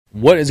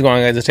What is going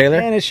on, guys? It's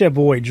Taylor. And it's your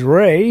boy,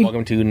 Dre.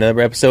 Welcome to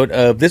another episode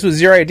of This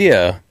Was Your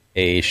Idea,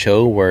 a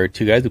show where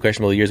two guys with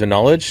questionable years of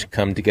knowledge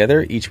come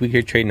together each week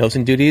here, trade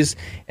hosting duties,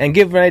 and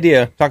give an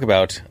idea, talk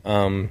about.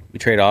 We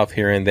trade off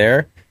here and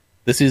there.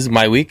 This is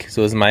my week,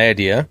 so it's my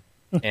idea.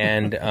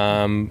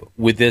 And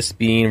with this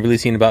being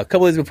releasing about a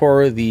couple days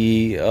before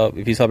the,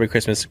 if you celebrate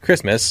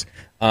Christmas,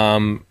 I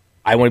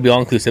want to be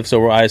all-inclusive,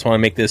 so I just want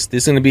to make this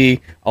is going to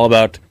be all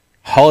about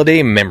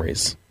holiday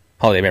memories.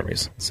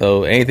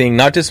 So anything,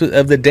 not just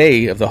of the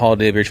day of the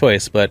holiday of your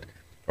choice, or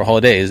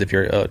holidays if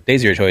your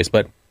days of your choice,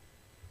 but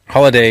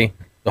holiday,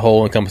 the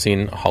whole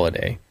encompassing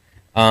holiday.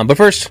 But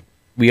first,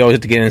 we always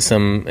have to get in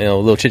some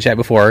little chit chat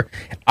before.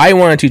 I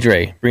wanted to,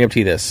 Dre, bring up to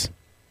you this: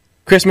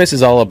 Christmas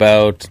is all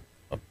about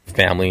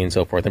family and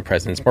so forth, and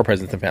presents, more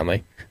presents than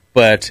family.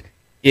 But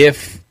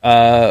if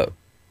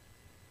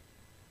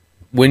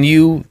when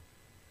you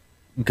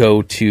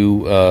go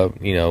to,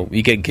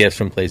 you get gifts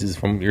from places,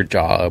 from your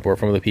job or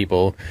from other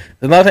people,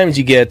 a lot of times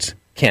you get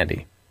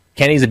candy.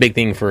 Candy is a big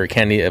thing for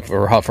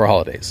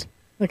holidays.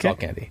 Okay. All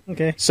candy.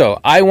 Okay. So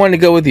I want to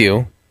go with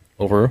you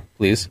over,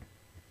 please,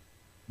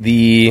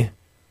 from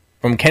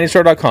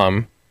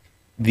candystore.com,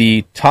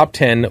 the top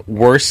 10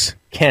 worst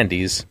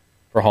candies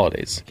for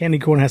holidays. Candy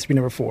corn has to be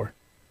number 4.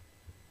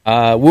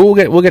 We'll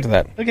get to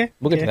that. Okay.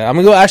 We'll get to that.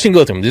 I'm gonna go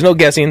through them. There's no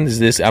guessing.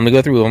 I'm gonna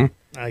go through them.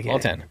 Okay. All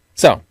 10.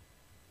 So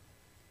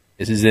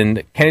this is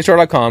in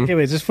candystore.com. Okay,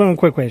 wait, just one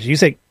quick question. You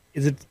say,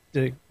 is it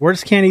the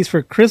worst candies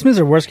for Christmas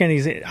or worst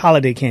candies,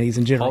 holiday candies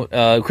in general?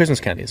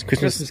 Christmas candies.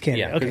 Christmas candy.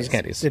 Yeah, okay, Christmas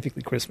candies.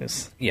 Specifically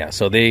Christmas. Yeah,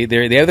 so they have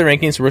the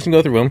rankings, so we're just going to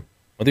go through them.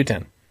 1 through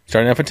 10.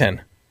 Starting off at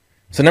 10.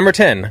 So number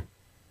 10,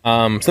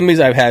 some of these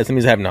I've had, some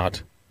of these I have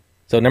not.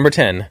 So number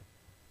 10,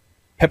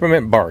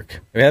 peppermint bark.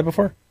 Have you had it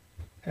before?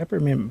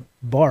 Peppermint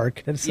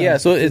bark? That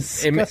sounds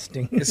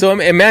disgusting. So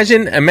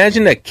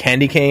imagine a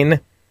candy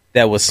cane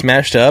that was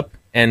smashed up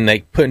and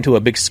like put into a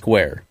big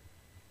square.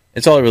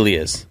 It's all it really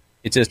is.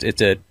 It's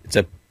a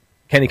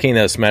candy cane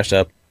that was smashed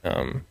up.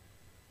 I'll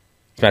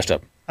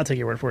take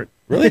your word for it.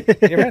 Really? You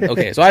ever had it?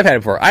 Okay, so I've had it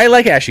before.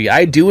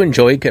 I do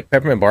enjoy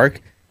peppermint bark.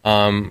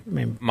 I've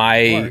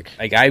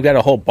got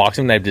a whole box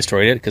of them and I've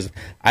destroyed it because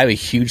I have a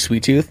huge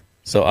sweet tooth,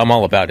 so I'm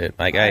all about it.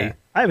 I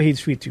have a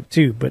huge sweet tooth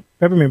too, but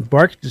peppermint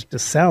bark just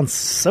sounds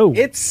so.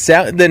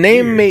 The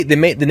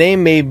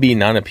name may be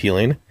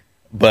non-appealing,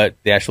 but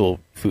the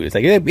actual food is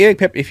like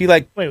if you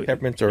like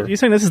peppermints or. You're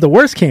saying this is the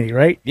worst candy,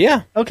 right?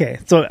 Yeah. Okay,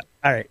 so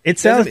all right, it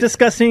sounds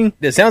disgusting.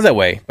 It sounds that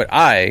way, but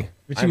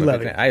you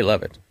love it. I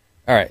love it.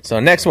 All right, so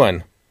next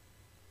one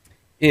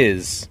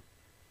is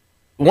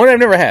one I've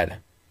never had: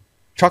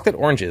 chocolate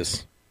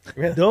oranges.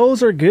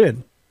 Those are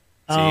good.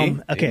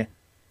 Okay.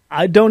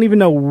 I don't even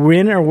know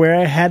when or where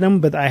I had them,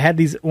 but I had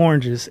these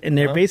oranges, and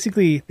they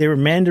were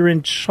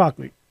Mandarin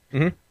chocolate.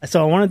 Mm-hmm.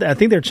 So I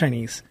think they're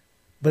Chinese,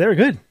 but they were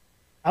good.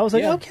 I was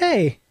like,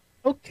 okay.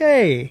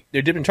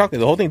 They're dipped in chocolate.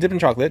 The whole thing's dipped in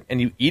chocolate, and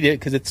you eat it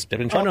because it's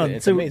dipped in chocolate.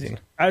 It's amazing.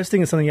 I was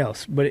thinking something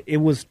else, but it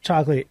was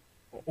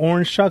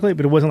orange chocolate,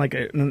 but it wasn't like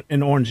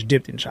an orange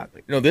dipped in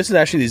chocolate. No, this is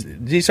actually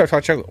these are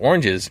chocolate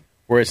oranges,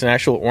 where it's an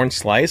actual orange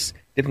slice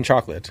dipped in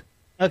chocolate.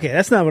 Okay,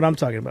 that's not what I'm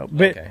talking about.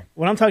 But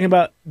what I'm talking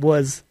about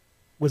was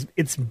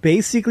it's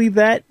basically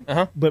that,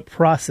 but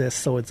processed,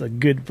 so it's a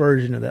good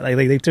version of that. Like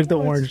they took the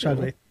orange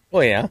chocolate.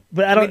 Well, yeah,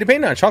 but I don't.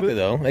 Depending on chocolate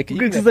though,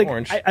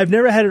 orange. I've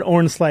never had an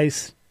orange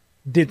slice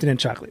dipped in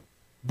chocolate,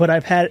 but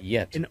I've had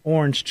an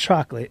orange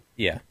chocolate.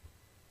 Yeah,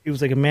 it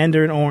was like a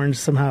mandarin orange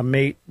somehow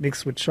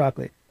mixed with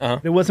chocolate.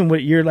 It wasn't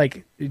what you're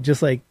like,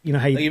 just like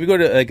how you. Like if you go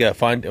to like a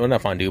fondue, well,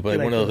 not fondue, but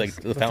like one of those like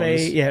the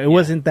fountains. Yeah, it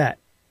wasn't that.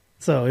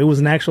 So it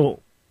was an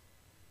actual.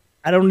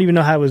 I don't even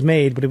know how it was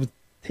made, but it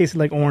tasted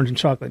like orange and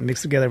chocolate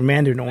mixed together,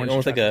 mandarin orange.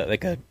 Almost like a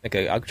chocolate,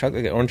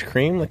 like an orange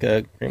cream, like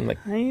a cream,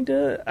 like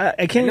kinda.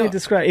 I can't even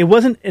describe. It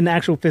wasn't an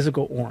actual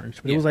physical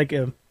orange, but it was like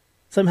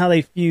somehow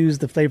they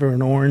fused the flavor of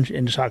an orange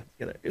and chocolate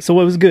together. So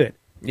it was good.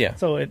 Yeah.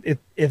 So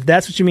if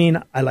that's what you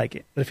mean, I like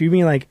it. But if you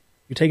mean like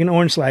you take an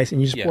orange slice and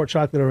you just pour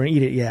chocolate over and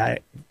eat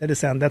it,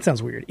 that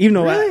sounds weird. Even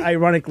though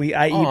ironically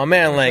I eat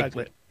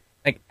chocolate.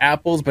 Like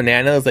apples,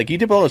 bananas, like you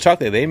dip all the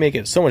chocolate, they make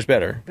it so much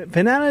better.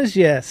 Bananas,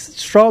 yes.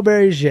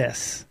 Strawberries,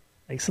 yes.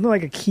 Like something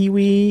like a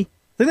kiwi.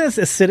 Something that's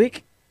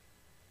acidic.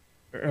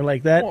 Or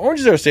like that. Well,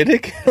 oranges are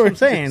acidic. That's what I'm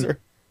saying.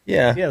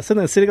 Yeah,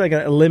 something acidic like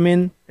a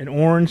lemon, an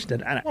orange. I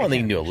don't think you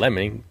can do a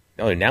lemon.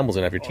 All the enamels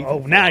in your teeth. Oh,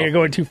 now you're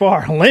going too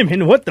far. A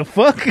lemon? What the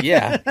fuck?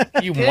 Yeah,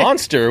 you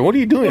monster. What are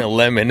you doing, a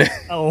lemon?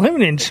 A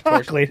lemon and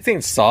chocolate? This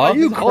ain't soft. Are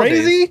you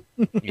crazy?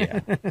 Yeah.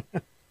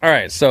 All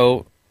right,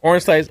 so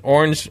orange slice,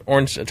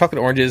 chocolate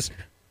oranges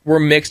were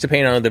mixed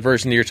depending on the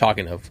version that you're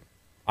talking of.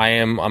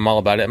 I'm all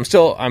about it. I'm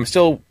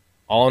still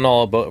all in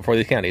all for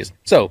these candies.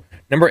 So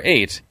number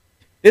 8,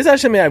 this is actually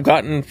something I've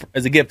gotten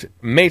as a gift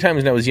many times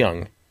when I was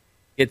young.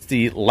 It's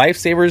the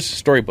Lifesavers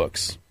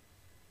storybooks.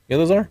 You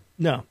know what those are?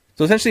 No.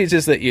 So essentially, it's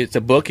just that it's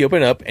a book you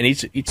open up, and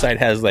each side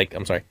has each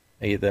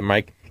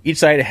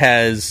side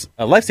has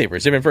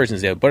lifesavers, different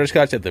versions. They have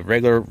butterscotch, they have the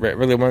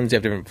regular ones. They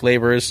have different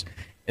flavors.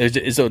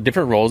 It's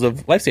different rolls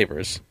of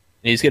lifesavers.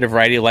 And you just get a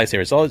variety of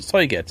lifesavers. That's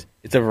all you get.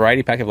 It's a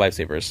variety pack of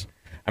lifesavers.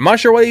 I'm not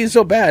sure why these are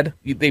so bad.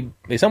 They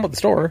sell them at the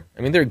store.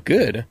 I mean, they're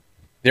good.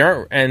 They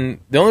aren't, and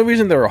the only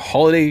reason they're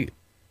holiday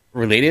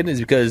related is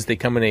because they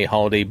come in a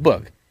holiday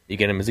book. You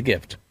get them as a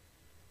gift.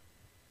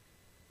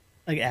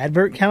 Like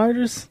advert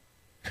calendars?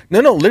 No,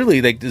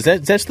 literally, like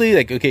essentially,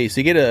 like okay,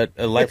 so you get a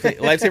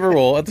lifesaver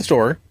roll at the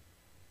store.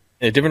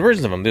 There's different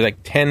versions of them. There's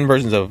like 10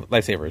 versions of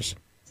lifesavers.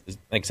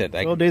 Like I said,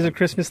 like 12 Days of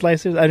Christmas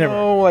lifesavers. I never.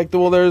 Oh, like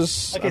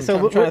there's. Okay,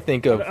 I'm trying to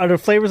think of. Are there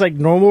flavors like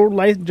normal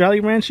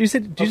Jolly Ranch? You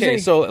said. So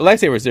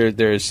lifesavers.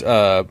 There's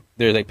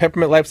like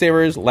peppermint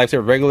lifesavers,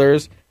 lifesaver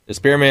regulars. There's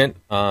spearmint,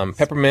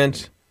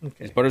 peppermint. Okay.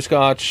 There's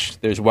butterscotch.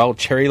 There's wild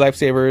cherry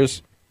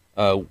lifesavers.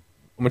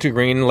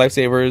 Wintergreen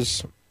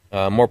lifesavers.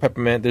 More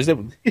peppermint. There's a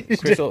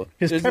crystal.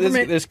 There's a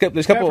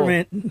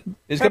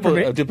couple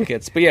of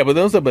duplicates. But yeah, but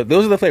those are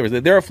the flavors.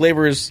 There are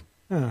flavors.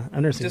 I've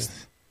never seen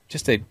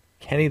just a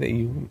candy that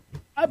you.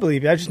 I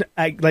believe you.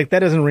 I like that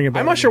doesn't ring a bell.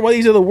 I'm not sure why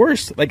these are the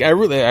worst. Like I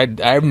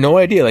have no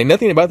idea. Like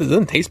nothing about this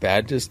doesn't taste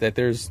bad. Just that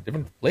there's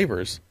different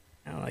flavors.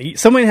 I don't know.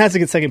 Someone has to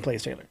get second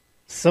place, Taylor.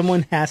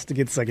 Someone has to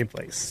get second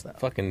place. So.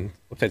 Fucking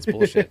website's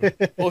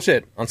bullshit.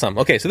 Bullshit on some.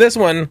 Okay, so this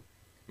one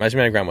reminds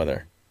me of my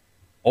grandmother.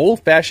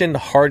 Old-fashioned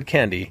hard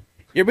candy.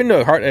 You ever been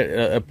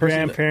to a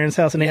grandparents'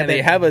 house and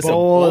they have a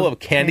bowl of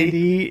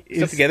candy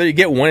stuff together? You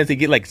get one if they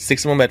get like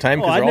 6 of them at a time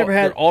because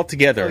they're all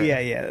together. Oh,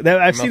 yeah.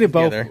 I've seen it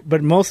both,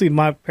 but mostly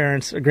my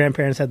parents or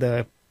grandparents had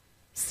the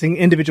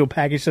individual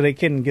package so they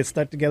couldn't get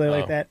stuck together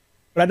like that.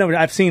 But I know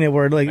I've seen it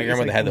where like my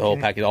grandmother had the whole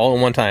package all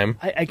in one time.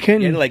 I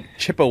couldn't. You had to like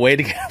chip away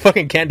to get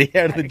fucking candy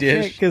out of the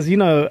dish because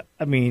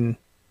I mean,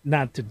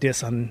 not to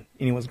diss on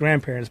anyone's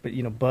grandparents, but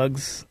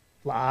bugs.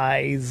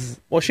 Flies.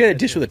 Well, she had a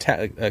dish with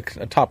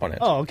a top on it.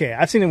 Oh, okay.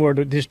 I've seen it where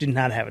the dish did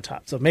not have a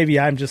top, so maybe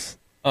I'm just.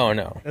 Oh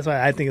no. That's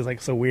why I think it's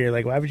like so weird.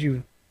 Like, why would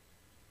you?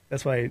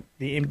 That's why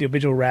the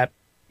individual wrap.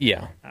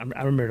 Yeah, I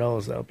remember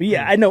those though. But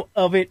yeah, I know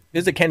of it.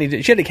 There's a candy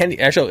dish. She had a candy.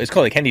 Actually, it's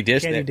called a candy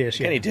dish. Candy dish.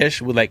 Candy dish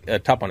with like a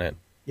top on it.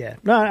 Yeah.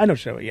 No, I know.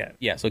 Show it. Yeah.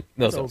 Yeah. So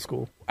those old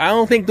school. I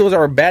don't think those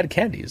are bad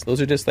candies. Those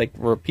are just like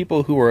for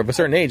people who are of a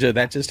certain age.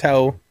 That's just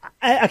how.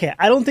 I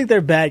don't think they're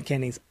bad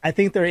candies. I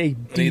think they're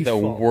the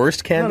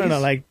worst candies. No,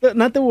 like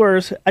not the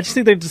worst. I just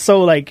think they're just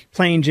so like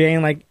plain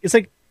Jane. Like it's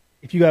like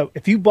if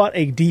you bought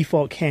a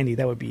default candy,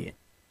 that would be it.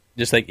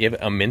 Just like if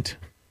a mint.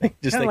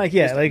 Just like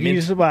you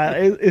just buy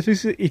if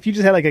you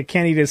just had like a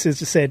candy that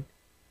just said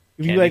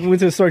if you like went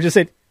to the store just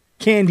said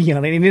candy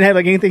on it and didn't have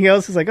like anything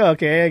else, it's like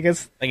okay, I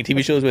guess like in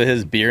TV shows with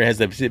his beer has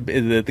the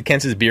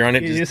can says beer on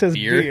it. It just says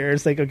beer.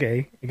 It's like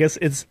okay, I guess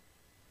it's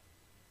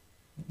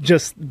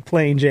just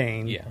plain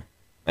Jane. Yeah.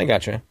 I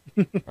gotcha.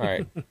 All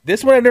right.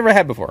 This one I've never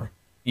had before.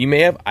 You may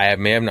have.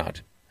 May have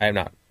not. I have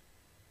not.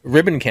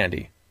 Ribbon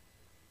candy.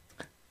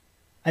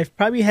 I've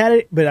probably had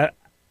it, but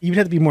you would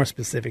have to be more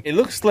specific. It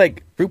looks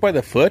like fruit by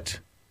the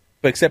foot,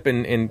 but except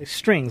in like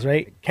strings,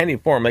 right? Candy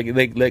form, like a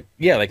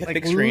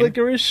thick string,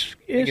 licorice,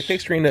 like a thick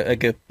string,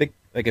 like a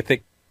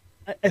thick.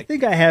 I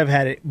think I have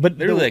had it, but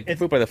literally like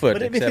fruit by the foot.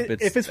 But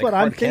if it's like what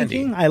I'm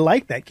thinking, candy. I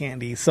like that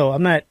candy, so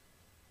I'm not.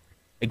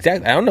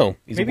 Exactly, I don't know.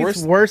 Maybe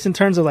it's worse in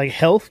terms of like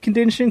health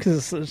condition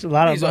because there's a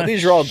lot of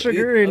these are all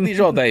sugar. These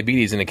are all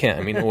diabetes in a can.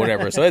 I mean,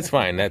 whatever. So it's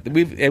fine.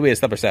 We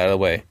established that out of the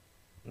way.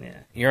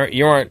 Yeah,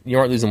 you aren't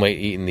losing weight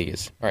eating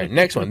these. All right,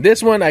 next one.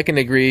 This one I can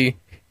agree,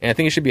 and I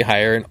think it should be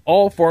higher in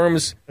all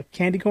forms.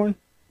 Candy corn?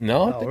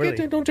 No,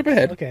 really? Don't jump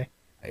ahead. Okay.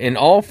 In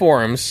all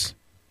forms,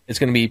 it's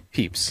going to be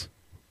Peeps.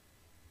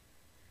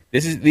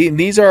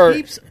 These are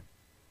Peeps.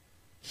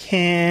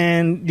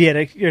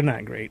 You're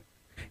not great.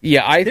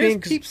 Yeah, I There's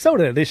think Peep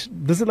Soda.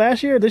 Was it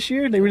last year or this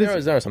year? There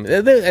was something.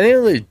 I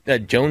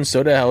think Jones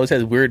Soda always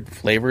has weird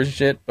flavors and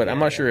shit, but I'm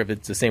not sure if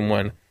it's the same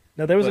one.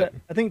 No, there was I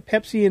think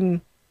Pepsi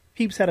and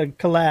Peeps had a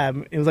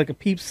collab. It was like a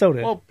Peep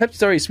Soda. Well,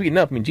 Pepsi's already sweetened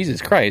up. I mean,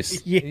 Jesus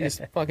Christ. Yeah. You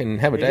just fucking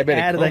have a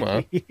diabetic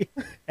coma.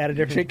 Add a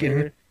different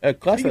flavor.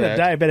 Speaking of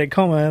diabetic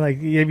coma, like,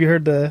 have you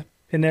heard the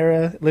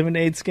Panera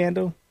lemonade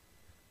scandal?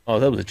 Oh,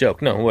 that was a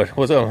joke. No,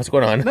 what's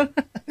going on?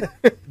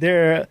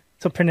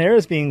 So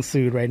Panera's being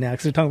sued right now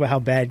because they're talking about how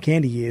bad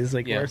candy is.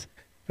 Like,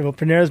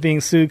 Panera's being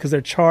sued because their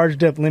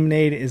charged up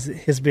lemonade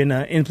has been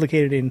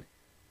implicated in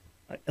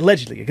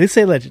allegedly. They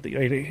say allegedly,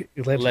 right?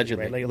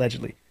 Allegedly, right? Like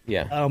allegedly.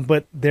 Yeah.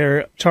 But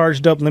their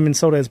charged up lemon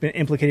soda has been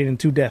implicated in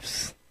 2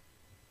 deaths.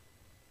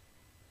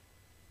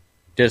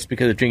 Just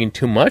because of drinking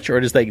too much,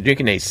 or just like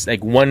drinking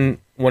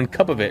one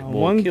cup of it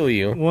will kill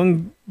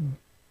you.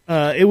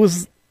 It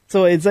was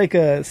so it's like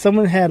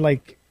someone had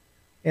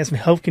some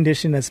health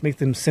condition that's makes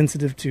them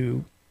sensitive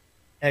to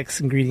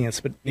X ingredients,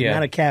 but the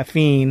amount of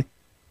caffeine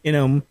in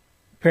them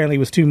apparently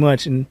was too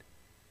much, and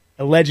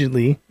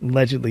allegedly,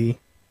 I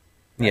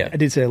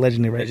did say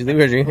allegedly, right?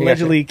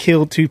 Allegedly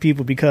killed 2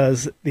 people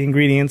because the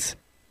ingredients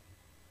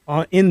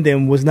in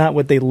them was not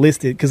what they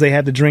listed, because they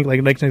had to drink like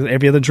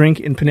every other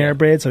drink in Panera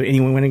Bread, so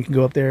anyone went in can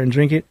go up there and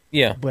drink it.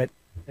 Yeah, but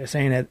they're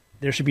saying that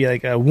there should be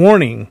like a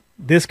warning: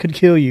 this could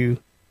kill you,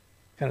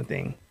 kind of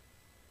thing.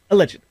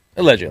 Allegedly.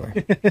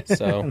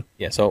 So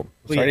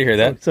sorry to hear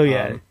that. So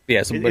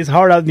it's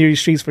hard out near the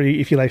streets for you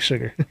if you like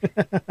sugar.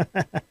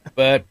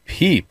 But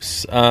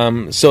Peeps.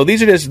 So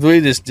these are just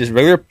really just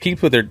regular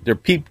Peeps with their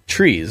Peep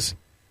trees.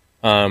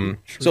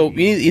 So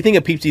you think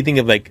of Peeps, you think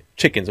of like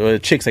chickens or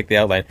chicks, like the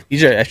outline.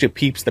 These are actually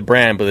Peeps, the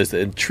brand, but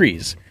it's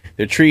trees.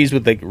 They're trees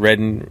with like red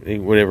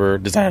and whatever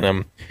design on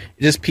them.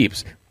 It's just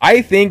Peeps.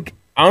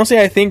 Honestly,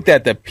 I think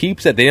that the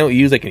Peeps that they don't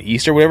use like in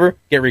Easter or whatever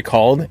get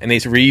recalled and they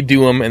just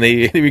redo them and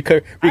they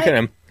recut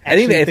them. I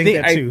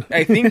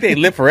think they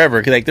live forever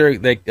because like they're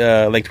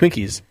like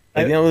Twinkies.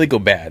 Like, they don't really go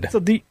bad. So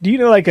do you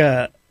know like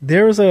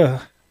there was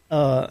a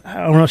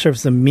I'm not sure if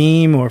it's a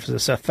meme or if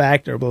it's a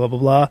fact or blah blah blah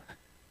blah,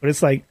 but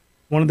it's like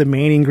one of the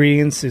main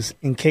ingredients is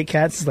in Kit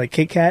Kats is like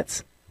Kit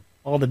Kats.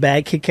 All the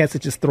bad Kit Kats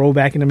that just throw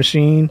back in the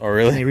machine. Oh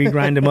really? And they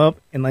regrind them up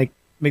and like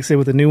mix it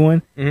with a new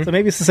one. Mm-hmm. So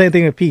maybe it's the same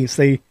thing with Peeps.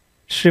 They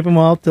ship them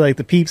off to like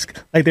the Peeps,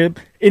 like they're and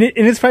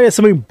it's probably that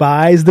somebody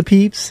buys the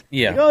Peeps.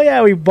 Yeah. Like, oh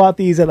yeah, we bought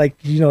these at like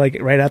like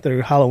right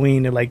after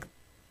Halloween. They're like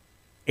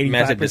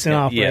 85%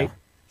 off, yeah. right?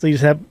 So you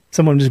just have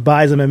someone just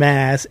buys them en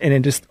masse and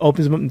then just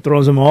opens them up and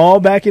throws them all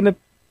back in the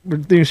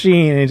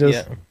machine and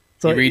just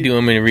so you redo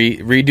them and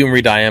redo them,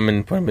 redye them,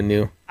 and put them in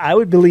new. I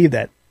would believe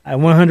that. I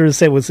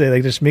 100% would say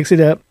like just mix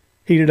it up,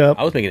 heat it up.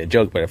 I was making a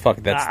joke, but fuck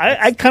that's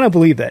I kind of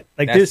believe that.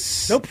 Like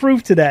there's no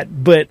proof to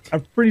that, but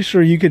I'm pretty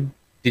sure you could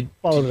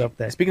follow it up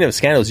there. Speaking of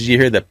scandals, did you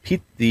hear the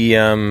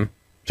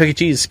Chuck E.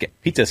 Cheese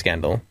pizza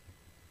scandal,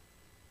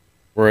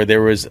 where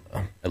there was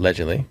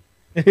allegedly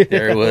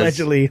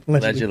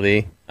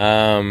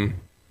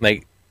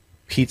like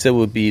pizza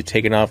would be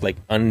taken off like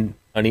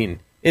uneaten.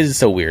 It is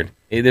so weird.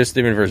 There's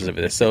different versions of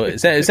this. So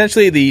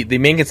essentially, the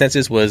main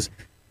consensus was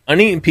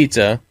uneaten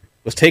pizza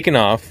was taken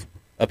off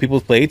of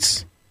people's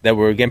plates that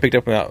were getting picked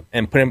up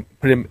and put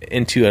them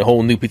into a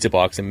whole new pizza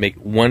box and make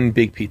one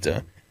big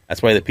pizza.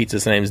 That's why the pizza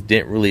sometimes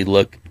didn't really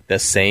look the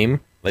same.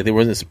 Like they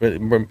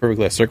weren't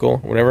perfectly a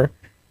circle or whatever.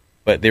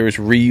 But they was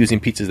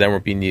reusing pizzas that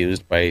weren't being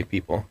used by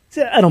people.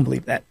 See, I don't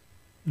believe that.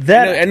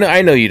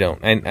 I know you don't.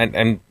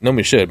 And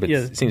nobody should, but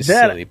it seems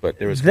silly. But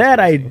there was that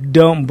I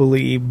don't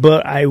believe.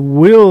 But I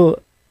will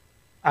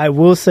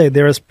say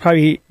there's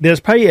probably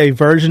a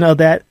version of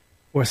that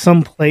where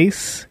some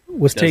place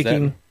was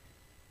taking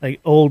like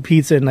old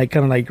pizza and like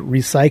kind of like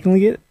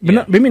recycling it,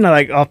 but maybe not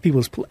like off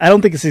people's. I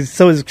don't think it's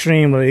so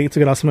extreme where they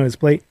took it off somebody's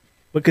plate.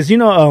 Because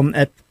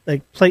at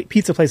like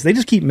pizza places, they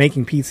just keep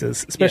making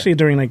pizzas, especially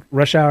during like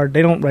rush hour.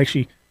 They don't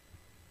actually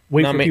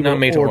wait for people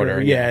to order.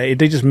 Yeah,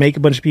 they just make a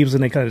bunch of pizzas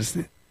and they kind of just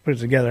put it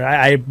together.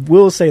 I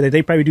will say that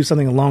they probably do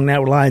something along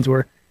that lines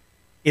where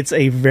it's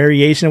a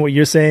variation of what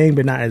you're saying,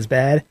 but not as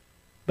bad.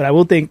 But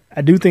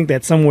I do think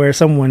that somewhere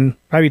someone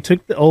probably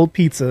took the old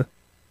pizza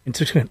and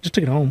just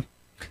took it home.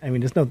 I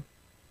mean, there's no.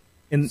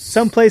 In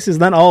some places,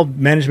 not all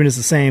management is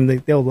the same.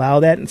 They'll allow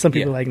that, and some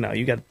people are like, no,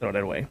 you got to throw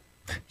that away.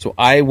 So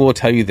I will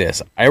tell you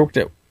this: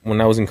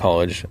 when I was in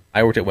college,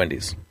 I worked at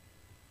Wendy's,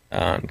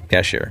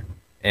 cashier,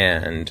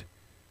 and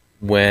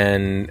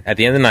when at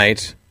the end of the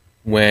night,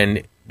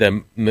 when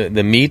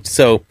the meat,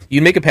 so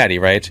you make a patty,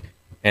 right,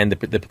 and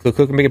the cook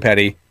will make a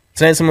patty.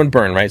 Sometimes someone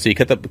burn, right? So you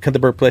cut the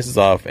burnt pieces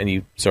off and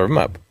you serve them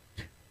up.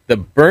 The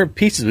burnt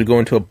pieces would go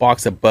into a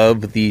box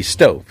above the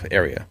stove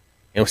area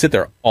and would sit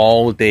there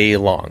all day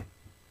long.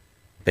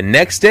 The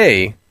next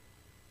day,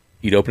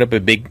 you'd open up a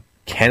big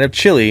can of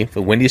chili,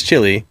 for Wendy's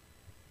chili,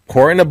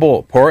 pour it in a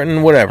bowl, pour it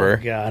in whatever.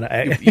 Oh,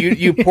 God,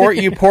 you pour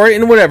it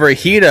in whatever,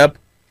 heat it up,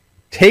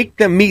 take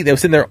the meat that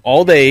was sitting there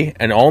all day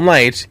and all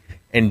night,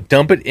 and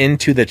dump it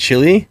into the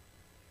chili,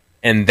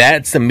 and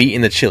that's the meat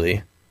in the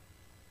chili.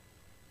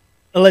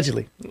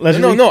 Allegedly.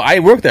 No, I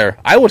work there.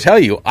 I will tell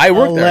you, I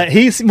work there.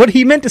 What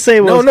he meant to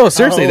say was no,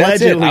 seriously,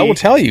 allegedly. That's it. I will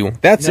tell you,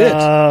 that's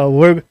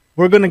it.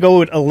 We're gonna go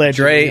with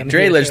allegedly.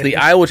 Dre allegedly.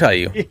 I will tell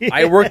you,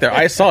 I worked there.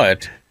 I saw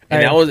it,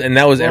 and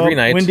that was every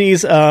night.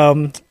 Wendy's.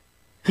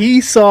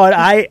 He saw it.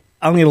 I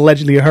only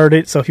allegedly heard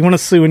it. So if you want to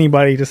sue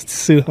anybody, just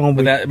sue home.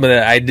 But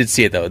I did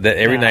see it though. That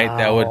every night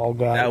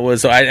that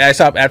was. So I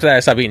stopped after that. I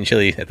stopped eating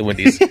chili at the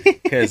Wendy's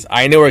because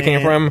I knew where it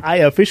came from. I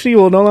officially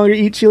will no longer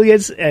eat chili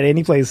at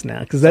any place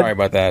now. Sorry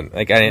about that.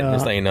 Like I didn't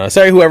just let you know.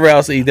 Sorry, whoever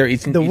else either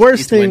eats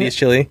Wendy's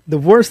chili. The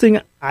worst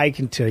thing I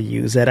can tell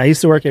you is that I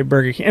used to work at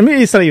Burger King. I mean,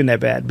 it's not even that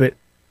bad, but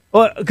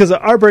because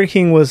our Burger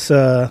King was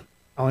I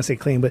want to say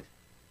clean, but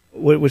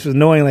which was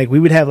annoying. Like we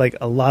would have like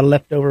a lot of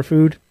leftover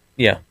food.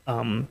 Yeah.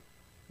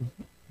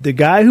 The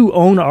guy who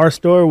owned our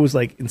store was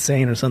like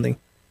insane or something.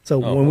 So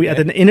when we at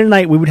the end of the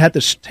night, we would have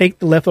to take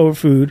the leftover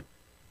food,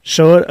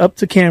 show it up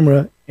to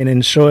camera, and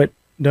then show it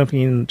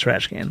dumping in the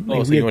trash can.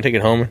 So you want to take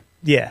it home?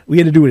 Yeah, we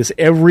had to do this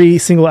every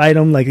single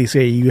item. Like they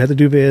say, you have to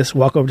do this,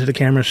 walk over to the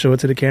camera, show it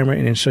to the camera,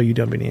 and then show you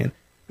dumping in.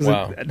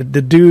 Wow.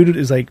 The dude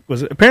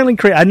was apparently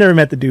crazy. I never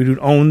met the dude who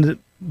owned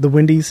the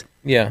Wendy's.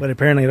 Yeah. But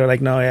apparently they're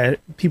like, no,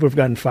 people have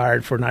gotten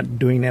fired for not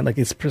doing that. Like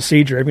it's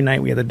procedure. Every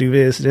night we have to do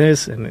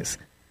this, and this.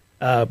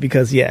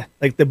 Because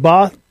like the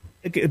boss,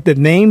 the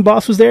name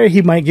boss was there.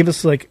 He might give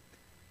us like,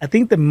 I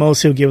think the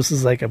most he'll give us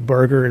is like a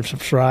burger and some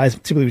fries.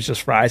 Typically it was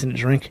just fries and a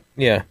drink.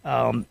 Yeah.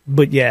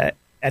 But yeah,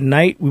 at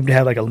night we would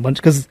have like a lunch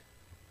because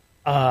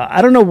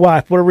I don't know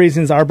why. For what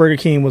reasons our Burger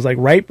King was like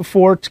right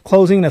before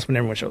closing. That's when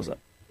everyone shows up.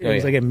 It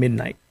was like at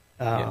midnight.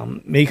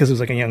 Maybe because it was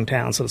like a young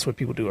town, so that's what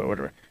people do or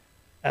whatever.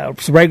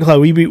 So Right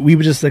Club, we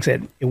would just, like I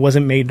said, it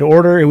wasn't made to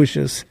order. It was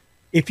just,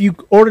 if you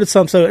ordered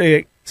some,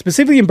 so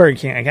specifically in Burger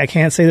King, I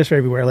can't say this for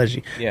everywhere,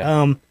 allegedly.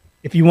 Yeah.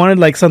 If you wanted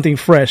like something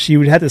fresh, you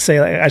would have to say,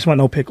 like, I just want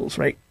no pickles,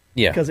 right?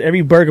 Yeah. Because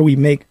every burger we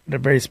make a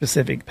very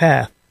specific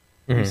path.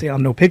 If you say, oh,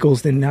 no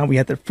pickles, then now we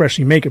have to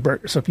freshly make a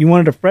burger. So if you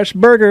wanted a fresh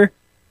burger,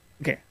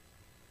 okay.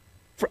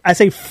 I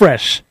say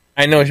fresh.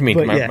 I know what you mean.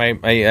 But,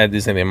 I had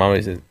the same thing. My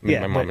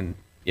mom but- and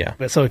yeah.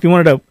 But so if you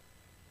wanted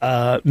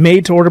a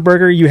made-to-order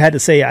burger, you had to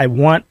say, I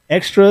want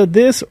extra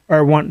this or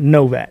I want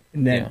no that.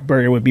 And that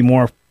burger would be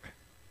more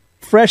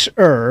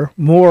fresher,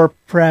 more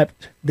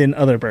prepped than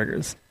other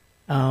burgers.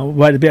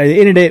 But at the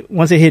end of it,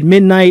 once it hit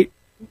midnight,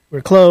 we're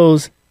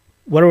closed.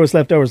 Whatever was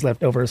left over is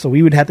left over. So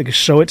we would have to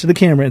show it to the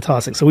camera and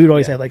toss it. So we would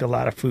always have like a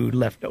lot of food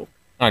left over.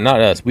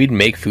 Not us. We'd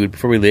make food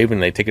before we leave,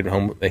 and they take it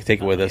home. They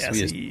take it with us.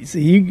 Yeah, so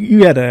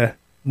you had a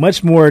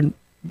much more.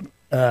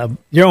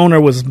 Your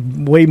owner was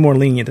way more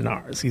lenient than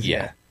ours.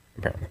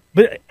 Apparently.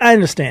 But I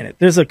understand it.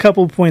 There's a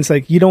couple points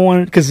like you don't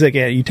want, because like,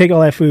 you take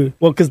all that food.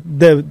 Well, because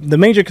the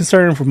major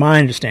concern, from my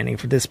understanding,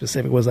 for this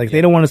specific was like they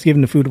don't want us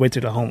giving the food away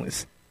to the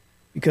homeless,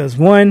 because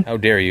one, how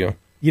dare you?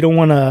 You don't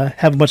want to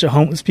have a bunch of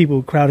homeless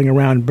people crowding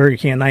around Burger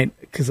King at night,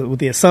 because with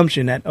the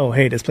assumption that, oh,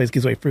 hey, this place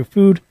gives away free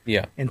food.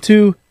 Yeah. And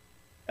two,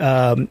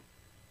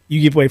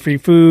 you give away free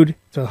food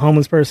to a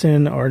homeless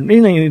person, or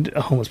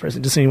a homeless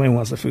person, just anyone who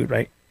wants the food,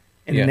 right?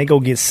 And then they go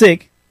get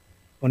sick.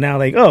 Well, now,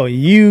 like, oh,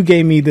 you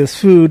gave me this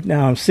food,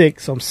 now I'm sick,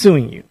 so I'm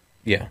suing you.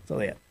 Yeah.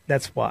 So, yeah,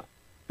 that's why.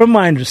 From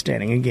my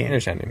understanding, again,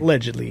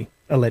 allegedly.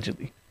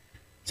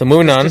 So,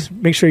 moving on. Just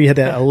make sure you have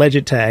that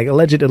alleged tag.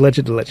 Alleged.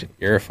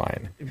 You're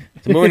fine.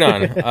 So, moving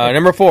on.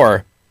 Number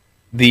 4,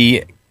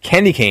 the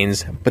candy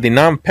canes, but the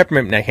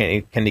non-peppermint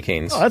candy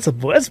canes. Oh, that's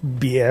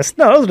BS.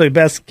 No, those are the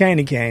best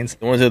candy canes.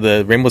 The ones with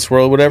the rainbow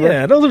swirl, whatever?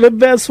 Yeah, those are the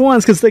best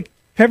ones, because the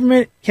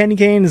peppermint candy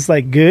cane is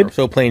like good. Or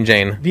so plain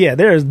Jane. Yeah,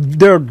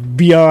 they're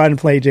beyond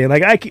plain Jane.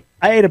 Like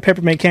I ate a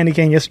peppermint candy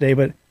cane yesterday,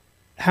 but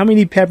how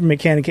many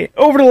peppermint candy canes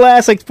over the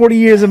last like 40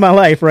 years of my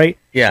life, right?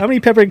 Yeah. How many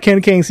peppermint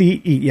candy canes do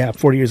you eat? Yeah,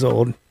 40 years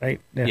old,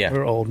 right? Yeah.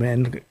 We're old,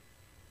 man.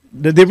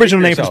 The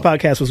original name for this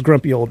podcast was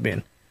Grumpy Old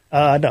Men.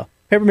 No,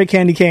 peppermint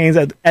candy canes.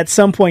 At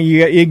some point,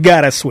 you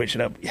gotta switch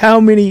it up. How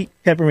many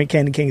peppermint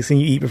candy canes can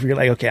you eat before you're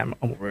like, okay, I'm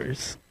over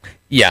this?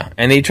 Yeah,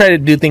 and they try to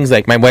do things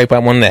like my wife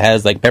bought one that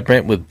has like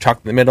peppermint with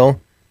chocolate in the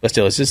middle, but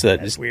still, it's just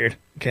That's weird.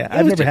 Okay,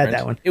 I've never had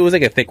that one. It was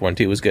like a thick one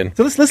too. It was good.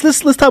 So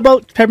let's talk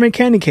about peppermint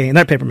candy cane.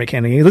 Not peppermint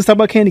candy cane. Let's talk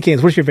about candy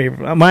canes. What's your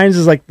favorite? Mine's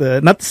is like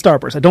not the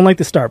Starburst. I don't like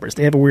the Starburst.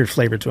 They have a weird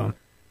flavor to them,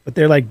 but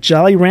they're like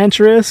Jolly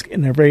Rancher-esque,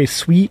 and they're very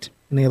sweet,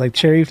 and they like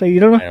cherry flavor. You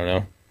don't know? I don't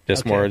know.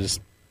 Just more just.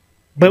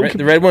 But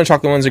the red one,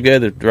 chocolate ones are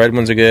good. The red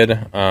ones are good.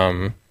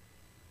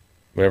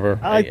 Whatever.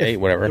 I like ate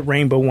whatever. The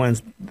rainbow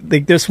ones.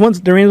 There's ones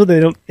the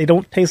rainbow. They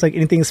don't taste like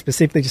anything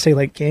specific. They just say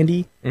like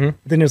candy. Mm-hmm.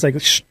 Then there's like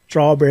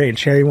strawberry and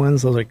cherry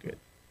ones. Those are good.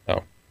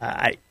 Oh.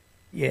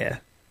 Yeah.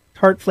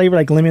 Tart flavor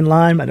like lemon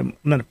lime. I'm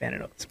not a fan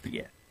of those. But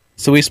yeah.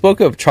 So we spoke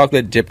of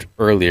chocolate dipped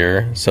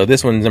earlier. So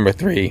this one's number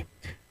 3.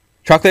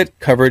 Chocolate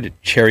covered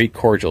cherry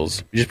cordials,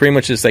 which is pretty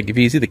much just like if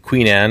you see the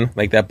Queen Anne,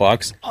 like that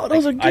box. Oh,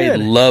 those are good. I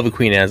love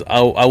Queen Anne's. I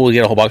will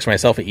get a whole box for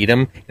myself and eat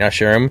them, and I'll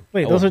share them.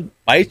 Wait, those are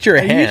bite your are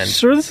hand. You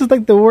sure this is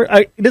like the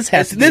word? This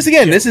has this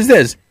again. This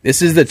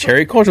is the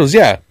cherry cordials.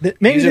 Yeah,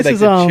 maybe these this are like is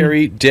the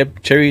cherry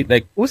dip, cherry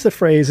like. What's the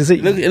phrase? Is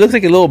it? It looks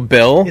like a little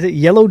bill. Is it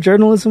yellow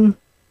journalism?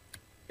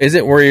 Is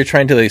it where you're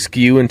trying to like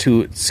skew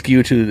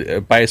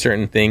to buy a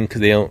certain thing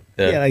because they don't?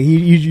 Yeah, like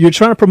you're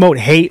trying to promote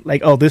hate.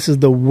 Like, oh, this is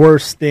the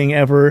worst thing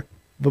ever.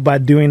 But by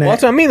doing that, well,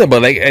 that's what I mean. Though,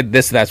 but like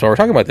that's why we're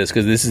talking about this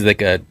because this is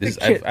like I've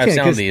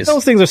sounded these.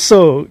 Those things are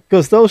so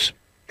because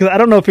I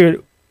don't know if you're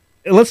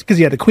because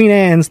the Queen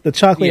Anne's, the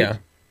chocolate. Yeah.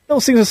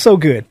 Those things are so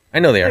good. I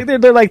know they are.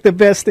 Like, they're like the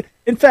best.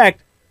 In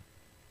fact,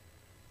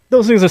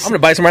 those things are. I'm gonna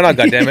buy some right now.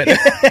 Goddammit.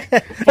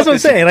 That's what I'm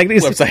saying. Like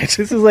this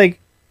is like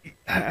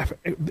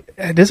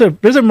there's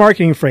a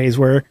marketing phrase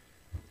where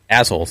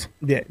assholes.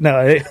 Yeah.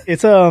 No,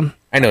 it's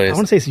I know it is. I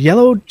want to say it's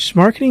yellow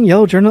marketing,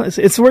 yellow journal.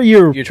 It's where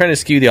you're trying to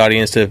skew the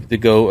audience to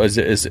go as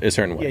a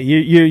certain way.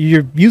 Yeah,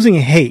 you're using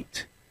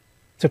hate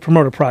to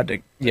promote a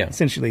product. Yeah,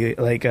 essentially,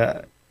 like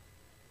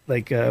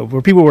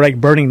where people were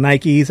like burning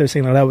Nikes. They're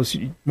saying that was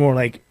more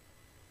like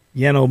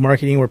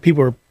marketing, where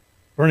people were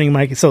burning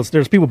Nikes. So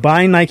there's people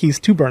buying Nikes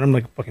to burn them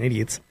like fucking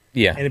idiots.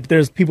 Yeah, and if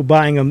there's people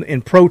buying them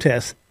in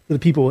protest to the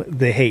people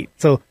they hate.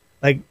 So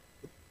like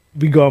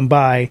we go and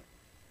buy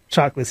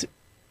chocolates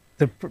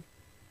to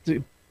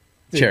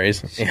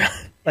cherries. Yeah.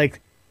 Like,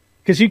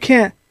 because you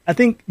can't, I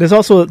think there's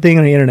also a thing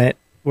on the internet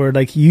where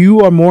like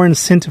you are more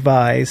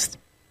incentivized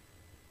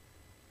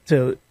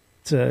to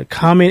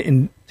comment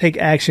and take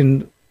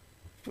action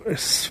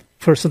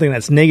for something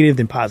that's negative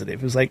than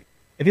positive. It was like,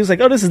 if he was like,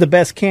 oh, this is the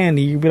best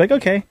candy, you'd be like,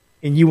 okay.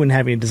 And you wouldn't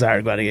have any desire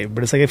to go out and get it.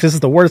 But it's like, if this is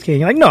the worst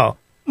candy, you're like, no,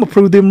 I'm going to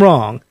prove them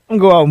wrong. I'm going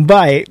to go out and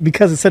buy it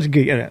because it's such a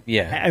good,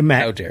 yeah.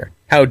 How dare.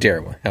 How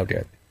dare.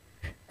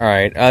 All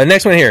right.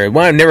 Next one here.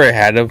 One I never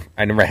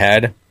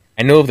had.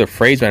 I know of the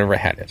phrase, but I never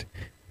had it.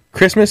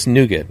 Christmas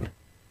nougat.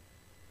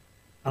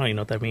 I don't even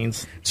know what that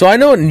means. So I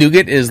know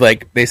nougat is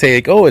like, they say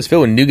like, oh, it's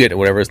filled with nougat or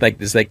whatever. It's like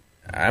this, like,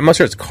 I'm not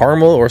sure it's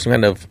caramel or some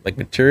kind of like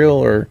material,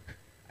 or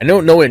I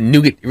don't know what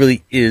nougat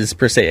really is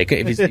per se.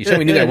 If you showed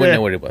me nougat, I wouldn't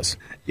know what it was.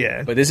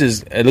 Yeah. But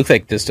it looks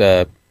like just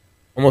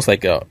almost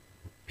like a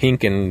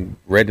pink and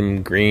red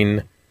and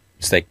green,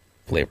 just like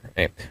flavor.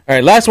 Anyway. All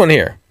right, last one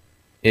here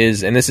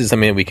is, and this is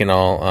something that we can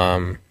all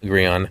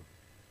agree on,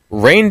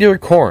 reindeer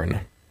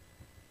corn.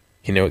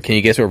 Can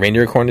you guess what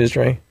reindeer corn is,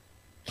 Dre?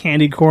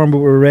 Candy corn, but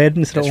we're red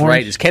instead of orange. That's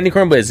right. It's candy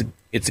corn, but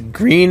it's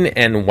green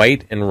and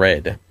white and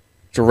red.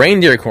 It's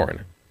reindeer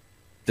corn.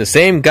 The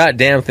same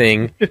goddamn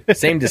thing.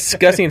 Same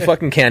disgusting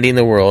fucking candy in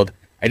the world.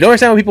 I don't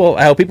understand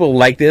how people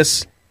like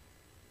this.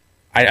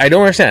 I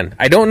don't understand.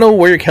 I don't know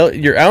where I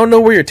don't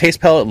know where your taste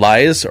palette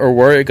lies or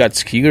where it got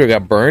skewed or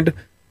got burned,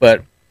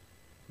 but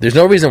there's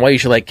no reason why you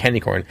should like candy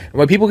corn. And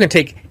why people can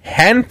take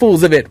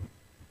handfuls of it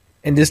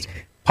and just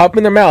pop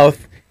in their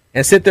mouth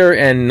and sit there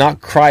and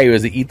not cry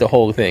as they eat the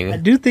whole thing. I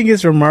do think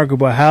it's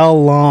remarkable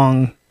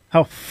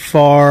how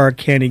far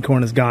candy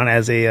corn has gone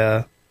as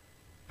a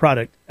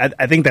product.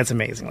 I think that's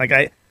amazing.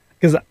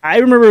 Because I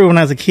remember when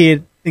I was a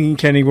kid thinking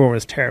candy corn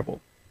was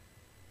terrible.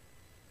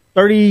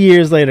 30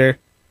 years later,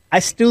 I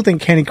still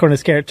think candy corn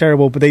is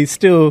terrible, but it's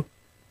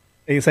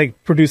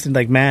like produced in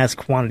like mass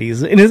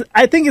quantities. And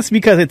I think it's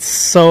because it's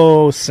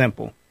so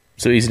simple.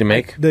 So easy to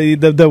make?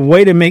 The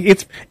way to make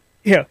it's...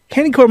 Yeah,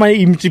 candy corn might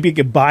even be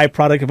a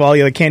byproduct of all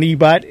the other candy you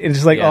bought. It's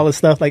just like all this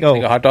stuff, like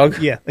a hot dog.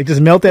 Yeah, like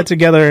just melt that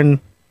together and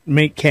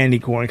make candy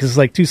corn because it's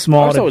like too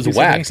small. I thought it was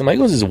wax. I'm like,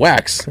 oh, this is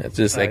wax. It's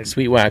just like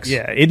sweet wax.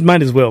 Yeah, it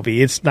might as well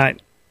be. It's not.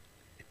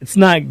 It's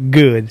not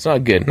good. It's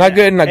not good. Not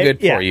good. Not good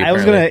for you. I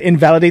was gonna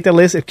invalidate that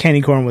list if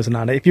candy corn was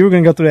not it. If you were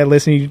gonna go through that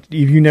list and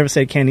you never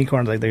said candy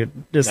corn, like they're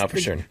just no, for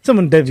sure.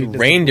 Someone definitely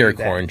reindeer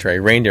corn, Trey.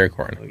 Reindeer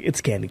corn. It's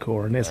candy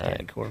corn. It's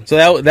candy corn.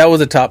 So that was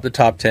the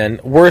top 10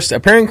 worst.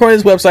 Appearing according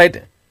to this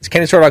website. It's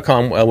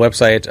candystore.com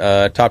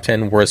website, top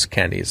 10 worst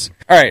candies.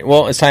 All right,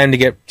 well, it's time to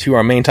get to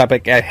our main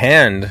topic at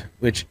hand,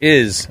 which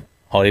is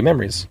holiday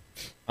memories.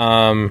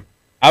 I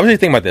was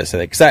thinking about this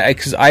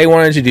because I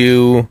wanted to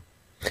do.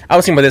 I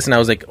was thinking about this and I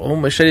was like,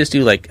 oh, should I just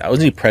do I was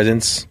gonna do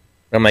presents?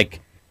 But I'm like,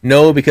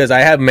 no, because I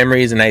have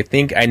memories and I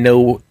think I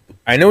know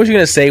what you're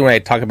gonna say when I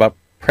talk about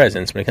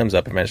presents when it comes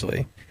up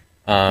eventually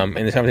in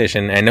this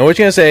conversation. I know what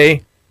you're gonna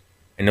say.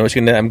 I know what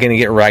I'm gonna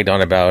get ragged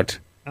on about.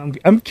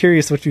 I'm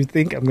curious what you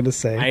think I'm gonna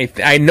say.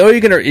 I know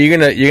you're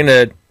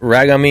gonna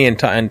rag on me and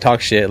talk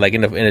shit like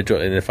in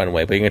a fun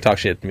way, but you're gonna talk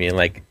shit to me and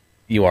like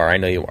you are. I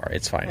know you are.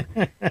 It's fine.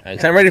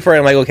 Cause I'm ready for it.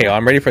 I'm like, okay, well,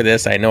 I'm ready for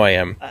this. I know I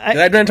am.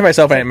 I've done it to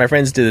myself. And my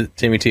friends did it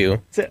to me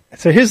too.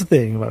 So here's the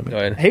thing about me. Go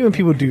ahead. I hate when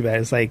people do that.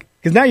 It's like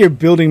because now you're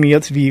building me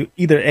up to be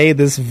either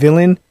this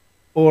villain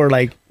or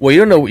like. Well,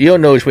 you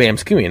don't know which way I'm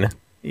skewing.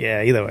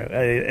 Yeah, either way,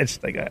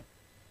 it's like that.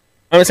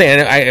 I'm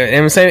saying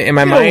I'm saying in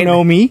my mind. You don't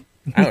know me.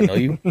 I don't know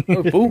you.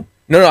 Oh, fool.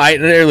 No,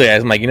 earlier I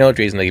was like, you know what,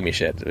 Jason's gonna give me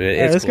shit.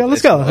 Let's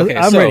go. Okay,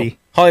 I'm ready.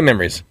 Holiday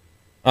memories.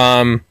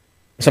 So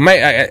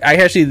I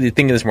actually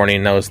thinking this morning,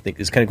 and I was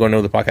it's kind of going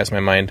over the podcast in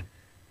my mind,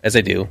 as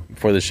I do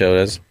before the show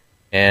does,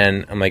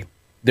 and I'm like,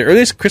 the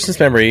earliest Christmas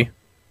memory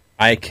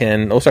start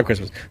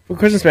Christmas. For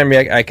Christmas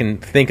memory I can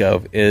think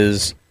of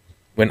is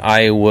when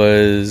I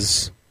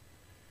was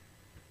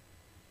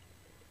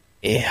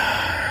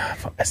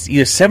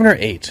either 7 or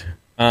 8.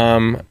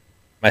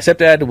 My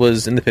stepdad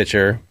was in the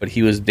picture, but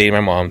he was dating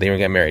my mom. They didn't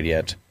get married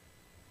yet.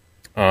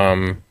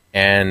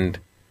 And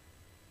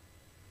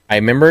I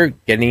remember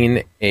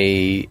getting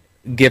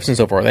gifts and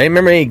so forth. I didn't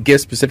remember any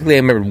gifts specifically. I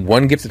remember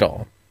one gift at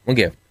all. One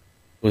gift.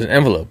 It was an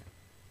envelope.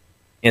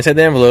 Inside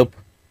the envelope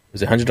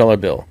was a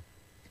 $100 bill.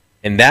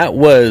 And that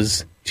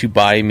was to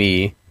buy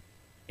me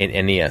an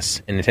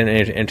NES, an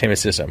Nintendo Entertainment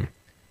System.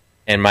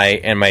 And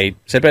my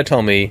stepdad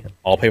told me,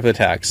 I'll pay for the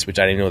tax, which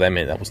I didn't know what that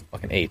meant. That was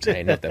fucking 8. I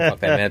didn't know what the fuck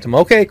that meant. I'm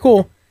okay,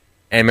 cool.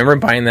 And I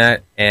remember buying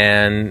that,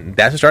 and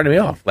that's what started me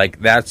off. Like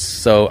that's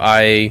so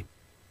I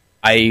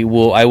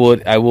will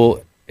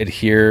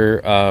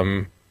adhere. I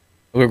will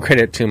give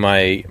credit to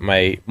my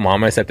mom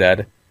and my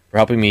stepdad for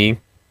helping me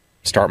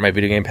start my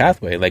video game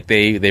pathway. Like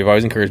they've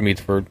always encouraged me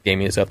for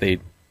gaming and stuff.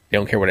 They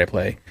don't care what I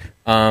play.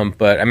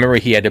 But I remember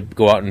he had to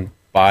go out and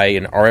buy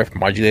an RF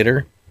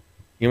modulator.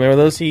 You remember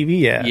those? TV,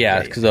 yeah.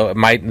 Yeah, because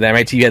my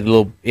TV had the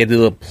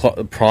little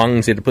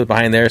prongs you had to put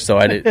behind there. So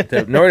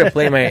in order to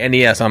play my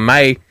NES on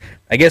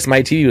I guess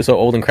my TV was so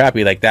old and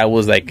crappy. Like that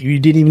was like you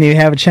didn't even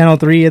have a channel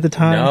 3 at the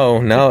time.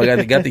 No,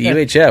 I got the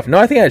UHF. No,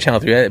 I think I had channel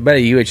 3. I bet a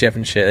UHF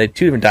and shit. I had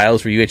 2 different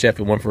dials for UHF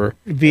and one for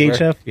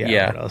VHF.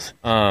 Yeah. It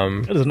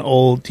was an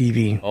old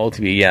TV. Old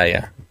TV,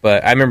 yeah.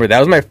 But I remember that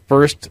was my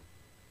first.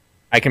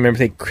 I can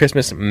remember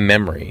Christmas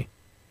memory,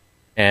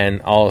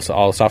 and I'll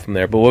stop from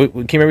there. But can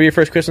you remember your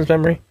first Christmas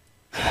memory?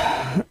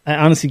 I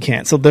honestly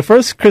can't. So the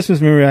first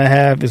Christmas memory I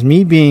have is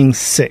me being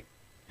sick.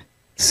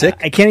 Sick?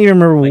 I can't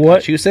even remember what.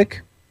 Got you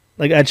sick?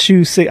 Like I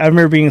chew sick. I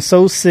remember being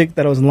so sick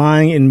that I was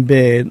lying in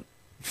bed,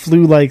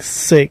 flu-like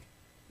sick,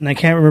 and I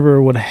can't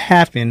remember what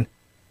happened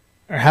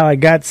or how I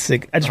got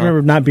sick. I just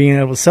remember not being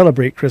able to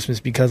celebrate Christmas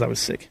because I was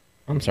sick.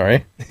 I'm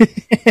sorry.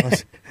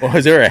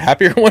 Was there a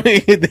happier one? You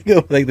think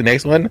of, like the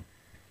next one?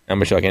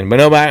 I'm shocking, but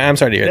no. But I'm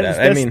sorry to hear that.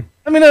 I mean,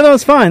 no,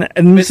 it's fine.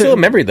 And it's still a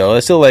memory, though.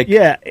 It's still like,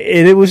 yeah.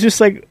 It was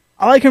just like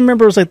all I can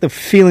remember was like the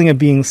feeling of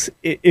being.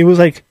 It was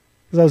like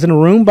because I was in a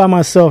room by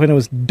myself and it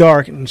was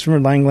dark, and I just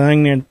remember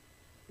lying there.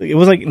 It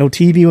was like no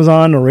TV was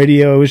on, no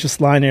radio. It was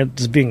just lying there,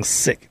 just being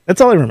sick. That's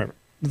all I remember.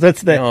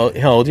 That's that.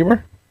 How old you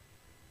were?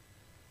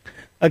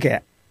 Okay,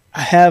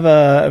 I have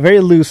a very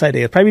loose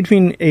idea. Probably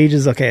between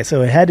ages. Okay,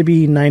 so it had to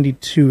be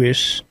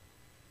 92-ish.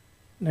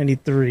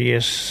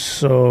 93-ish,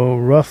 so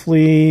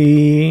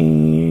roughly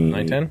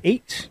 9, 10?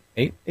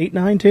 8,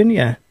 9, 10,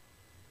 yeah.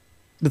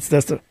 That's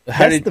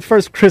the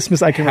first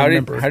Christmas I can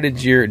remember. How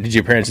did your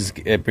parents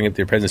just bring up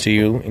their presents to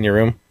you in your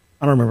room?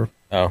 I don't remember.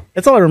 Oh.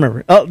 That's all I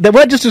remember. What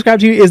I just described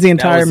to you is the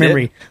entire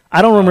memory. It?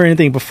 I don't remember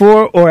anything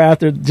before or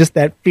after, just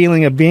that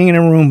feeling of being in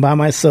a room by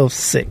myself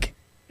sick.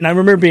 And I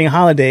remember being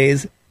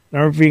holidays, and I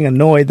remember being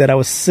annoyed that I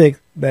was sick,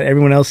 that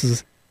everyone else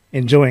is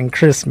enjoying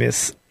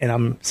Christmas, and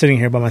I'm sitting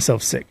here by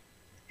myself sick.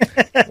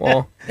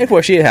 Well,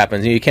 unfortunately, it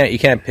happens. You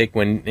can't pick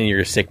when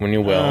you're sick when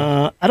you're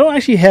well. I don't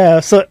actually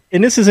have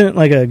and this isn't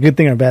like a good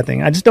thing or a bad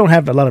thing. I just don't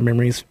have a lot of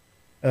memories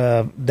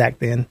back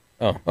then.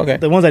 Oh, okay.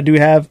 The ones I do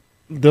have,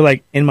 they're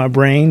like in my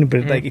brain.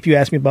 But like if you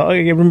ask me about, do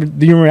you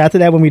remember after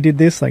that when we did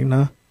this? Like,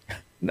 no.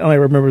 All I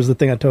remember is the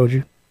thing I told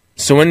you.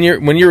 So when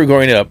you were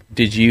growing up,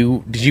 did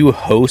you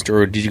host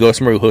or did you go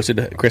somewhere who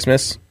hosted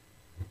Christmas,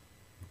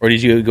 or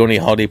did you go any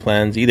holiday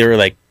plans? Either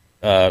like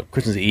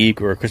Christmas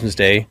Eve or Christmas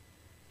Day.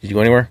 Did you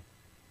go anywhere?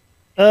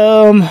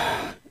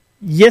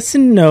 Yes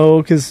and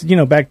no, because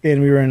back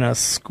then we were in a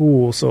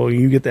school, so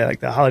you get that like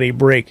the holiday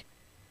break.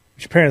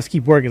 Your parents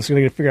keep working, so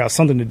you're gonna figure out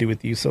something to do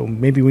with you. So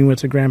maybe we went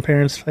to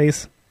grandparents'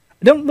 place.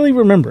 I don't really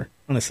remember,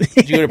 honestly.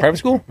 Did you go to private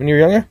school when you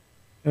were younger?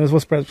 It was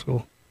what's private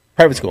school?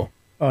 Private school.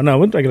 Oh no, I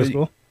went to regular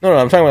school. No,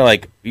 I'm talking about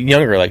like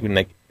younger, like in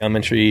like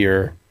elementary,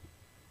 or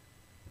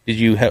did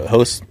you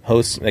host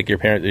like your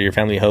parents or your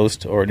family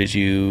host, or did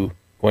you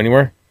go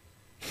anywhere?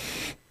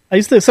 I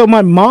used to. So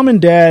my mom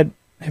and dad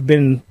have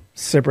been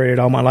separated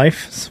all my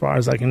life, as far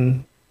as I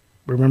can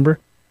remember.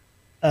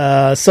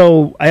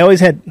 So I always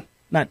had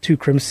not two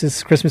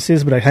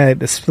Christmases, but I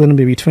had the split in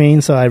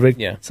between. So I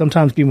would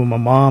sometimes be with my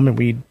mom, and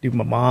we'd do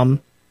my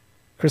mom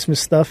Christmas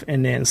stuff,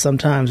 and then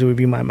sometimes it would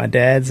be my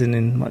dad's, and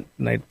then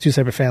my two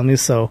separate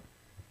families. So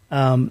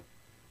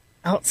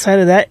outside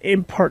of that,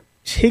 in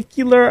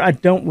particular, I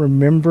don't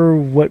remember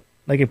what,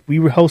 like if we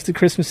were hosted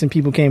Christmas and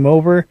people came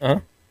over.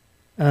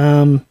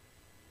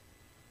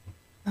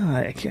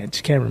 I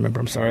just can't remember.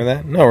 I'm sorry.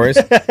 That no worries.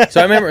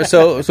 So I remember.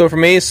 So for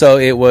me,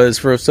 it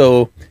was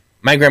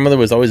my grandmother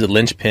was always the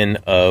linchpin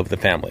of the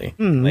family.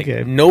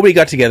 Okay. Nobody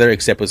got together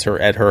except was her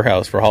at her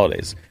house for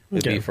holidays. It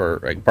would be for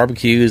like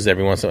barbecues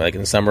every once in a while, like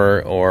in the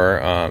summer,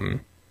 or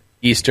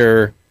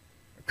Easter,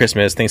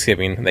 Christmas,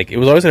 Thanksgiving. Like it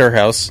was always at her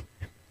house,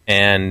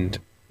 and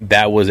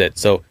that was it.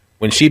 So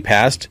when she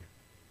passed,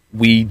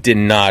 we did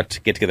not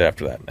get together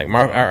after that. Like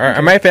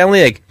my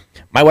family, like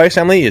my wife's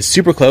family, is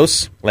super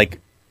close. Like.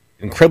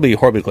 Incredibly,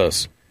 horribly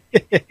close.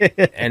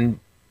 And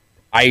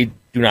I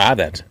do not have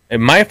that.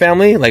 And my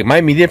family, like my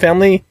immediate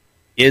family,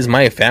 is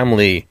my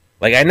family.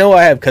 Like I know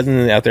I have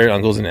cousins out there,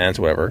 uncles and aunts,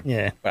 whatever.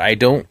 Yeah. But I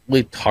don't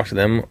really talk to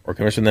them or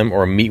converse with them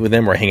or meet with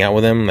them or hang out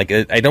with them. Like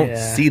I don't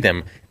see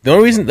them. The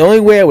only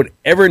way I would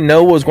ever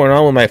know what was going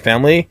on with my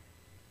family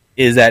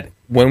is that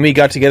when we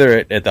got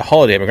together at the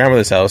holiday at my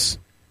grandmother's house,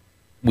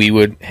 we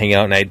would hang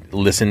out and I'd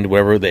listen to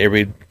whatever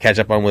everybody catch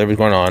up on whatever's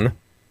going on.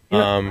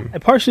 I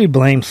partially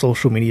blame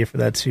social media for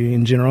that too.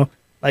 In general,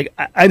 like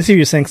I see what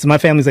you're saying, because my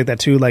family's like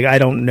that too. Like I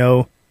don't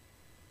know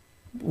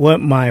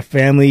what my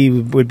family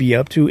would be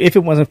up to if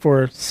it wasn't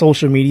for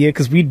social media.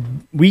 Because we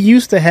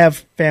used to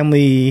have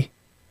family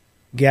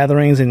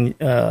gatherings and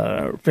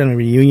family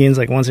reunions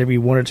like once every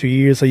 1 or 2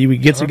 years. So you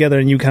would get together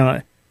and you kind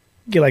of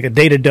get like a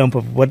data dump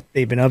of what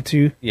they've been up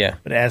to. Yeah.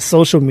 But as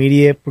social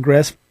media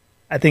progressed,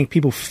 I think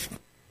people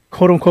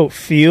quote unquote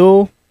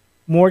feel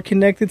more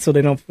connected, so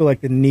they don't feel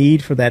like the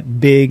need for that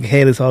big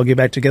 "hey, let's all get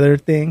back together"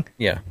 thing.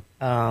 Yeah.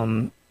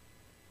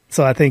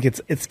 So I think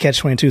it's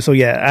catch-22. So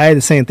yeah, I had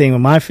the same thing with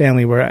my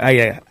family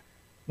where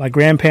my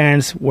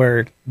grandparents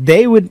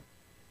they would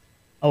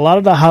a lot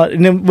of the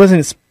and it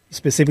wasn't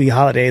specifically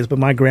holidays, but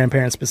my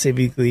grandparents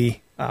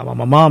specifically on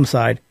my mom's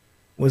side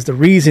was the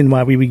reason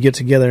why we would get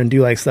together and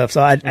do like stuff.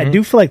 So I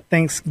do feel like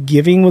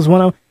Thanksgiving was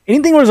one of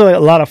anything where there's like a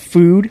lot of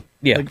food,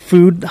 like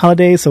food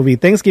holidays. So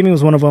Thanksgiving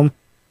was one of them.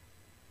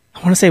 I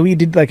want to say we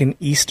did like an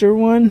Easter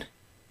one.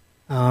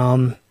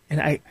 And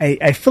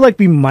I feel like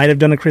we might have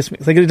done a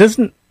Christmas. Like I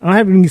don't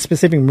have any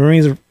specific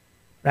memories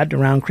wrapped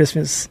around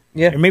Christmas.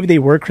 Yeah. Or maybe they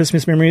were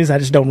Christmas memories. I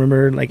just don't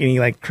remember like any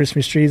like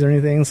Christmas trees or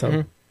anything.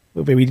 So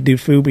maybe we did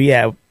food. But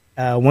yeah,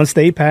 once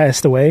they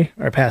passed away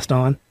or passed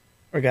on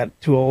or got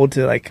too old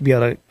to like be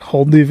able to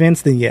hold the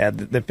events, then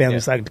the family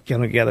decided to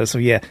come together. So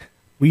yeah,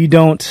 we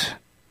don't.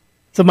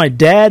 So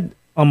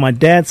on my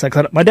dad's side,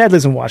 my dad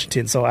lives in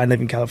Washington, so I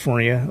live in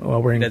California.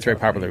 That's very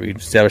popular. We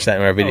established that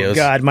in our videos. Oh,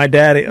 God, my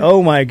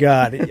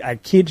God, I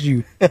kid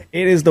you. It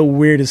is the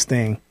weirdest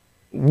thing.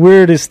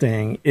 weirdest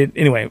thing.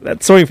 Anyway,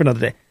 that's story for another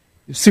day.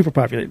 Super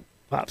popular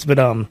pops,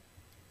 but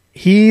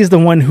he's the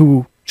one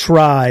who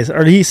tries,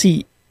 or he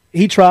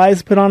tries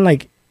to put on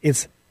like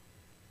it's.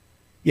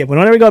 Yeah,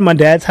 whenever we go to my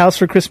dad's house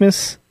for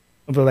Christmas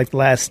over like the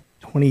last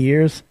 20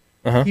 years,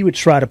 he would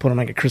try to put on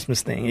like a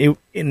Christmas thing.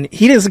 And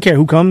he doesn't care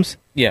who comes.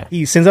 Yeah,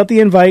 he sends out the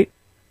invite.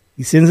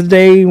 He sends the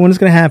day when it's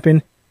going to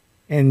happen,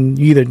 and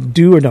you either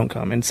do or don't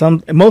come. And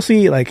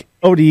mostly like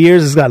over the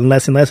years, it's gotten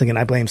less and less. Again,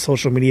 I blame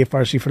social media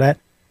partially for that.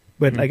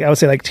 But like I would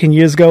say, like 10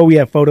 years ago, we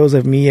have photos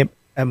of me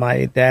at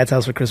my dad's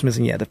house for Christmas,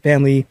 and yeah, the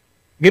family,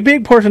 a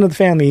big portion of the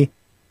family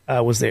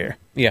was there.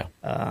 Yeah.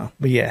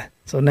 But yeah,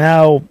 so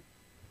now,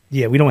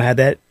 yeah, we don't have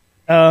that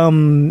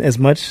as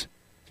much,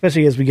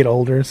 especially as we get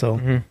older.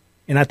 So,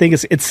 and I think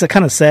it's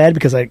kind of sad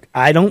because like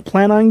I don't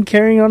plan on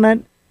carrying on that.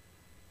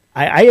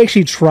 I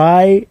actually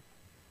try,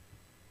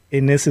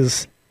 and this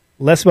is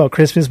less about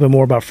Christmas but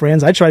more about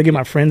friends. I try to get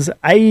my friends.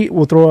 I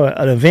will throw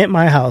an event at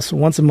my house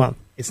once a month.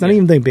 It's not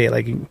even that big,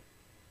 like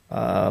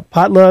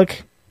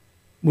potluck,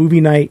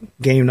 movie night,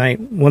 game night,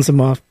 once a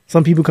month.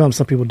 Some people come,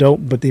 some people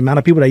don't. But the amount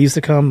of people that used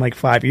to come like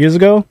 5 years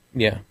ago,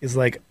 is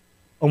like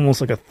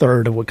almost like a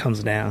third of what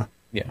comes now.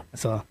 Yeah.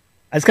 So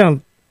I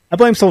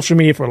blame social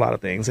media for a lot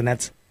of things, and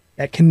that's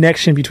that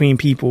connection between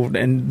people,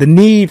 and the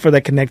need for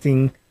that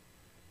connecting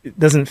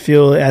doesn't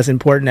feel as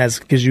important as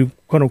because you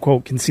quote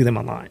unquote can see them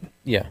online.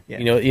 Yeah.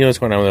 You know what's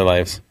going on with their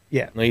lives.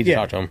 Yeah. No need to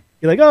talk to them.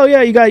 You're like, oh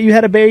yeah, you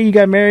had a baby, you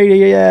got married.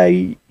 Yeah,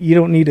 you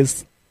don't need to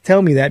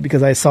tell me that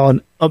because I saw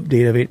an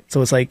update of it.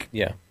 So it's like,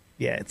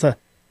 it's a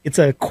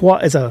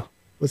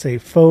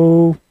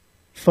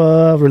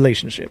faux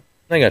relationship.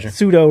 I got you.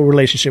 Pseudo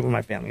relationship with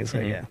my family. So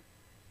yeah.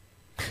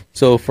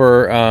 So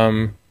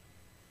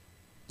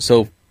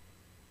so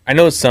I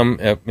know some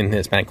in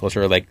Hispanic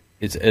culture, like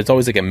it's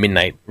always like a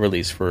midnight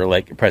release for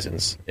like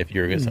presents if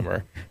you're good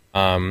somewhere.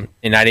 And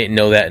I didn't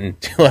know that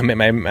until I met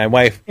my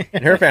wife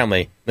and her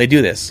family. They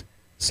do this.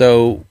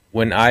 So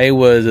when I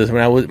was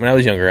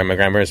younger and my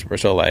grandparents were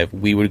still alive,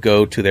 we would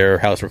go to their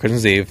house for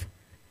Christmas Eve,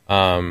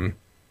 and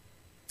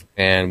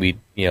we'd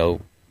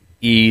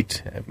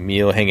eat, have a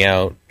meal, hang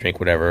out, drink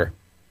whatever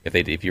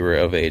if you were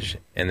of age,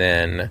 and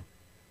then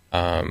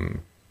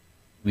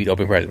we'd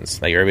open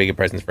presents. Like everybody get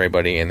presents for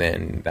everybody, and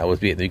then that was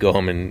it. Then we go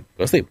home and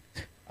go to sleep.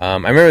 I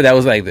remember that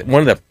was like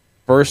one of the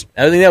first.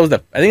 I think it was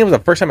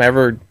the first time I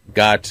ever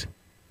got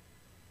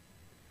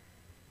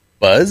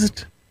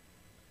buzzed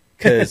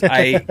because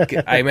I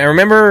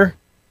remember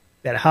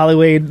that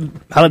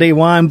holiday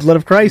wine, Blood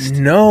of Christ.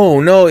 No.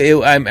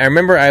 I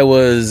remember I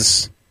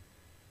was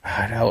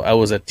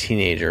a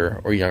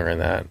teenager or younger than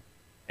that,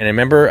 and I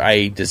remember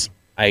I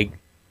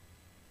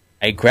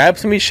grabbed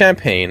some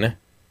champagne.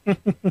 And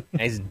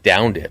I just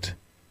downed it.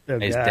 I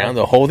just downed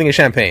the whole thing of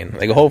champagne,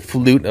 like a whole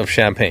flute of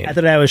champagne.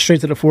 After that, I was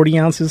straight to the 40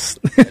 ounces.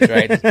 That's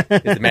right. Is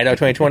it Mad Dog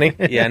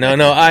 2020? Yeah,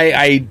 no.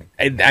 I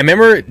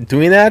remember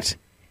doing that,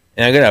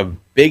 and I got a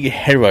big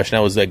head rush, and I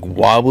was like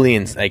wobbly,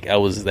 and like I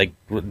was like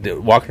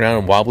walking around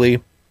and wobbly,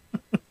 and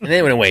then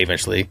it went away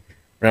eventually.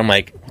 But I'm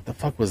like, what the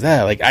fuck was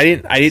that? Like I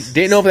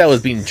didn't know if that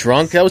was being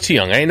drunk. I was too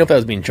young. I didn't know if that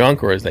was being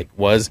drunk or I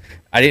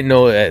didn't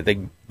know like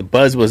the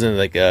buzz wasn't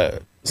like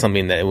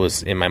something that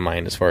was in my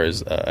mind as far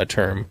as a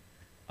term.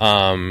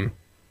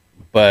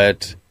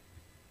 But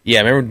yeah,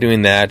 I remember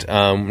doing that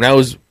when I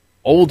was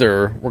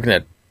older, working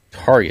at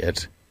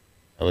Target,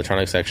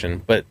 electronics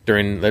section. But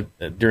during the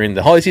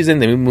holiday season,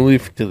 they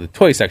moved to the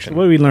toy section.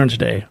 What did we learn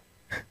today?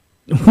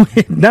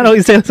 Not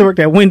only did he work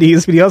at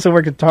Wendy's, but he also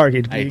worked at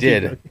Target. I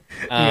did.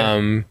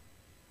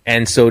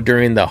 And so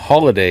during the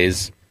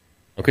holidays,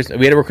 we had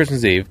to work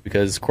Christmas Eve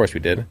because, of course, we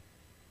did.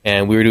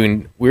 And we were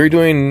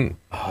doing.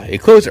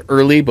 It closed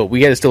early, but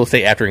we had to still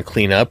stay after and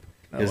clean up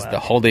because the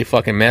holiday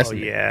fucking mess. Oh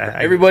yeah,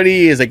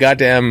 everybody is a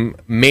goddamn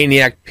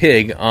maniac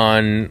pig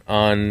on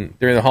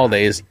during the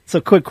holidays. So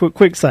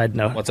quick side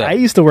note. What's up? I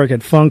used to work at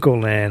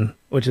Funkoland,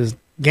 which is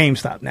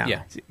GameStop now.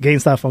 Yeah,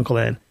 GameStop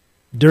Funkoland.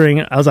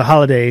 It was a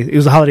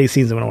holiday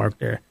season when I worked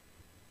there.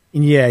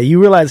 And yeah, you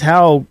realize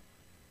how.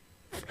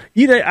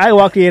 I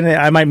walk in and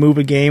I might move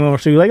a game or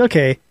two. Like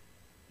okay,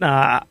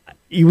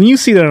 when you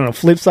see that on the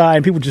flip side,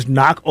 and people just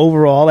knock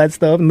over all that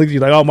stuff and look at you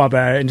like, "Oh my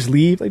bad," and just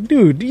leave. Like,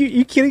 dude,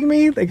 you kidding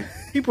me? Like,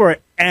 people are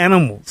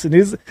animals. And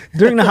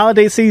during the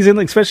holiday season,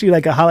 especially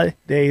like a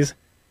holidays,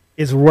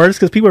 it's worse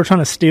because people are trying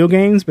to steal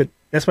games. But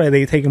that's why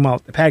they take them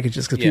out the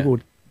packages because people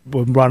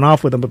would run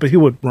off with them. But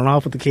people would run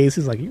off with the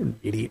cases. Like, you're an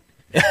idiot.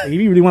 Like, if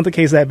you really want the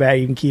case that bad,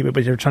 you can keep it.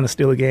 But you're trying to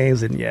steal the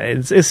games, and yeah,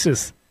 it's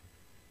just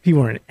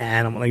people are an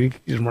animal. Like, you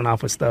just run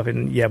off with stuff,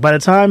 and yeah, by the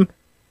time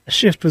a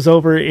shift was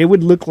over, it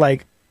would look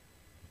like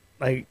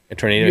a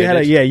tornado.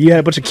 You had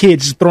a bunch of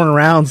kids just throwing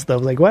around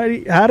stuff. Like,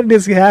 how did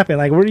this happen?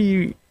 Like, don't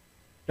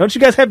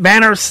you guys have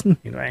banners?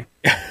 Anyway.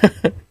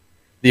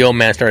 The old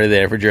man started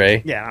there for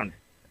Dre. Yeah.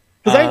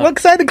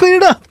 Because I had to clean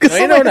it up.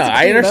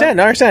 I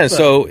understand.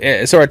 So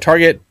at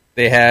Target,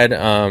 they had,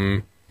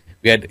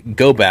 we had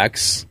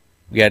go-backs.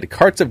 We had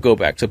carts of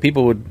go-backs. So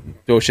people would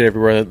throw shit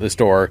everywhere at the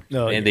store.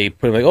 And they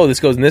put them like, oh, this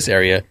goes in this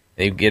area.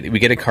 We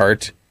get a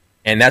cart.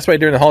 And that's why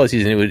during the holiday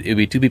season, it would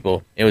be two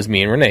people. It was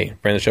me and Renee,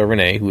 friend of the show,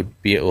 Renee, who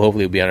would be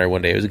hopefully would be on our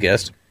one day as a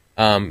guest.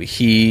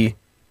 We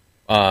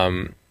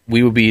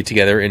would be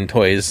together in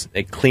toys,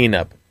 like clean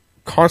up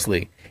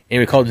constantly, and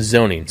we called it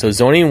zoning. So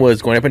zoning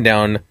was going up and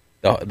down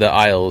the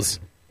aisles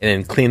and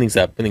then cleaning things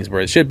up, putting things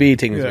where it should be,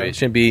 taking things where it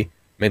should be,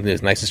 making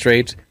things nice and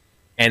straight.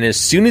 And as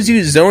soon as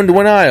you zoned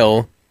one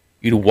aisle,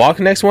 you'd walk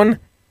the next one,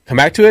 come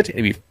back to it, and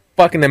it'd be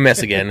fucking a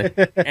mess again.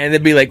 And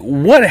they'd be like,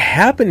 what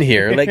happened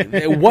here? Like,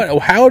 what?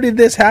 How did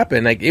this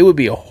happen? Like, it would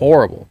be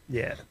horrible.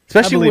 Yeah.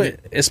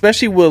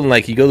 Especially when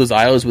like you go those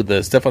aisles with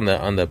the stuff on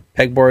the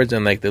pegboards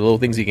and like the little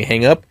things you can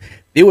hang up,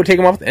 they would take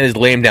them off and just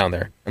lay them down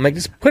there. I'm like,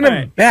 just put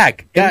them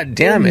back. God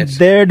damn it! In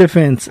their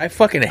defense, I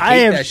fucking hate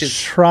that shit. I have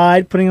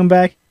tried putting them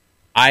back.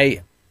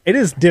 It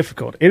is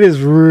difficult. It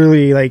is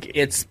really like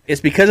it's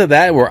because of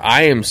that where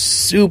I am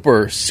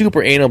super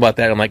anal about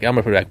that. I'm like, I'm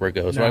gonna put it back where it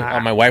goes. Nah. So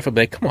my wife would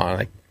be like, come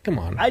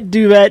on. I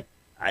do that,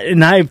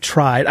 and I've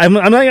tried.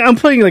 I'm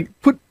putting like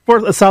put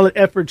forth a solid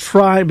effort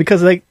trying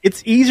because like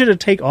it's easier to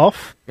take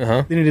off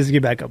than it is to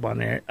get back up on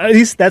there. At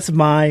least that's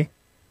my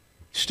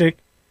shtick.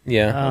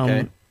 Yeah.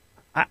 Okay.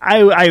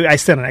 I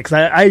stand on that because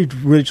I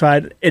really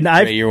tried, and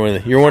you're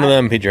one of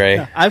them,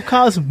 PJ. I've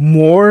caused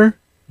more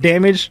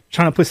damage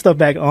trying to put stuff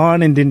back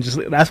on, and then just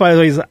that's why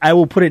I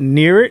will put it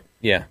near it,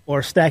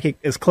 or stack it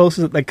as close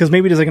as like because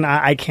maybe there's like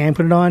I can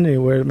put it on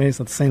where maybe it's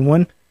not the same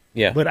one,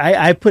 But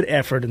I put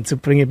effort into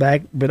putting it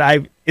back,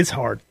 but it's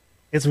hard,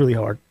 it's really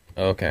hard.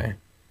 Okay.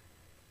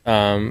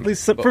 At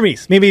least for me,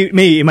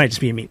 maybe it might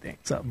just be a me thing.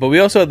 So, but we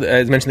also,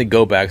 as mentioned, the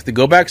go backs. The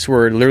go backs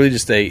were literally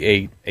just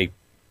a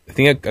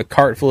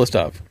cart full of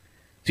stuff.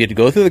 So you had to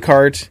go through the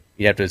cart,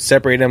 you have to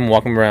separate them,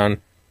 walk them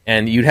around,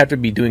 and you'd have to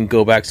be doing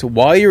go backs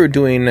while you were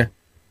doing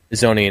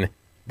zoning.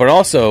 But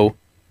also,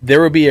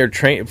 there would be a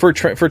train for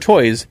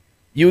toys.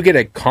 You would get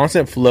a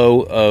constant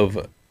flow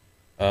of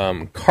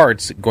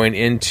carts going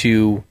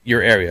into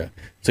your area.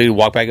 So you'd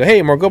walk back, go,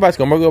 hey, more go backs,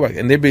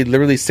 and there'd be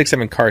literally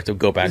 6-7 carts of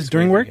go backs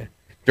during work.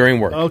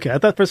 During work. Okay, I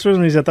thought for some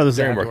reason it was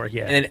during work.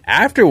 Yeah, and then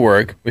after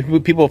work,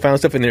 people found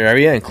stuff in their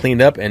area and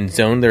cleaned up and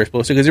zoned they're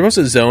supposed to because they're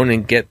supposed to zone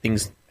and get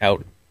things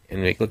out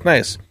and make it look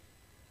nice.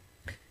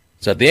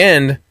 So at the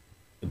end,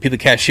 the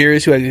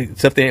cashiers who had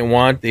stuff they didn't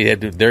want, they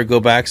had their go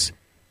backs,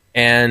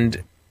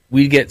 and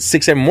we get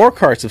 6-7 more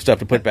carts of stuff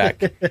to put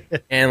back.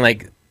 And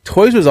like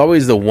toys was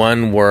always the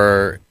one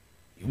where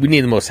we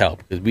needed the most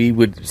help because we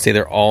would stay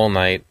there all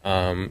night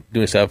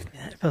doing stuff.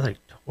 Yeah, it felt like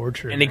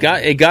torture. And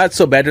it got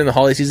so bad during the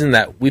holiday season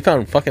that we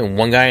found fucking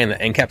one guy in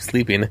the end kept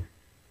sleeping.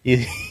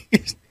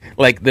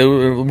 Like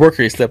the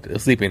worker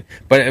sleeping.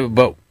 But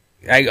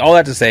all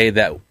that to say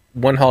that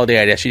one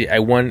holiday I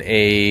won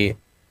a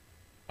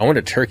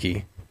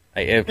turkey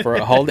for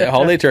a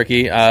holiday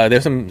turkey.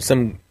 There's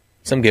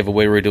some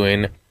giveaway we were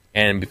doing,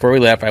 and before we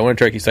left, I won a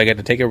turkey, so I got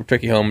to take a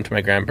turkey home to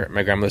my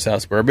grandmother's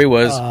house where everybody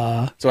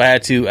was. So I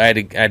had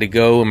to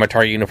go in my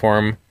Target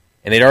uniform,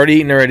 and they'd already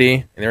eaten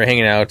and they were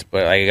hanging out.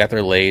 But I got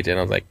there late, and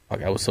I was like,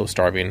 "Fuck!" I was so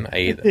starving.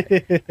 I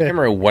can't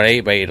remember what I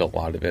ate, but I ate a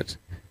lot of it.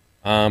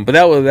 But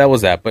that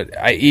was that. But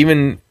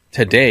even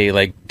today,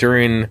 like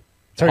during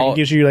Target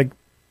gives you like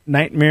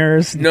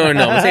nightmares. No.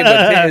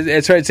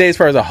 It's right to say as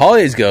far as the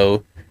holidays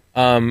go.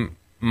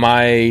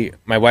 My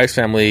wife's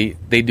family,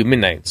 they do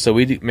midnight, so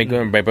we make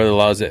my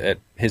brother-in-law's at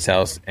his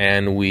house,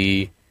 and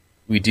we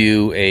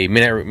do a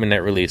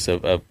midnight release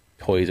of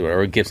toys or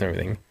whatever, gifts and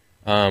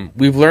everything.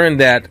 We've learned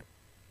that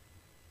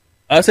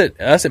us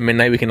at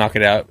midnight we can knock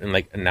it out in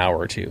like an hour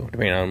or two,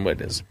 depending on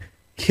what it is.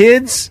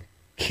 Kids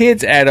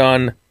add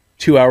on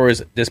 2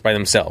 hours just by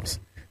themselves,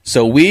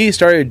 so we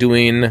started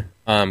doing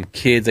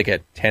kids like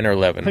at 10 or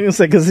 11. I was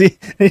like, because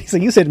he's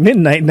like, you said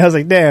midnight, and I was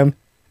like, damn,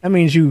 that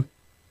means you.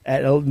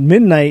 At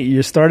midnight,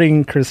 you're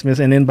starting Christmas,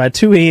 and then by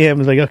 2 a.m.,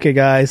 it's like, okay,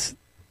 guys,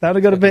 time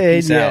to go to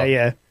bed.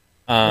 Yeah.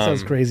 That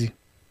sounds crazy.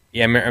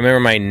 Yeah, I remember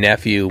my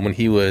nephew when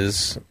he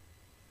was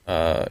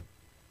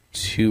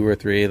 2 or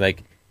 3.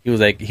 Like he was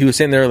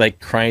sitting there like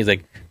crying. He's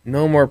like,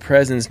 "No more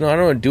presents. No, I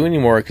don't want to do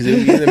anymore." Because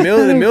in the middle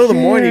of the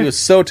morning, he was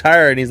so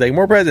tired, and he's like,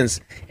 "More presents."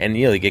 And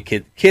they get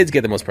kids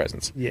get the most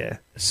presents. Yeah.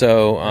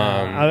 So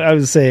I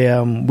would say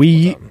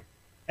we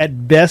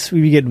at best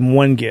we would get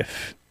one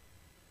gift.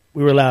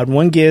 We were allowed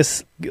one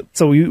gift,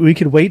 so we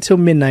could wait till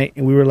midnight,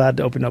 and we were allowed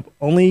to open up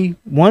only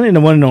one and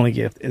the one and only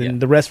gift, and then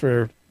the rest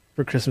for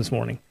Christmas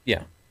morning.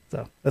 Yeah,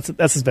 so that's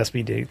as best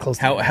we did. Close.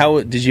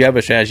 How did you have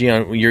a strategy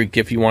on your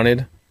gift you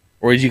wanted,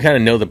 or did you kind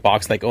of know the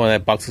box? Like, oh,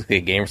 that box looks like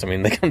a game or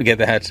something. They come to get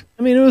that.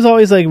 I mean, it was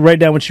always like write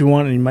down what you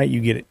want, and you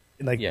get it.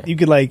 Like you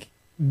could like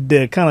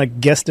the kind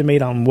of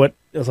guesstimate on what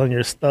was on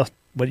your stuff,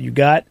 what you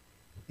got,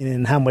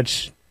 and how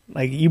much.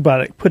 Like you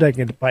put it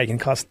in the bike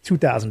and it cost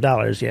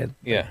 $2,000.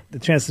 Yeah. The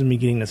chances of me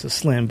getting this is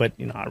slim, but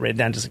I read it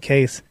down just in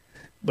case.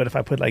 But if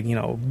I put like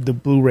the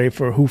Blu-ray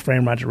for Who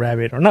Framed Roger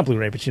Rabbit, or not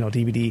Blu-ray, but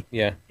DVD.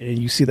 Yeah. And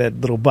you see that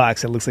little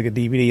box that looks like a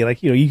DVD,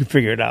 like you can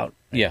figure it out.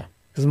 Yeah.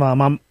 Because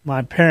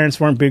my parents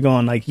weren't big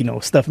on like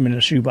stuff them in a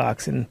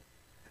shoebox and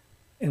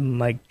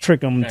like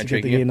trick them to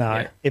get the game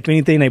out. If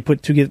anything, they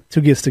put two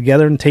gifts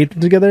together and taped them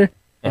together,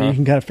 and you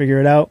can kind of figure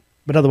it out.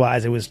 But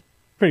otherwise, it was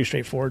pretty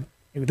straightforward.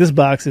 This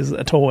box is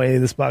a toy.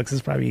 This box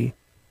is probably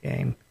a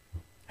game.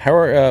 How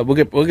are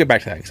we'll get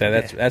back to that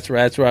because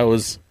that's where I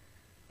was.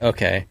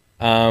 Okay.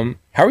 How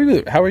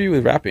are you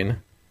with rapping?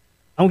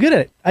 I'm good at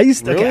it. I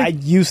used to, Really? I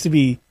used to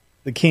be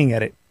the king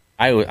at it.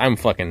 I'm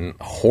fucking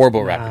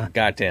horrible rapping.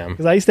 Goddamn.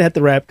 Because I used to have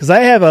to rap. Because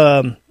I have,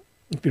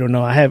 if you don't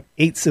know, I have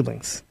 8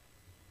 siblings.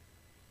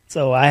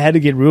 So I had to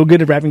get real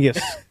good at rapping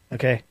gifts.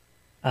 Okay.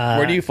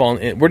 Where do you fall?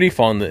 Where do you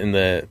fall in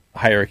the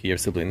hierarchy of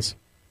siblings?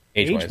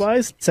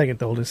 Age-wise, second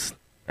to oldest.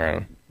 All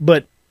right.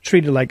 But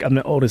treated like I'm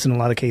the oldest in a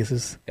lot of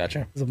cases.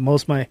 Gotcha.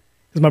 Because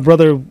my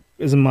brother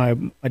is in my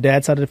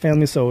dad's side of the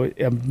family, so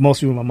I'm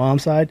mostly with my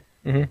mom's side.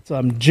 Mm-hmm. So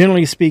I'm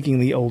generally speaking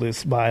the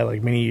oldest by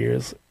like many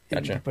years.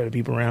 Gotcha. By the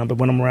people around, but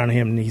when I'm around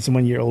him, he's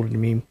 1 year older than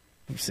me.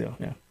 Still,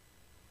 yeah.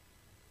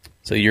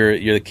 So you're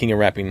the king of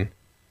rapping.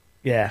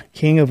 Yeah,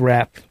 king of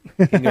rap.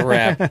 King of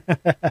rap.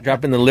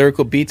 Dropping the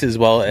lyrical beats as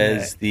well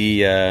as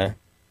the.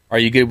 Are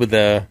you good with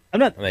the? I'm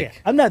not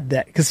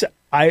that because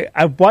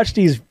I watch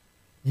these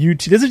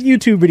YouTube. There's a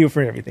YouTube video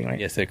for everything, right?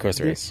 Yes, of course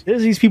there is.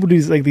 There's these people do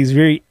like these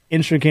very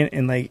intricate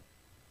and like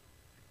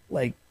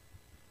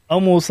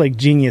almost like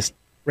genius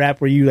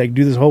rap where you like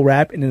do this whole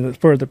rap and then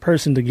for the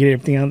person to get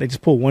everything out, they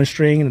just pull one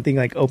string and the thing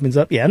like opens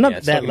up. Yeah, I'm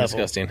not that level.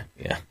 Disgusting.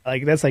 Yeah,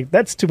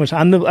 that's too much.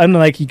 I'm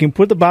like you can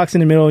put the box in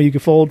the middle, you can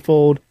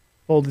fold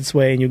this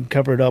way, and you can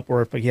cover it up.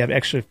 Or if like, you have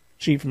extra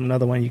sheet from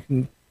another one, you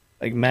can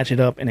like match it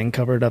up and then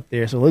cover it up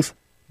there, so it looks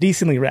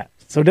decently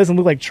wrapped. So it doesn't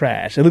look like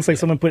trash. It looks like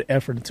someone put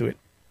effort into it.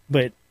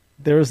 But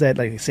there's that,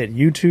 like I said,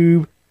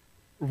 YouTube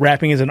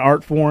rapping is an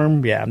art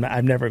form. Yeah,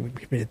 I've never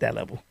been at that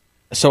level.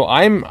 So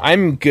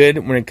I'm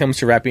good when it comes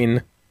to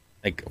rapping,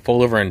 like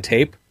fold over and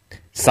tape.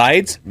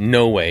 Sides,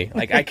 no way.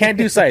 Like I can't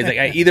do sides. Like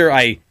I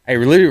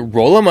literally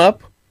roll them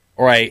up,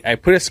 or I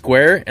put a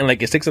square and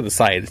like it sticks at the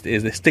side.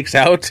 It sticks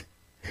out,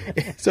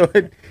 so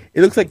it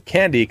looks like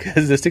candy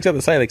because it sticks out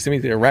the side. Like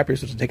somebody a rapper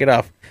supposed to take it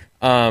off.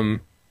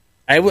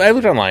 I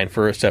looked online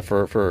for stuff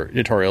for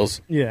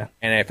tutorials. Yeah,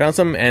 and I found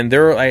some, and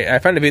I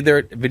found a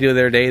video the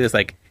other day that's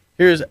like,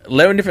 here's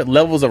 11 different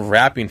levels of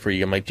rapping for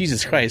you. I'm like,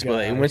 Jesus Christ!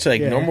 But it went to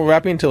like normal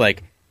rapping to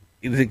like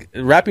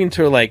rapping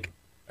to like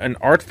an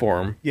art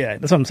form. Yeah,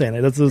 that's what I'm saying.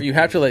 You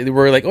have to like,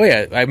 we're like, oh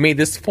yeah, I made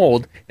this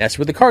fold. That's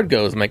where the card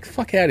goes. I'm like,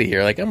 fuck out of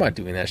here. Like, I'm not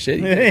doing that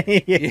shit.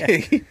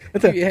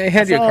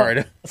 Hand your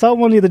card. I saw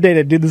one the other day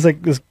that did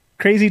this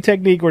crazy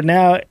technique where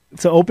now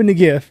to open the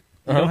gift,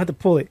 you don't have to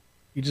pull it.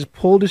 You just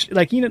pull the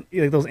like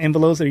those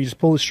envelopes that you just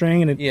pull the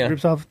string and it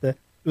rips off the. It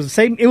was the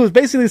same. It was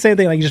basically the same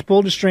thing. Like you just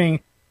pull the string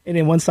and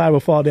then one side will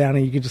fall down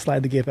and you can just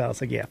slide the gift out. It's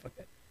like, yeah, fuck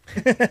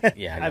that.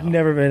 Yeah, I've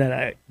never been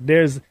at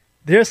that.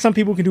 There's some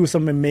people who can do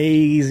some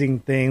amazing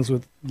things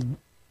with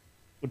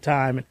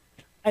time.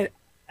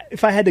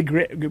 If I had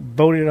to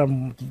vote it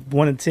on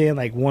 1 to 10,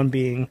 like 1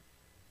 being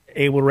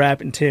able to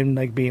rap and 10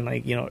 like being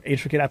like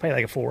intricate, I'd probably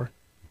like a 4.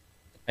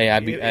 Hey,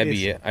 I'd be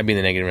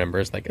the negative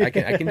numbers. Like I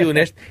can do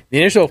the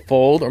initial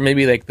fold or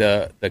maybe like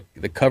the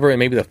cover and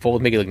maybe the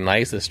fold make it look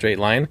nice, a straight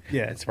line.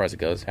 Yeah, as far as it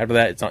goes. After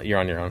that, you're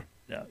on your own.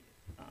 No,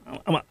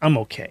 I'm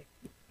okay.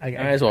 I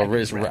as well.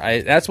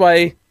 That's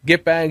why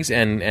gift bags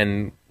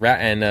and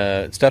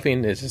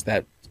stuffing is just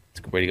that. It's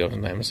a good way to go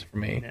sometimes for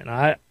me.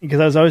 And because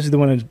I was always the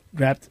one who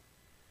wrapped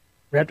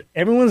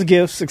everyone's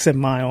gifts except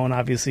my own,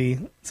 obviously.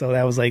 So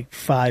that was like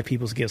 5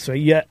 people's gifts. So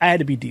yeah, I had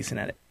to be decent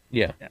at it.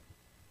 Yeah.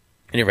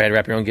 You ever had to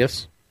wrap your own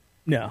gifts?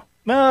 No.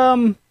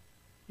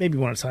 Maybe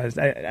one time.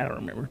 I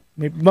don't remember.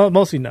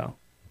 Mostly no.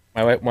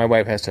 My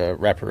wife has to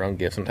wrap her own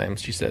gifts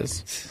sometimes. She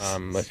says,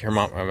 but her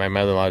mom, my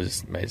mother-in-law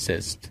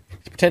says,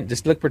 pretend,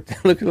 just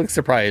look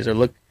surprised or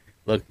look,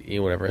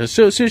 whatever.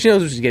 So she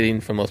knows what she's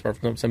getting for the most part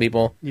from some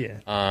people. Yeah.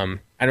 I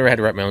never had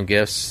to wrap my own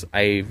gifts.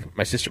 My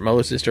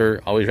older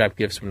sister, always wrapped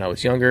gifts when I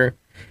was younger.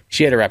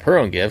 She had to wrap her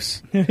own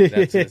gifts.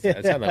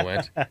 That's how that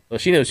went. So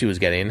she knows what she was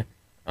getting.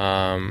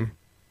 But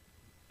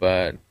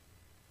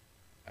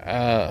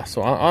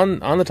so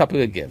on the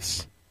topic of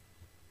gifts,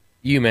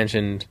 you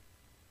mentioned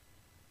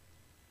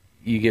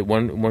you get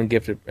one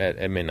gift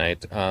at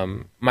midnight.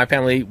 My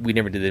family, we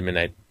never did the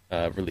midnight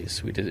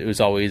release. It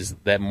was always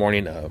that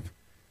morning of.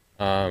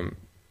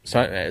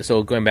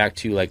 So going back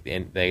to like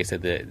I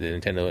said, the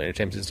Nintendo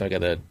Entertainment System, I got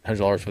the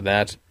 $100 for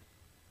that.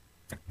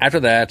 After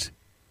that,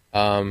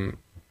 so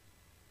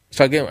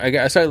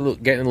I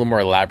started getting a little more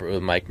elaborate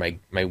with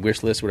my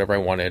wish list, whatever I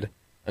wanted.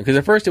 Because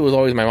at first it was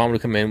always my mom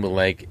would come in with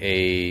like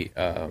a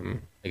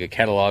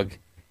catalog,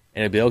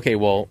 and it'd be okay.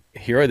 Well,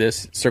 here are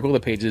this. Circle the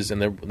pages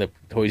and the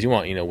toys you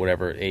want.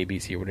 Whatever A, B,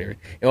 C, or whatever.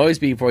 It'll always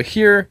be for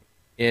here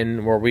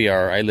in where we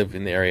are. I live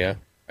in the area.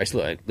 I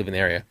live in the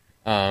area.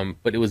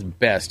 But it was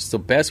Best. So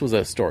Best was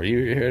a store.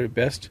 You heard of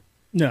Best?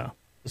 No.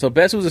 So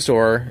Best was a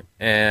store,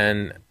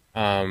 and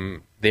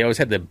they always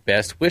had the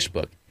Best Wish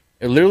book.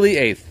 It was literally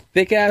a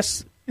thick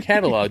ass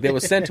catalog that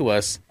was sent to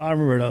us. I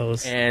remember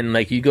those. And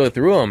like you go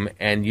through them,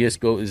 and you just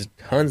go, there's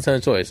tons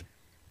of toys.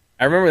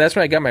 I remember that's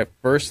when I got my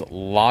first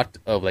lot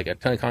of like a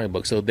ton of comic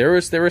books. So they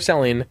were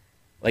selling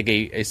like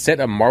a set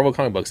of Marvel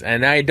comic books,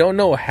 and I don't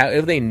know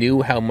if they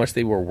knew how much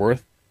they were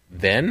worth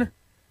then,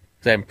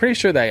 because I'm pretty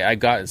sure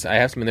that I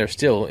have some in there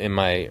still in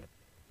my.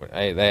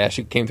 I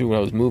actually came through when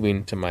I was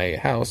moving to my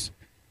house.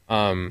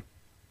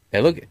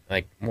 They look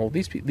like, well,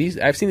 these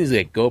I've seen these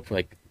like go up for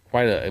like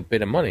quite a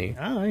bit of money.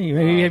 Oh,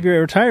 maybe you have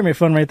your retirement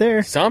fund right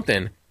there.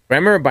 Something. But I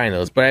remember buying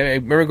those. But I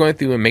remember going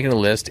through and making a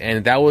list,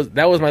 and that was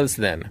my list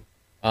then.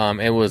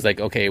 It was like,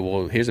 okay,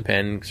 well, here's a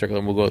pen, circle,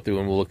 and we'll go through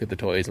and we'll look at the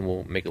toys and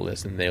we'll make a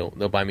list, and they'll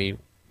buy me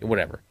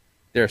whatever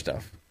their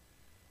stuff.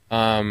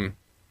 Now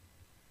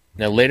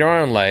later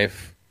on in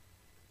life,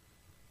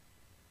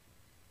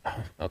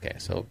 okay,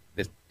 so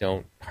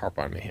don't harp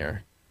on me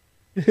here.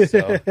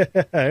 So,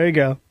 there you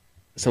go.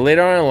 So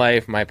later on in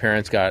life, my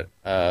parents got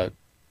a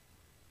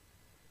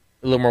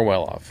little more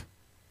well off.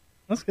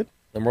 That's good.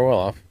 A little more well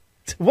off.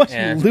 What,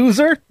 you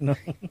loser? No.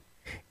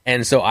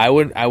 And so I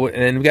would, and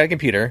then we got a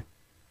computer.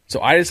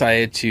 So I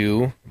decided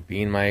to,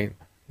 being my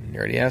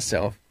nerdy ass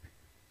self,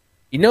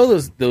 you know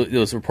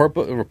those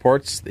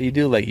reports that you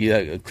do, like you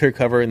have a clear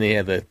cover and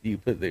you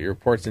put your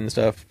reports and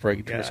stuff for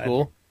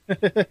school.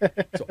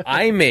 So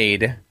I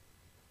made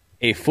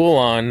a full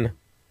on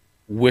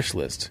wish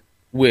list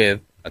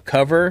with a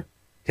cover,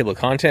 table of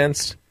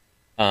contents,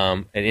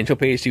 an intro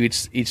page to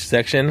each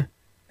section.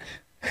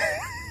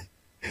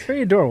 It's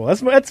very adorable.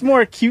 That's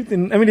more cute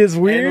than, I mean, it's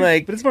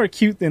weird, but it's more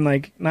cute than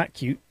like not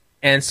cute.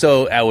 And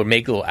so I would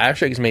make little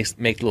abstracts,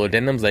 make little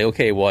addendums. Like,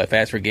 okay, well, if I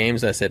asked for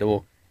games, I said,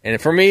 well, and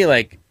for me,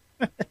 like,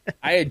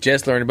 I had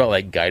just learned about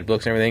like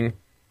guidebooks and everything,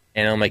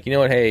 and I'm like, you know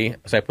what? Hey,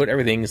 so I put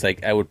everything. It's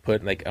like I would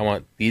put like I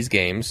want these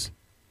games,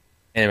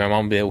 and my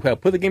mom would be like, well,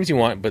 put the games you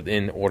want, but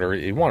in order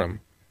you want them.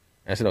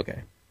 And I said,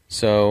 okay.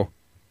 So,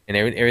 and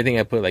everything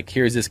I put, like,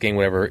 here's this game,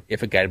 whatever.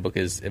 If a guidebook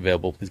is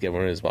available, please get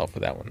one as well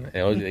for that one. And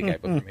it always be the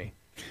guidebook for me.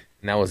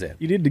 And that was it.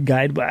 You did the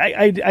guidebook.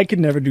 I could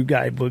never do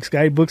guidebooks.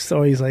 Guidebooks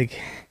always like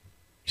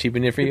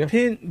cheapen it for you.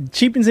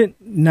 Cheapens it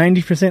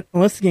 90%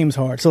 unless the game's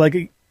hard. So like,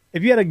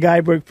 if you had a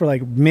guidebook for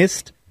like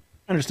Myst,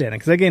 I understand it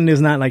because that game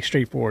is not like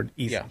straightforward,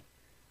 easy.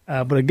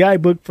 Yeah. But a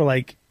guidebook for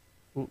like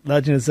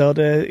Legend of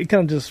Zelda, it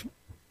kind of just.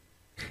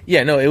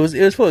 Yeah, no, it was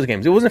for those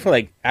games. It wasn't for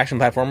like action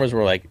platformers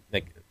or like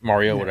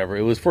Mario, whatever.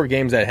 It was for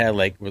games that had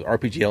like with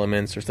RPG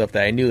elements or stuff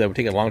that I knew that would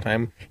take a long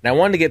time, and I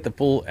wanted to get the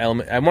full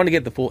element. I wanted to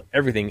get the full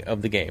everything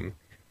of the game,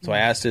 so I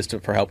asked this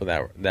for help with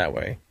that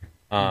way.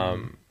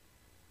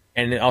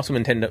 And also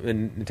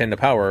Nintendo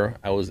Power,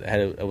 I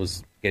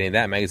was getting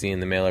that magazine in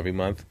the mail every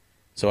month,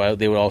 so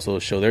they would also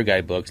show their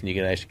guidebooks, and you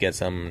can actually get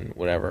some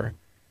whatever.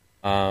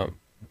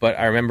 But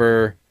I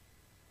remember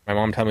my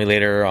mom telling me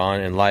later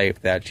on in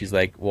life that she's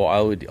like, well,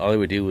 all I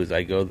would do was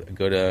I go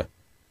to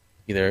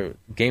either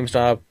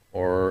GameStop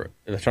or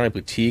Electronic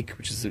Boutique,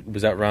 which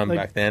was out around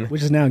back then,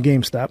 which is now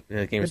GameStop.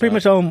 Yeah, GameStop. They're pretty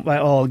much owned by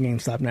all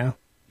GameStop now.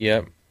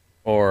 Yep.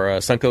 Or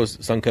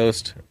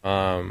Suncoast.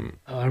 I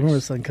remember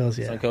Suncoast.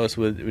 Yeah,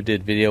 Suncoast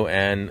did video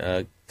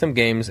and some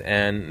games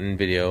and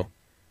video,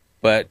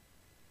 but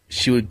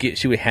she would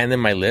hand them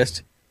my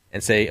list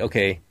and say,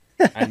 okay,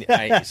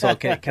 so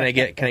can I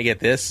get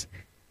this?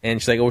 And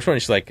she's like, oh, which one?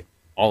 And she's like,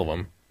 all of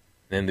them.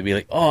 And they'd be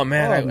like, oh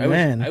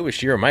man, I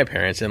wish you were my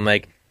parents. And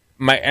like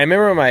I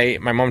remember my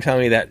mom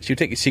telling me that she would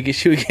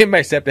give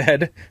my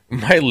stepdad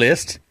my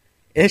list,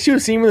 and she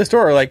would see him in the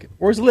store like,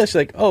 where's the list? She's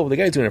like, oh, the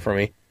guy's doing it for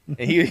me.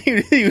 And he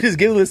would just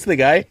give the list to the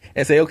guy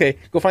and say, okay,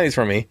 go find these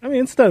for me. I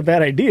mean, it's not a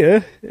bad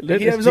idea. He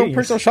had his own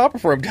personal shopper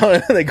for him,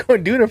 telling him, like, go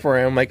and do it for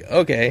him. I'm like,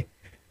 okay.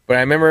 But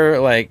I remember,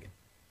 like,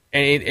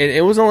 and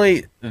it was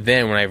only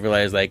then when I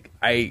realized, like,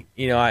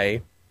 you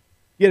had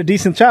a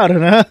decent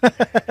childhood, huh?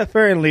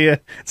 Apparently,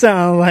 it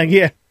sounded like,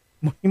 yeah,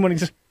 money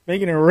just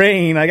making it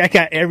rain. Like, I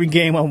got every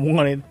game I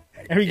wanted.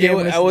 Every game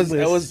I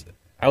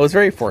was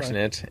very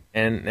fortunate,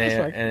 and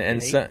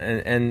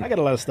I got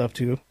a lot of stuff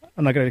too.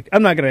 I'm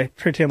not gonna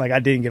pretend like I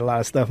didn't get a lot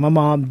of stuff. My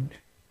mom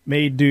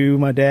made do,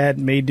 my dad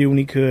made do when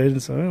he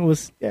could, so it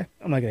was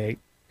I'm not gonna hate.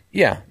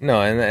 Yeah,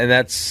 no, and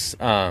that's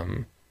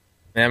and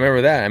I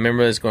remember that. I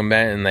remember this going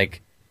back, and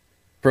like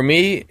for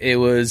me, it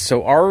was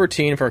so our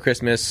routine for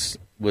Christmas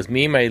was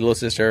me, my little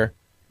sister,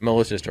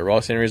 we're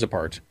all 7 years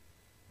apart,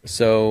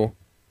 so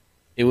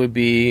it would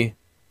be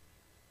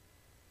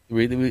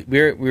we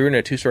were in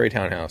a 2-story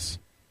townhouse.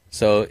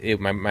 So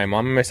my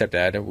mom and my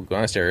stepdad would go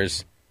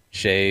downstairs,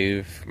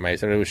 shave. My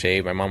stepdad would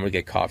shave. My mom would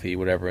get coffee,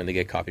 whatever, and they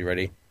get coffee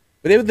ready.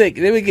 But they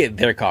would get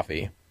their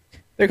coffee.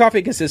 Their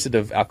coffee consisted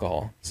of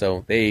alcohol,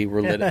 so they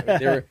were lit.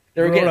 They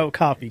were getting up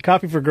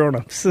coffee for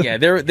grown-ups. Yeah,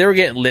 they were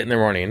getting lit in the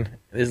morning.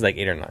 This is like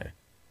 8 or 9,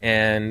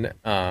 and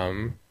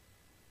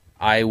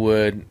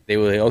they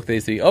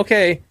would say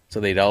okay. So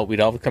we'd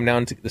all come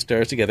down to the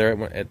stairs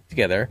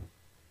together,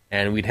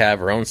 and we'd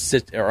have our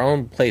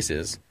own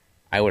places.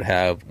 I would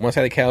have one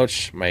side of the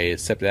couch. My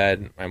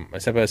stepdad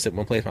would sit in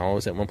one place. My mom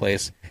would sit in one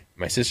place.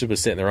 My sisters would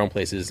sit in their own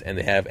places, and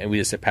we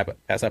just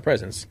pass out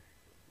presents.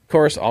 Of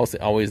course,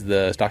 always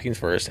the stockings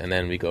first, and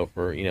then we go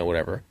for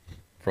whatever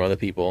for other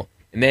people.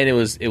 And then it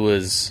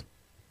was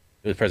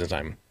present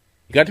time.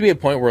 It got to be a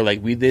point where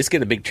like they just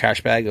get a big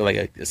trash bag, or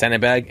like a Santa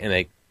bag, and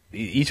like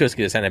each of us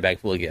get a Santa bag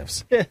full of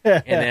gifts. And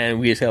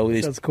then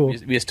that's cool.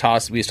 We just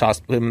toss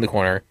them in the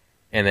corner,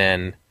 and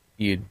then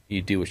you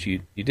do what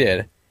you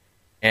did.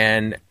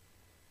 and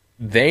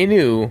they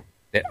knew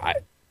that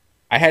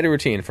I had a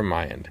routine from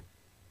my end.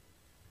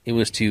 It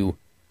was to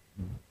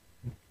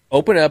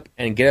open up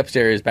and get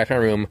upstairs back to my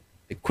room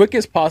the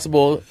quickest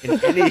possible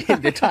in any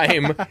the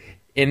time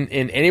in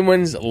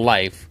anyone's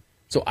life.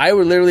 So I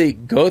would literally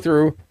go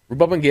through,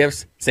 rip open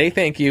gifts, say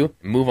thank you,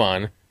 and move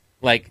on.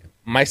 Like,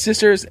 my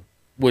sisters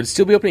would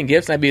still be opening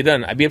gifts, and I'd be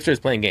done. I'd be upstairs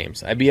playing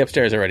games. I'd be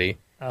upstairs already.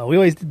 We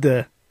always did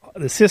the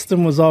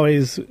system was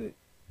always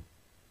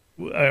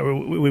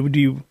we would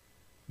do,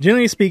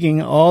 generally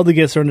speaking, all the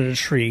gifts are under the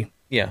tree.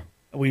 Yeah.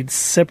 We'd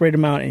separate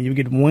them out, and you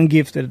get one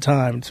gift at a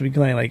time. So we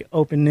can like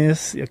open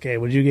this. Okay,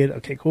 what did you get?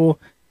 Okay, cool.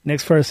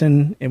 Next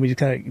person, and we just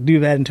kind of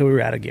do that until we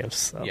were out of gifts.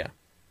 So. Yeah.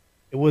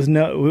 There was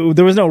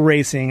no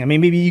racing. I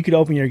mean, maybe you could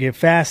open your gift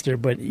faster,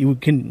 but you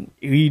kind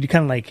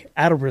of like,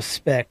 out of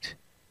respect,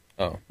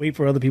 wait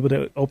for other people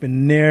to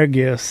open their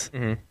gifts,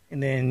 and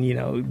then,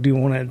 do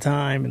one at a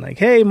time, and like,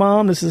 hey,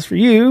 Mom, this is for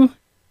you.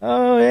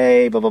 Oh,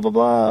 hey, blah, blah, blah,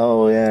 blah.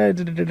 Oh, yeah,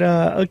 da, da, da,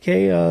 da.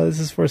 Okay, this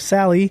is for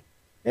Sally.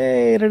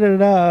 Hey, da, da, da,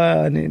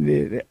 da.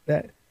 And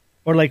that.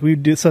 Or like we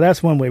do, so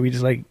that's one way. We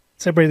just like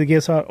separate the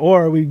gifts out,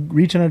 or we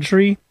reach on a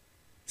tree,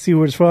 see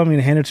where it's from,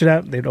 and hand it to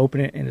them. They'd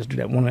open it and just do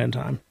that one at a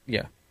time.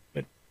 Yeah.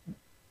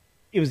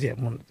 It was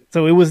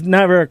so it was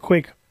never a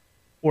quick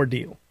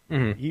ordeal.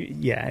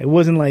 It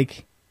wasn't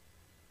like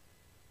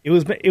it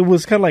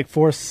was kind of like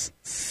force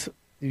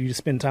you to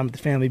spend time with the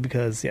family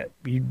because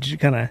you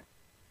kind of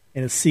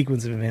in a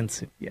sequence of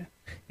events.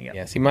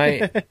 Yeah. See,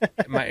 my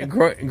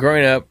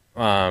growing up,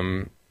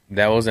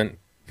 that wasn't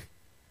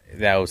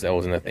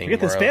a thing.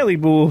 Get this family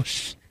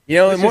bullshit.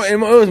 It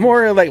was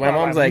more like my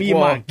mom's like,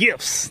 my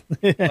gifts.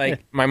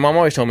 Like, my mom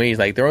always told me, he's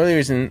like, the only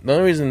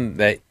reason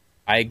that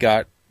I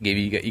gave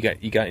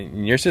you got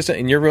in your system,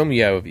 in your room,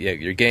 you have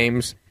your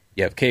games,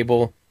 you have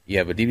cable, you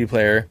have a DVD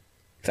player.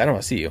 Because I don't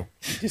want to see you.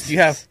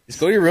 Just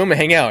go to your room and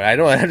hang out. I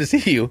don't have to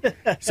see you.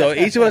 So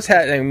each of us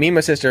had, like, me and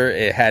my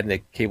sister, had the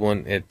cable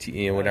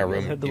in our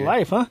room. Had the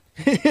life, huh?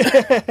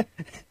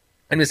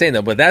 I'm just saying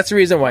though, but that's the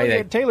reason why.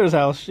 At Taylor's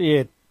house,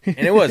 shit. And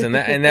it was,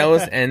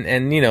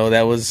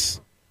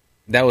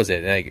 that was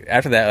it. Like,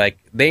 after that, like,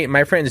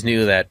 my friends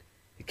knew that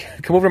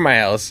come over to my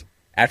house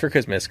after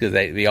Christmas because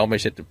they all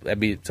made shit that'd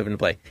be something to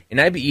play, and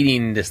I'd be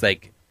eating just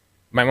like,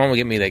 my mom would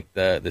get me like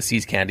the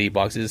Seeds candy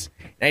boxes,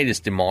 and I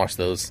just demolish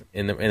those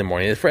in the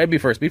morning. It'd be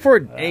first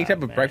before any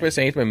type of breakfast,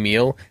 any type of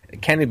meal.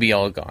 Candy would be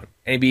all gone,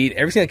 and it'd be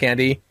every single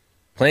candy,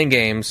 playing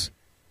games,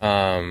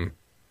 either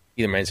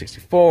Mario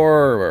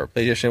 64 or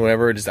PlayStation, or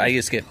whatever. I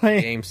just get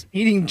games,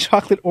 eating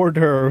chocolate hors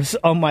d'oeuvres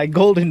on my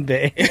golden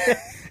bay.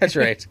 That's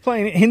right.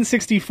 Playing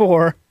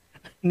N64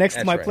 next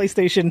to my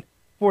PlayStation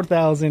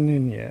 4000,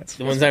 and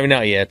the one's not even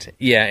out yet.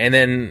 Yeah, and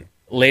then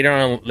later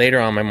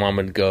on, my mom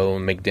would go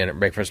and make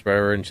breakfast,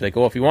 whatever, and she's like,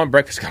 "Well, if you want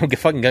breakfast, come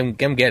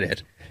get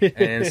it."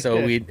 And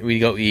so we'd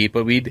go eat,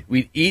 but we'd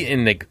eat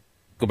and like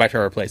go back to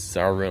our places,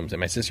 our rooms, and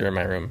my sister in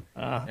my room,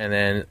 and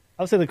then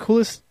I would say the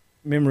coolest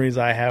memories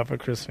I have for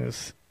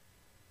Christmas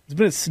is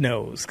when it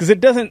snows, because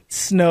it doesn't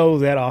snow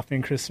that often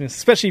in Christmas,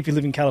 especially if you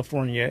live in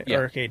California,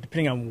 or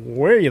depending on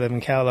where you live in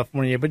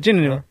California. But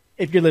generally,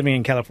 if you're living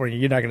in California,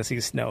 you're not going to see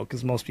snow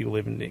because most people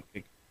live in the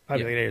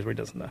populated areas where it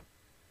doesn't snow.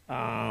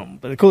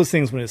 But the coolest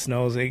thing is when it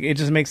snows. It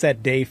just makes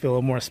that day feel a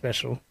little more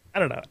special. I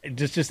don't know. It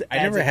just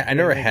I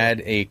never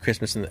had a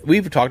Christmas.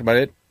 We've talked about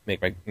it.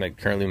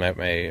 Currently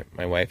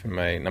my wife and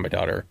my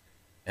daughter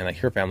and like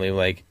her family,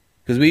 like,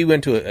 because we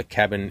went to a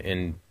cabin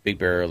in Big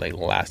Bear like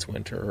last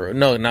winter, or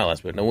no, not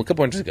last winter, no, a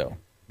couple winters ago,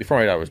 before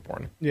my daughter was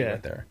born. Yeah, we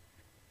went there,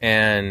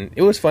 and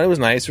it was fun. It was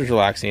nice. It was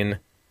relaxing.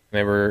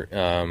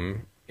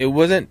 It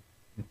wasn't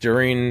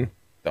during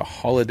the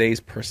holidays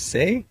per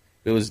se.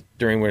 It was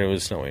during when it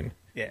was snowing.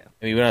 Yeah,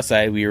 and we went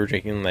outside. We were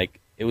drinking, like,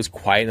 it was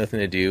quiet, nothing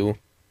to do.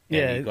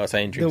 Yeah, you go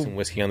outside and drink some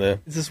whiskey on the.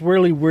 It's this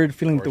really weird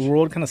feeling that the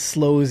world kind of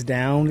slows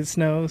down. It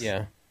snows.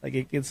 Yeah, like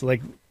it gets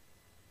like.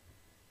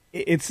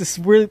 It's this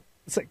weird.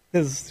 It's like,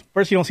 because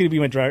first you don't see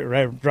people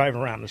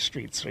driving around the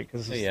streets, right?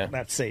 Because it's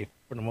not safe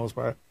for the most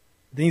part.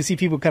 Then you see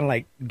people kind of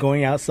like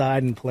going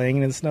outside and playing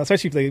in the snow,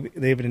 especially if they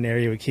live in an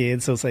area with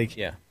kids. So it's like,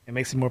 it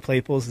makes it more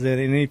playful. So then,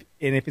 and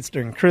if it's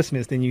during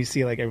Christmas, then you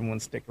see like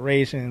everyone's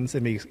decorations.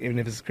 Even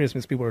if it's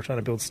Christmas, people are trying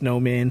to build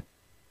snowmen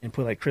and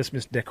put like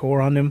Christmas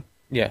decor on them.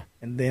 Yeah.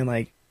 And then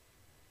like,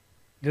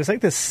 there's like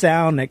the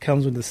sound that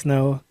comes with the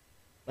snow.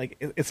 Like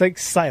it's like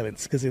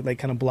silence because it like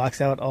kind of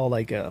blocks out all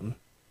like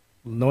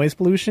noise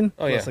pollution.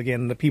 Plus,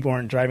 again, the people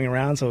aren't driving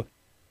around, so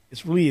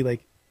it's really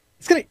like,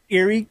 it's kind of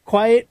eerie,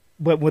 quiet,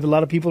 but with a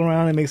lot of people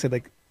around, it makes it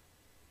like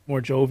more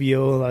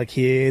jovial. A lot of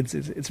kids.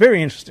 It's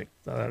very interesting.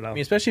 So, I don't know. I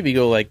mean, especially if you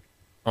go like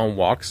on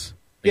walks.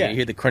 Like, you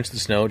hear the crunch of the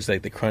snow, just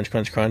like the crunch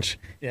as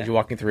you're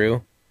walking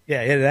through.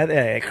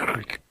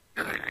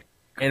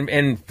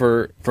 And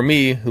for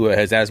me, who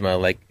has asthma,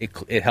 like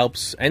it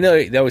helps. I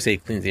know they always say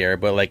it cleans the air,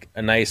 but like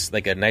a nice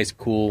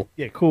cool,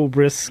 cool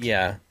brisk,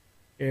 yeah.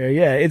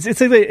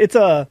 It's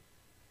a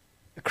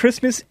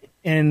Christmas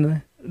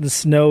and the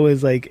snow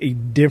is like a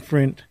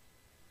different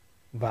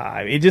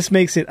vibe. It just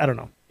makes it, I don't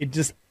know. It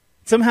just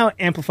somehow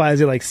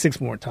amplifies it like 6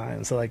 more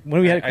times. So like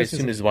when we had I Christmas,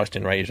 assume this is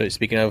Washington, right? Usually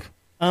speaking of,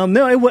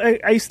 no,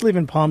 I used to live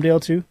in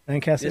Palmdale too,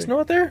 Lancaster. does it snow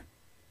out there?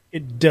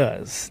 It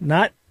does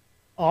not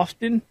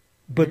often,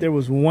 but there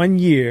was one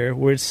year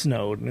where it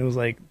snowed, and it was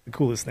like the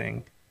coolest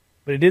thing.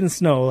 But it didn't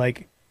snow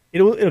like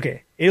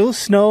it'll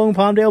snow in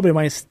Palmdale, but it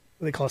might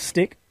what they call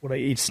stick, where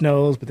like, it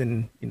snows, but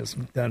then it's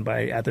done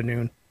by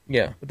afternoon.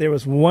 Yeah. But there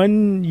was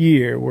one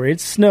year where it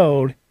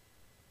snowed,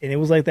 and it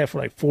was like that for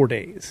like 4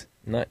 days.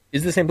 Not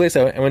is it the same place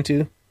I went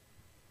to,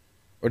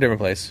 or a different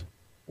place?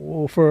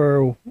 Well,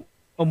 for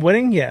a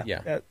wedding, yeah,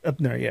 up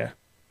there, yeah.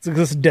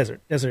 It's a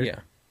desert. Yeah.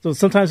 So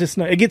sometimes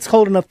it gets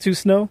cold enough to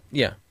snow.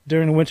 Yeah.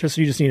 During the winter,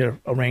 so you just need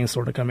a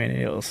rainstorm to come in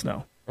and it'll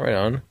snow. Right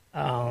on.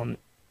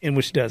 In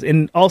which it does,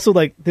 and also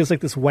like there's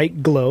like this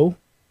white glow,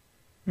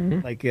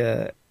 like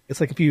it's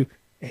like if you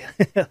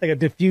like a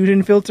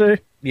diffusion filter,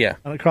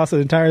 across the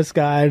entire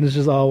sky, and it's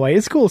just all white.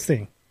 It's the coolest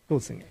thing.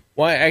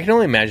 Well, I can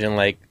only imagine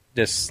like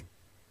just.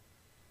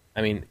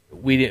 I mean,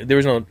 there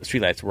was no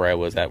streetlights where I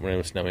was at when it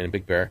was snowing in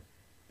Big Bear,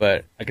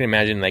 but I can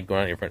imagine like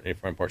going out your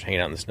front porch, hanging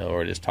out in the snow,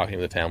 or just talking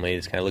to the family,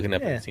 just kind of looking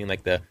up and seeing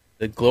like the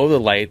glow of the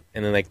light,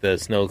 and then like the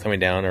snow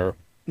coming down, or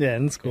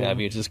and it's cool.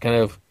 It's just kind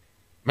of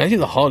reminds you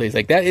of the holidays.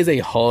 Like that is a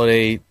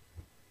holiday.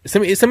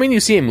 It's something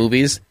you see in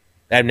movies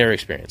that I've never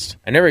experienced.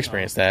 I never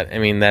experienced that. I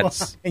mean,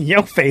 that's in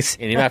your face.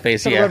 In my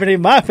face, yeah.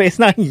 In my face,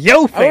 not in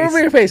your face. I don't rub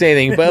in your face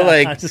anything, but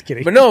like, no, just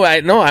kidding. But no,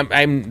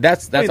 I'm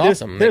that's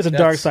awesome. There's a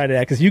dark side of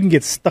that because you can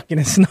get stuck in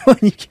the snow.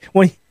 And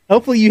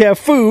hopefully you have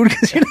food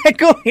because you're not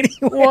going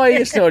anywhere. Well,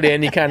 you snowed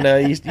in. You kind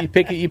of you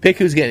pick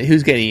who's getting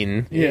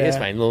eaten. Yeah, it's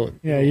fine.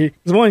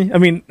 I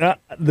mean,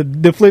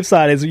 the flip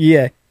side is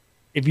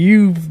if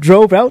you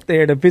drove out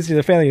there to visit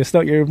the family,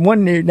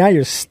 now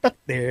you're stuck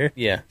there.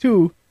 Yeah.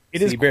 Two,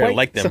 it is you better quite,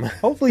 like them. So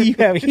hopefully you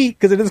have heat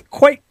because it is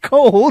quite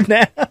cold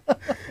now,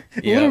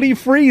 literally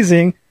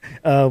freezing.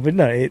 But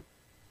no,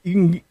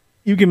 you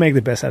can make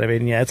the best out of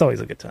it, and it's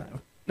always a good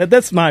time.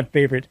 That's my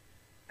favorite.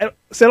 I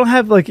don't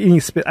have like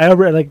any. I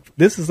read like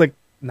this is like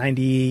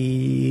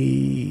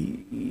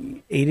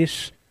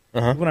 98-ish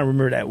when I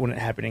remember that when it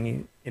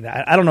happening. And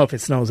I don't know if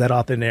it snows that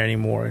often there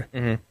anymore.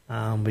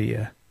 But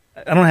yeah,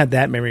 I don't have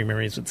that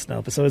memories with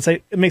snow. But so it's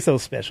like it makes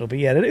those special. But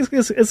yeah,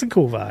 it's a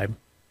cool vibe.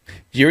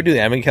 Did you ever do the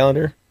advent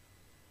calendar?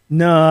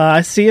 No,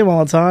 I see them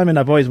all the time, and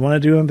I've always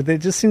wanted to do them, but it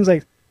just seems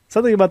like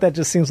something about that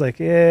just seems like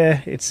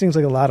it seems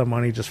like a lot of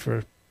money just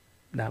for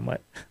not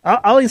much. I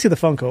only see the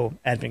Funko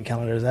advent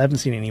calendars. I haven't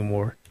seen any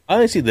more. I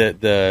only see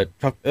the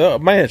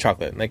mine had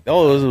chocolate. Like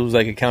those was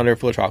like a calendar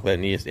full of chocolate,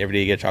 and every day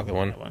you get a chocolate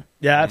one.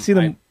 Yeah, I've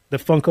seen the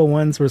Funko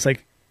ones where it's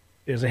like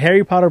there's a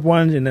Harry Potter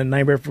one and a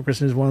Nightmare Before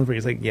Christmas one where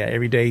it's like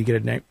every day you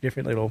get a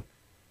different little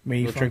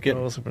mini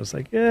Funkos. But it's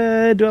like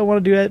do I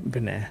want to do it?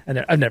 But nah,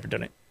 I've never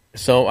done it.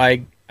 So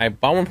I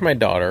bought one for my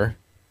daughter.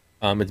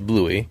 It's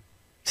Bluey,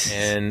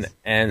 and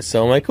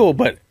so I'm like cool,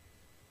 but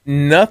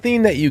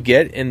nothing that you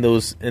get in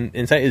those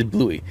inside is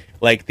Bluey.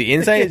 Like the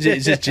inside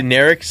is just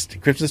generic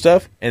Christmas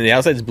stuff, and the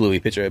outside is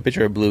Bluey. Picture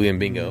of Bluey and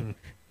Bingo,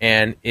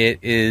 and it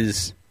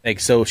is like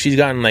so she's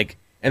gotten like,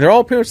 and they're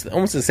all pretty much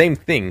almost the same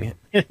thing,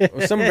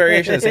 or some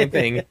variation of the same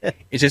thing.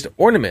 It's just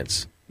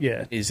ornaments.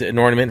 Yeah, is an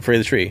ornament for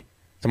the tree.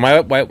 So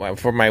my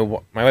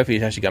wife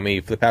actually got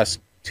me for the past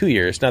 2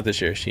 years, not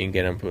this year. She didn't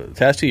get them. For the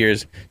past 2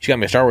 years, she got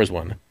me a Star Wars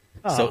one.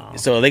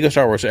 So Lego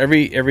Star Wars. So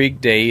every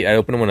day I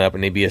open one up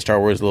and they'd be a Star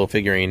Wars little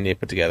figurine they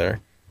put together.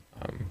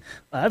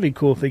 That'd be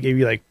cool if they gave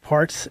you like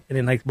parts, and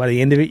then like by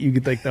the end of it you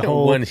get like the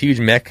whole one huge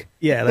mech.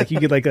 Yeah, like you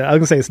get like I was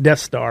gonna say it's Death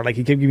Star. Like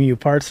you keep giving you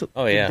parts.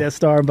 Oh yeah, Death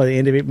Star. And by the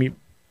end of it,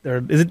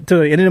 is it to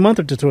the end of the month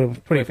or to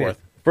 24th?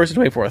 First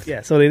and 24th.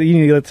 Yeah, so you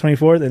need to get the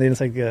 24th, and then it's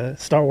like a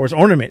Star Wars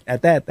ornament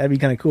at that. That'd be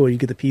kind of cool. You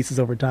get the pieces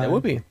over time. That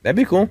would be. That'd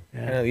be cool.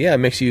 Yeah, it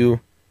makes you.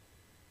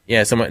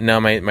 Yeah, so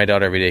now my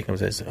daughter every day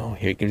comes and says, "Oh,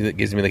 here,"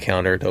 gives me the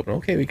calendar to open.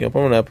 Okay, we can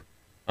open one up.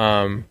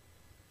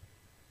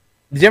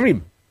 Did you have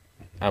any?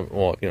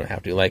 Well, you don't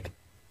have to. Like,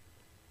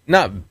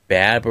 not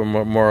bad, but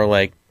more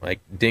like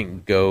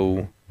didn't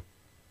go.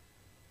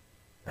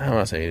 I don't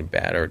want to say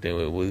bad or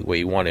do what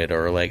you wanted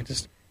or like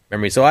just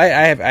memory. So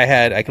I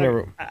can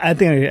remember. I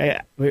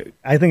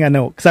think I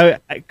know because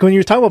when you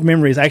were talking about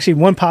memories, actually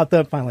one popped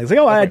up finally. It's like,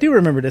 I do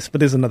remember this, but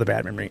there's another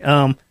bad memory.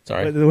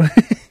 Sorry. No,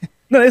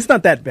 it's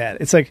not that bad.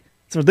 It's like.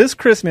 So this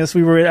Christmas,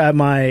 we were at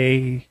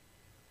my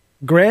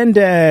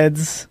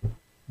granddad's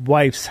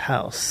wife's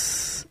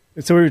house.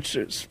 So we were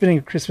spending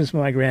Christmas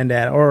with my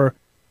granddad, or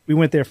we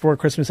went there for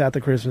Christmas, after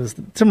Christmas,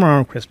 somewhere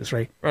around Christmas,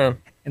 right?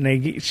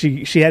 And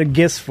she had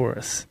gifts for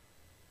us.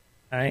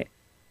 All right.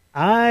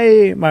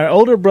 My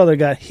older brother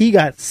got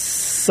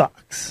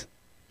socks.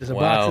 There's a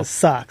box of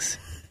socks.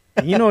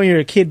 And when you're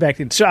a kid back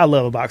then, I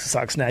love a box of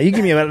socks now. You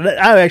give me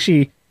I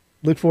actually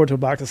look forward to a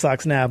box of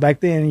socks now.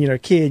 Back then, a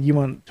kid, you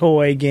want a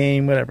toy,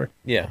 game, whatever.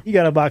 Yeah. He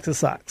got a box of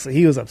socks, so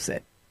he was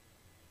upset.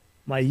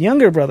 My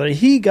younger brother,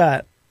 he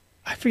got,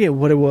 I forget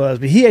what it was,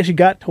 but he actually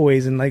got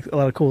toys and like a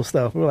lot of cool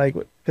stuff. We're like,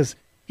 because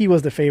he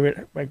was the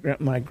favorite.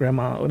 My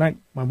grandma, not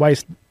my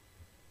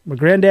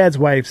granddad's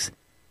wife's,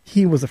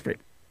 he was the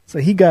favorite. So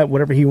he got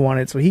whatever he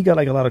wanted. So he got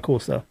like a lot of cool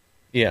stuff.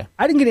 Yeah.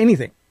 I didn't get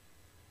anything.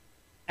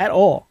 at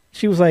all.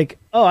 She was like,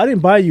 "Oh, I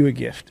didn't buy you a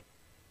gift,"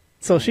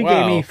 so she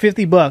gave me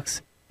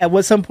 $50.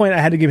 At some point,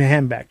 I had to give a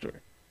hand back to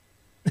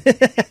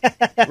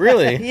her.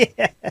 Really?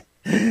 Yeah.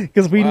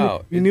 Because we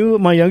knew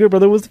my younger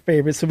brother was the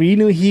favorite, so we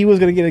knew he was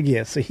going to get a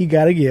gift. So he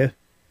got a gift.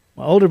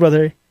 My older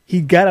brother,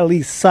 he got at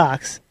least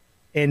socks,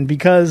 and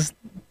because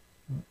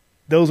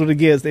those were the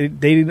gifts, they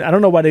didn't. I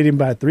don't know why they didn't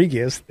buy 3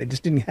 gifts. They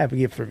just didn't have a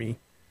gift for me.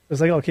 So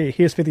it's like, okay,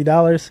 here's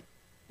 $50,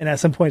 and at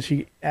some point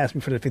she asked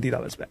me for the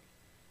 $50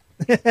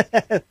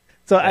 back.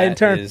 So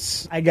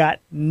I got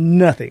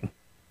nothing.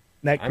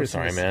 That I'm Christmas.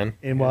 sorry, man.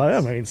 And well, I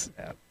mean, it's,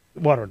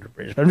 water under the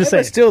bridge. But I'm just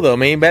saying. But still, though,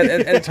 man,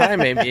 at the time,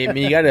 man,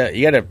 you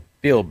gotta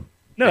feel.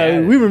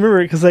 No, we remember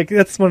it because like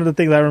that's one of the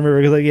things I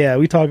remember because like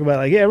we talk about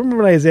like I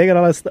remember when Isaiah got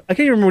all that stuff. I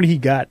can't even remember what he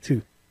got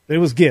too, but it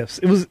was gifts.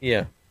 It was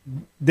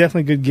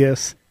definitely good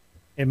gifts,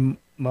 and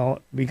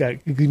we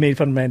made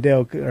fun of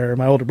Mandel or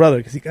my older brother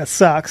because he got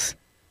socks,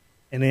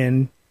 and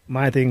then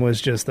my thing was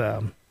just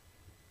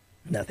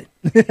nothing.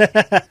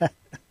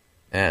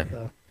 Man,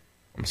 so.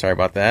 I'm sorry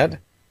about that.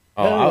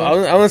 Oh, I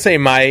was gonna say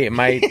my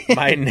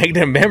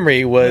negative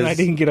memory was I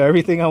didn't get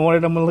everything I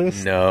wanted on my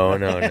list.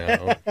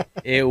 No.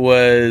 It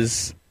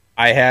was.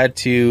 I had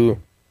to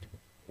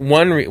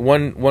one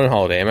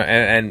holiday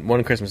and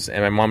one Christmas,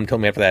 and my mom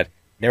told me after that,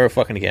 never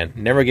fucking again,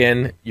 never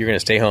again. You're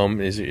gonna stay home.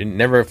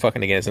 Never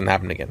fucking again. It's gonna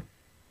happen again.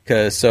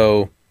 Because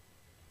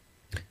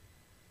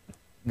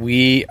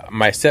my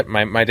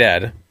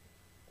dad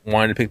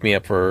wanted to pick me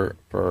up for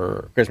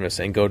Christmas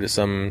and go to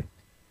some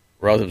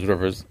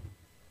relatives,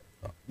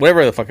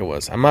 whatever the fuck it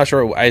was. I'm not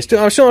sure. I'm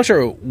still not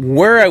sure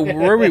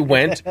where we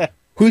went,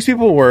 whose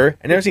people were.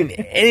 I never seen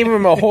any of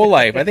them my whole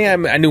life. I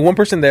think I knew one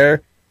person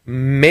there.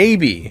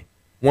 Maybe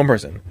one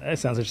person. That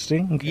sounds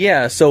interesting. Okay.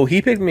 Yeah, so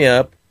he picked me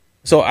up.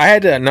 So I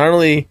had to not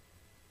only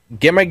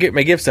get my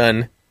gifts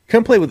done,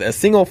 couldn't play with a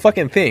single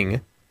fucking thing,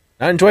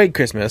 not enjoy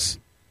Christmas.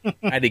 I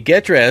had to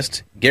get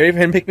dressed, get ready for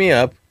him to pick me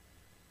up,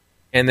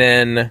 and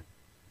then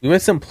we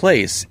went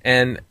someplace,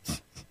 and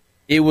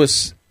it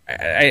was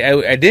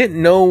I didn't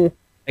know.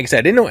 Like I said,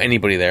 I didn't know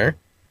anybody there,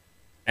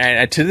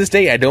 and to this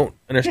day, I don't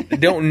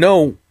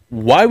know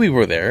why we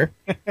were there.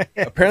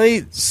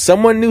 Apparently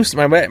someone knew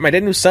my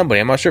dad knew somebody.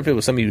 I'm not sure if it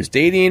was somebody who was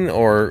dating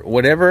or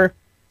whatever,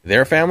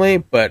 their family,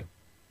 but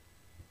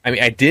I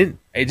mean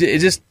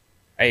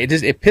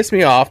it pissed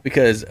me off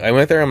because I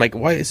went there, I'm like,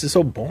 why is this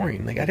so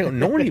boring? Like I don't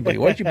know anybody.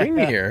 Why did you bring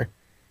me here?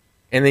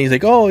 And then he's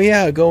like, oh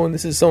yeah, go, and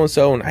this is so and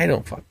so, and I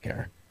don't fucking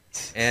care.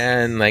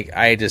 And like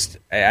I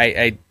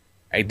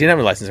didn't have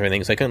a license or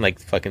anything, so I couldn't like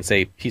fucking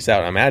say peace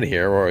out, I'm out of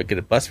here, or get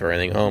a bus for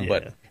anything home. Yeah.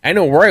 But I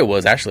know where I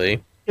was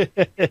actually.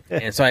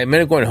 And so I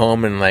ended up going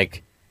home, and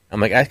like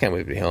I'm like, I can't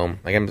wait to be home.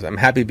 Like I'm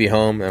happy to be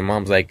home. And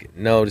mom's like,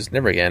 no, just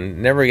never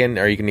again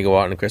are you gonna go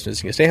out on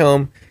Christmas. You're gonna stay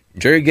home,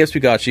 enjoy your gifts we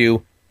got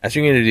you. That's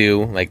what you're gonna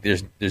do. Like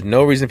there's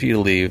no reason for you to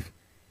leave.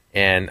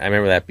 And I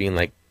remember that being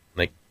like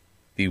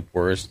the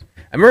worst.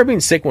 I remember being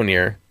sick one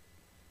year.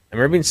 And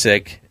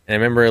I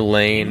remember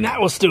laying.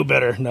 That was still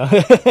better. No,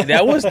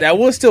 that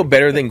was still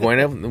better than going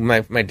to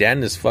my dad in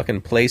this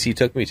fucking place he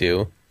took me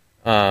to.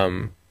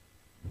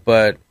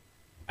 But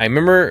I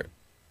remember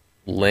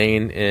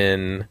laying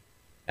in.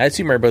 I had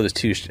seen my brother's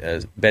 2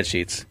 bed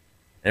sheets.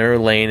 I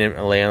remember laying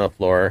on the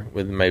floor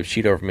with my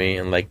sheet over me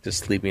and like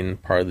just sleeping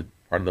part of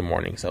the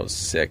morning because I was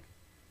sick.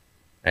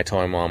 I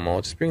told my mom,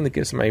 "I'll just bring the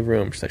gifts in my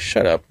room." She's like,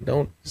 "Shut up!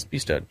 Don't just be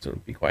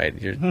don't be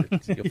quiet. You'll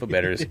feel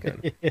better."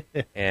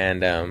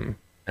 And I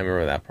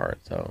remember that part.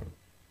 So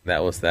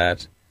that was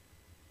that.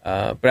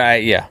 But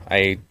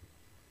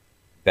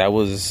that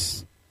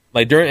was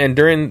like during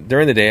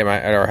the day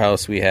at our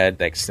house we had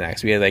like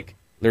snacks. We had like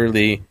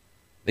literally,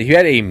 like you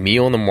had a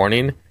meal in the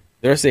morning.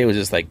 The rest of the day was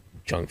just like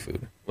junk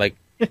food. Like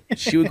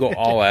she would go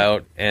all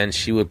out, and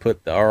she would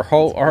put our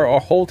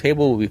whole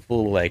table would be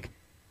full of like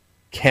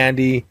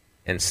candy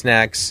and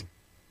snacks,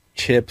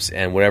 chips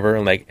and whatever.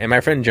 And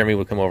my friend Jeremy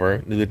would come over.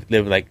 He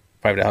lived like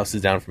 5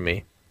 houses down from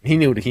me. He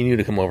knew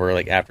to come over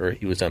like after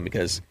he was done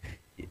because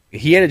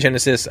he had a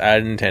Genesis, I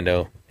had a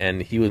Nintendo,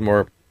 and he was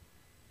more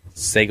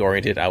Sega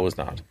oriented. I was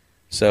not.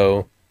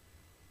 So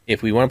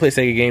if we want to play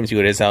Sega games, you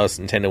go to his house.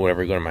 Nintendo,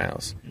 whatever, go to my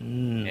house.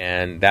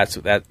 And that's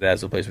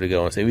the place where to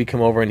go. And so we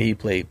come over and he would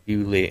play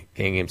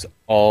games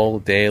all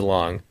day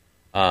long,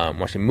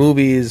 watching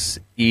movies,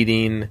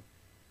 eating.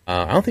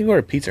 I don't think we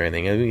ordered pizza or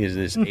anything. I think he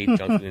just ate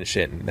junk food and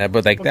shit.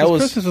 But like that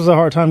was Christmas was a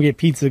hard time to get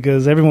pizza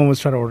because everyone was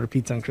trying to order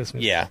pizza on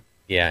Christmas. Yeah,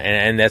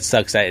 and that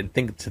sucks. I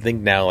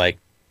think now, like,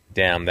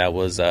 damn, that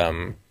was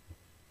like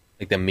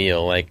the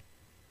meal. Like,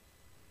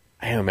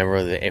 I don't remember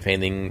if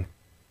anything.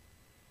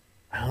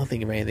 I don't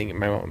think of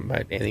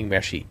anything we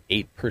actually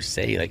ate per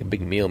se, like a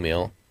big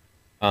meal.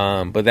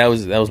 But that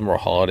was more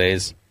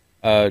holidays.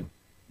 Did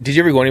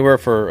you ever go anywhere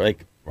for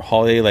like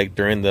holiday, like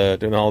during the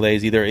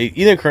holidays,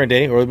 either current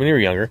day or when you were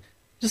younger?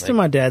 Just in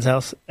my dad's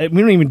house. We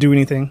don't even do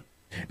anything.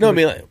 No, I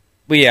mean, like,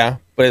 but yeah.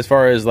 But as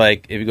far as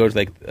like, if you go to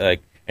like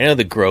I know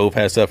the Grove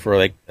has stuff for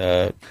like.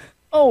 With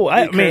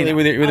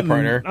your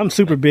partner. I'm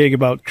super big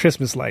about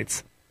Christmas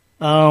lights.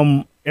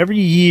 Every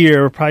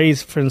year, probably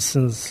for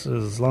instance,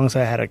 as long as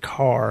I had a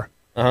car,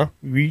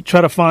 We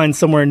try to find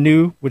somewhere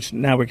new, which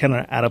now we're kind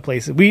of out of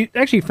places. We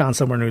actually found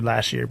somewhere new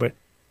last year, but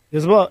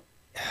there's about,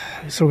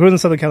 so we're in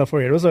Southern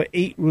California. There was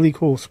 8 really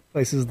cool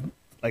places,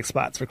 like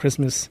spots for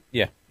Christmas.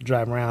 Yeah. To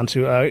drive around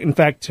to. In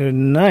fact,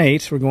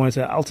 tonight we're going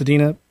to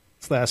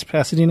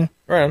Altadena/Pasadena.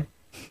 Right on.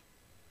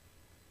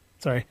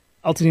 Sorry.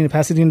 Altadena,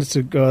 Pasadena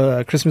to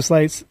go Christmas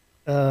lights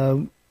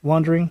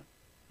wandering.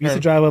 We used to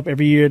drive up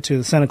every year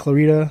to Santa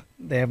Clarita.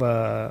 They have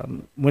a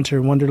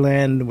Winter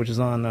Wonderland, which is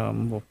on,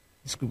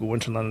 let's Google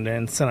Winter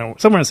Wonderland,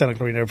 somewhere in Santa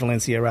Clarita, or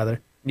Valencia, rather.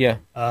 Yeah.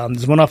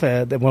 There's one off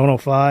at the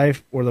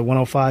 105, where the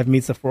 105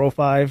 meets the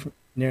 405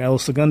 near El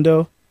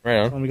Segundo. Right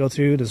on. That's one we go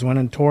to. There's one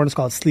in Torrance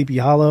called Sleepy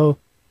Hollow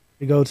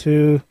we go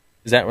to.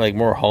 Is that like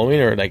more Halloween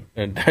or like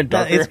darker?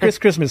 No, it's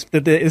Christmas.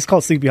 It's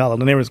called Sleepy Hollow.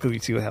 The name is Sleepy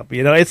too. Help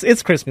you know,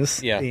 it's Christmas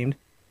themed.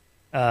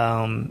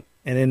 And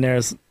then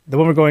there's the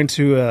one we're going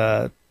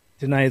to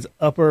tonight is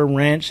Upper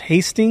Ranch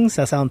Hastings.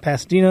 That's out in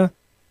Pasadena.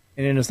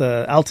 And then there's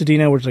the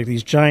Altadena, which is like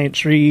these giant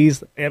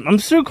trees. And I'm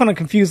still kind of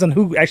confused on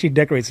who actually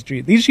decorates the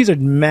trees. These trees are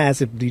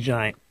massively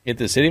giant. At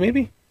the city,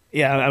 maybe?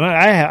 Yeah,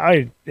 I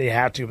mean, they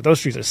have to, but those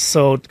trees are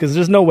so, because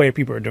there's no way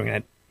people are doing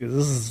that. Because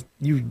this is,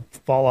 you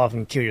fall off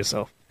and kill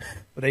yourself.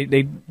 But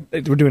they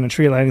were doing a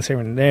tree lighting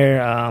ceremony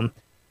there.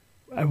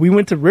 We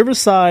went to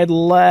Riverside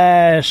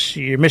last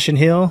year, Mission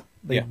Hill.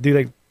 They do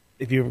like,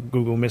 if you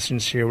Google Mission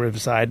Hill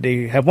Riverside,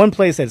 they have one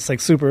place that's like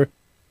super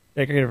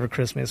decorated for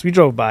Christmas. We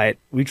drove by it.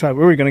 We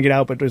were going to get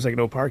out, but there's like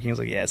no parking. I was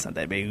like, yeah, it's not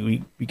that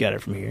big. We got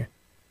it from here.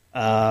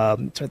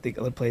 Trying to think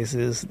other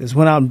places. There's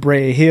one out in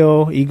Brea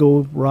Hill,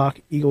 Eagle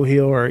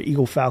Hill, or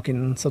Eagle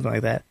Falcon, something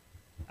like that.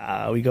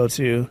 We go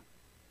to.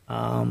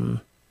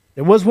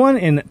 There was one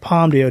in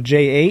Palmdale,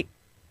 J8.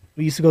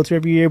 We used to go to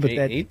every year, but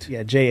J8?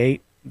 Yeah, J8.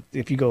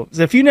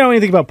 If you know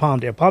anything about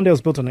Palmdale, Palmdale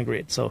is built on a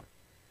grid. So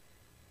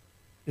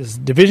there's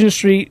Division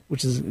Street,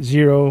 which is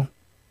 0,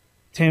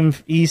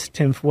 10th East,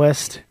 10th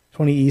West,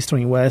 20 East,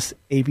 20 West,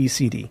 A, B,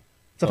 C, D.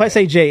 So if I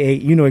say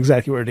J8, you know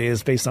exactly where it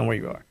is based on where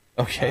you are.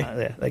 Okay.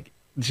 Yeah, like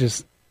it's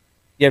just.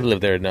 You have to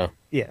live there now.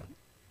 Yeah.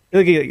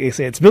 Like I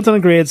say, it's built on a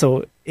grid,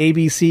 so A,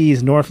 B, C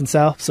is north and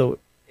south. So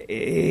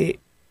the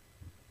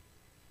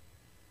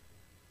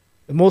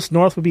most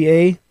north would be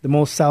A, the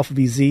most south would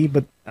be Z,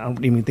 but I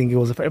don't even think it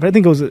goes. If I think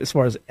it goes as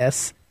far as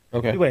S.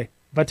 Okay. Anyway,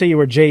 if I tell you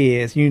where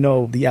J is, you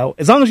know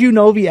as long as you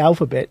know the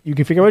alphabet, you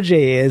can figure out where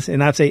J is,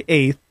 and I'd say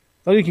 8th. As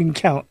long as you can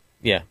count.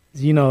 Yeah.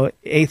 You know,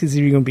 8th is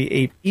either going to be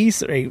 8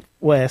 East or 8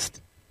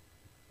 West.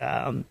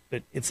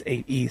 But it's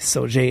 8 East,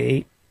 so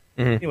J8.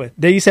 Mm-hmm. Anyway,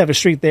 they used to have a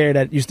street there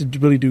that used to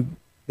really do,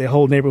 the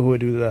whole neighborhood would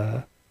do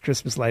the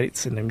Christmas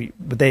lights,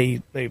 but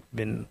they've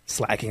been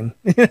slacking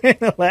in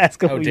the last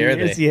couple of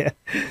years. They?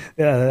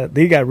 Yeah,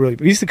 they got really.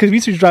 We used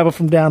to drive up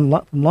from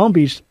Long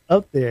Beach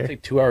up there. It's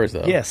like 2 hours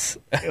though. Yes,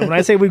 when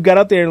I say we've got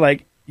up there,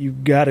 like you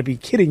got to be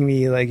kidding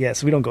me. Like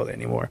yes, we don't go there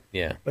anymore.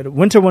 Yeah, but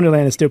Winter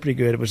Wonderland is still pretty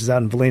good, which is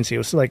out in Valencia. It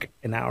was still like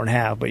an hour and a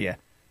half, but yeah.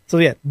 So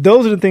yeah,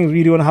 those are the things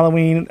we do on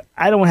Halloween.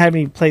 I don't have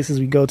any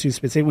places we go to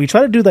specific. We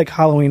try to do like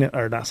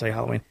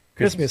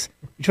Christmas.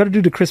 We try to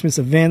do the Christmas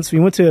events. We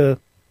went to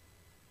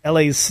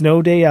LA's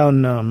Snow Day out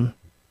in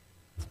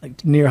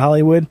like near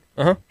Hollywood.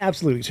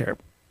 Absolutely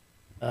terrible.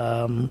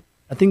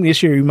 I think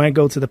this year we might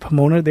go to the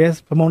Pomona.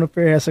 There's Pomona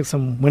Fair. It has like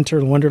some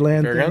Winter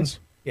Wonderland things.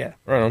 Yeah,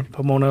 right on.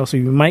 Pomona. So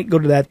we might go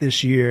to that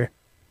this year.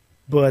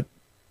 But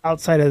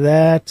outside of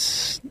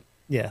that,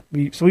 yeah,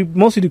 we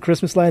mostly do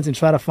Christmas lights and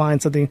try to find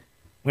something.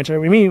 Winter.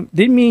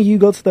 Didn't you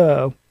go to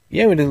the?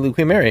 Yeah, we did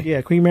Queen Mary.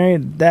 Yeah, Queen Mary.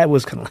 That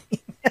was kind of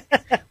lame.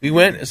 We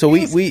went. So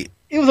we.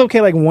 It was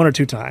okay, like 1 or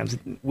 2 times.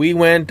 We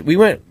went.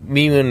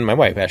 Me and my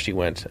wife actually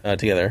went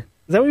together.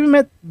 Is that where we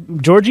met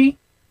Georgie?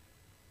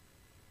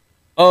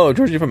 Oh,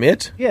 Georgie from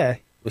It. Yeah.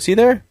 Was he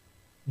there?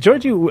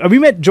 Georgie. We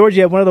met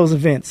Georgie at one of those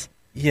events.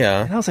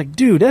 Yeah. And I was like,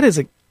 dude, that is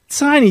a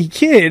tiny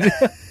kid.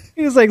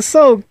 He was like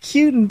so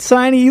cute and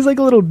tiny. He's like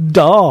a little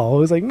doll. I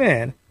was like,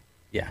 man.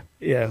 Yeah.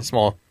 Yeah.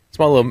 Small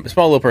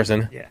little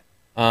person. Yeah.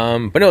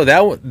 But no,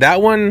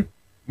 that one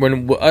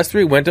when us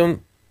three went,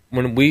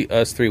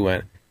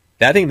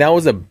 that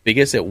was the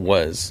biggest it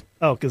was.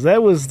 Oh, because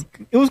it was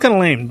kind of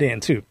lame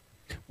then too.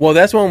 Well,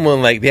 that's one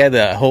when like they had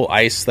the whole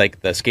ice, like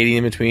the skating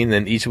in between.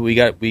 Then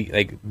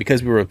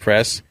because we were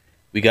press,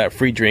 we got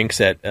free drinks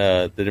at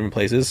the different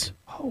places.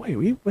 Oh wait,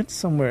 we went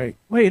somewhere.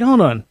 Wait,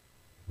 hold on.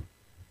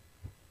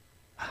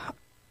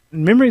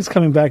 Memory's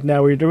coming back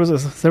now. Where there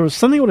was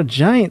something with a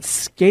giant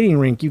skating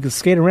rink you could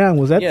skate around.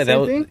 Was that the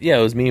same thing? Yeah,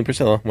 it was me and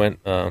Priscilla went.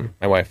 My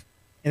wife.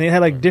 And they had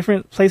like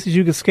different places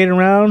you could skate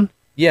around.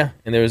 Yeah,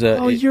 and there was a.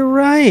 Oh, you're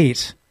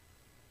right.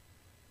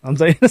 I'm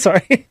sorry.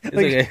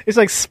 It's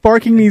like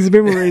sparking these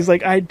memories.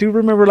 Like I do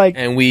remember, like.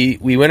 And we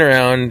went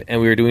around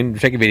and we were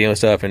taking video and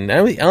stuff. And I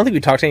don't think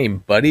we talked to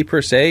anybody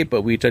per se,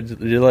 but we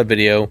did a lot of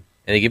video,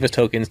 and they gave us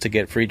tokens to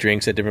get free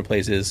drinks at different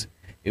places.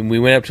 And we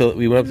went up to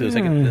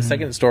the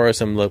second store of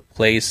some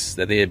place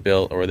that they had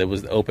built or that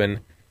was open.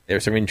 They were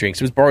serving drinks.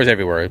 There was bars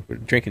everywhere.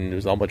 Drinking. It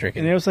was all about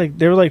drinking. And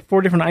there were like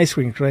 4 different ice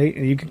creams, right?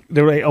 And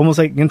they were like almost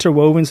like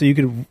interwoven, so you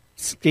could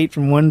skate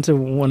from one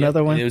to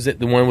another one. It was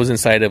the one was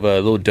inside of a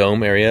little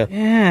dome area.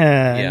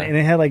 Yeah. And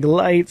it had like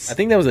lights. I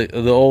think that was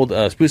the old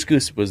Spruce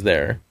Goose was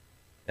there,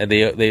 and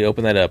they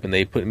opened that up and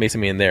they made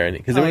something in there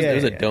because it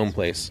was a dome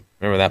place.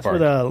 Remember that part?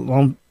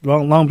 Where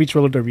the Long Beach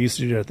Roller Derby used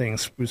to do their thing.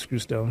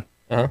 Spruce Dome.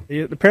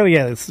 Apparently,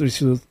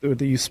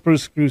 the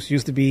Spruce Goose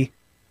used to be.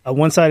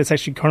 One side it's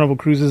actually Carnival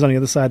Cruises. On the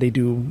other side, they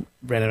do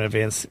random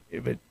events.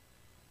 But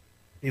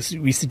we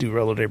used to do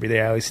roller derby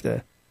there. I used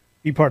to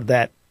be part of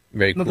that.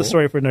 Very cool. Another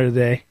story for another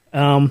day.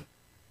 But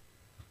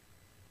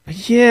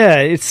yeah,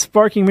 it's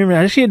sparking memory.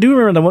 Actually, I do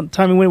remember the one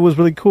time we went. It was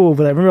really cool,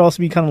 but I remember also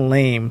being kind of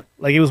lame.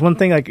 Like, it was one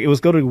thing, like, it was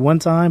go to one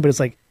time, but it's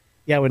like,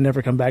 yeah, it would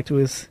never come back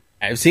to us.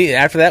 See,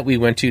 after that, we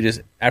went to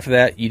just, after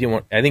that,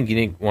 I think you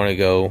didn't want to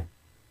go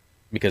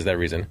because of that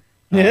reason.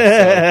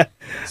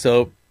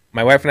 So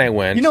my wife and I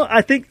went. You know,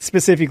 I think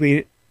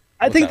specifically,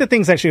 I think the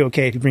thing's actually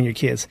okay if you bring your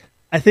kids.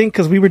 I think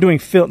because we were doing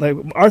film, like,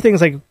 our thing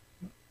is like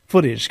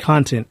footage,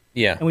 content.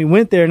 Yeah. And we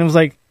went there and it was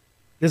like,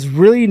 there's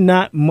really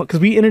not, because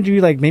we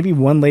interviewed like maybe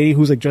one lady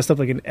who's like dressed up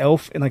like an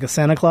elf and like a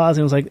Santa Claus,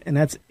 and it was like, and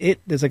that's it.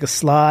 There's like a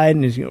slide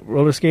and there's, you know,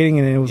 roller skating,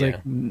 and it was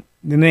like, then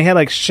they had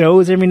like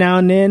shows every now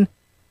and then,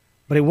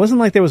 but it wasn't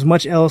like there was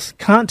much else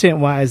content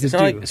wise to do.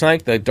 It's not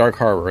like the Dark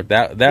Harbor.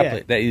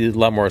 That you did a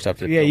lot more stuff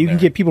to do. Yeah, you can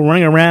get people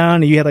running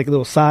around, and you had like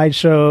little side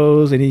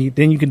shows, and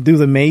then you can do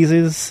the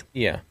mazes.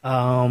 Yeah.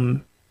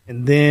 And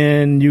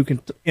then you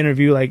can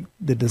interview like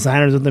the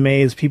designers of the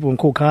maze, people in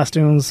cool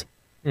costumes.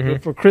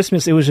 Mm-hmm. For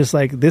Christmas, it was just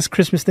like this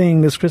Christmas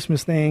thing,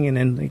 and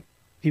then like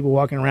people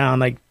walking around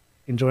like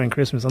enjoying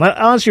Christmas.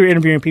 Unless you're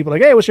interviewing people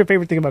like, hey, what's your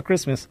favorite thing about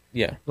Christmas?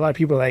 Yeah. A lot of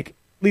people are like,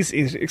 at least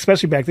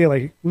especially back then,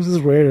 like, who's this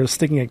weirdo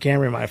sticking a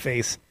camera in my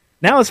face?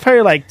 Now it's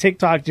probably like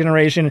TikTok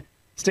generation.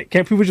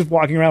 People just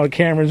walking around with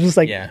cameras, just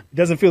like, it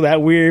doesn't feel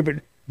that weird. But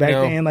back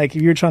then, like,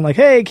 if you're trying like,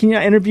 hey, can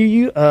I interview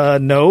you?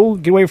 No,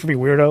 get away from me,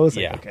 weirdos.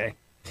 Like, okay.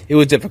 It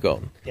was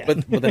difficult. Yeah.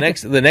 But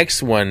the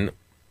next one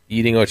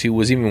you didn't go to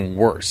was even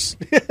worse.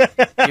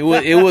 It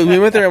was. We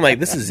went there. I'm like,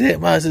 this is it.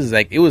 Wow, this is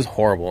like, it was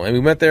horrible. And we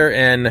went there,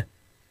 and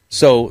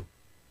so,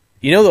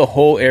 you know, the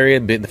whole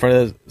area, the front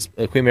of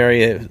the aquarium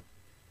area,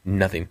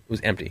 nothing. It was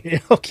empty.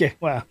 Yeah, okay.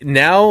 Wow.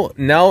 Now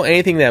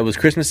anything that was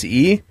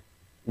Christmas-y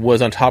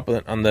was on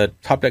the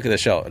top deck of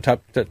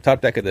the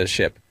top deck of the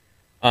ship.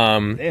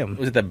 Damn.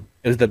 Was it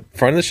the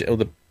front of the ship?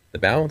 The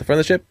bow, the front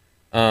of the ship.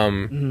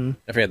 I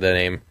forget the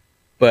name.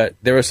 But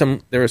there were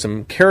some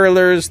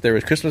carolers. There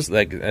was Christmas,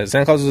 like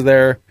Santa Claus was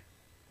there.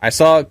 I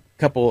saw a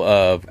couple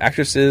of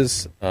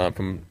actresses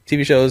from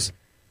TV shows.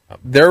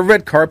 Their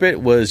red carpet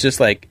was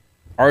just like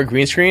our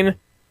green screen,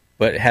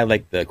 but it had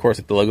like the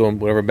logo and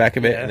whatever back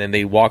of it. And then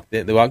they walk,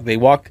 take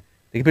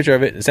a picture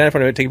of it, stand in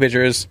front of it, take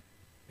pictures,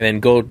 and then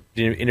go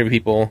interview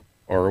people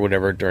or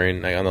whatever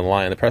during like on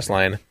the press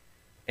line.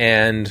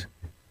 And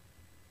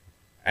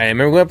I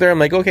remember going up there. I'm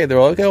like, okay, they're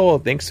all like, oh, well,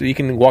 thanks. So you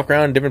can walk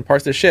around different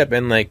parts of the ship,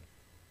 and like,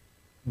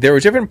 there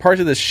were different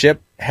parts of the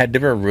ship had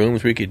different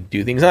rooms where you could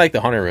do things. Not like the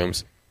haunted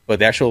rooms, but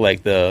the actual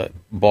like the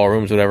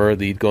ballrooms, whatever.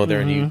 You'd go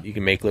there and you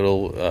can make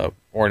little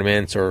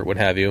ornaments or what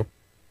have you.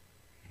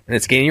 And the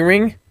skating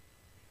ring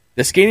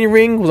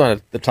was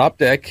on the top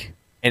deck,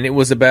 and it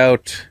was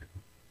about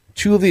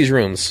 2 of these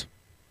rooms.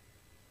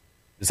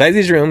 Besides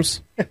these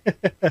rooms,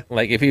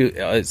 like if you,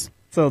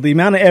 so the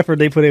amount of effort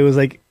they put in was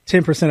like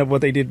 10% of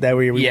what they did that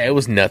way. Yeah, it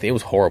was nothing. It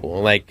was horrible.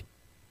 Like,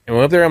 and when I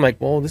went up there, I'm like,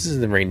 well, this is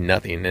very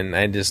nothing, and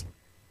I just.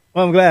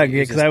 Well, I'm glad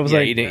because I was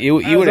like, you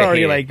would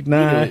already like,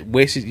 nah.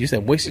 Wasted your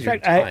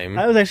time.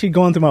 I was actually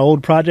going through my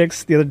old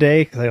projects the other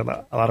day because I had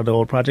a lot of the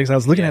old projects. I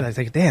was looking at it. I was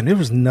like, damn, there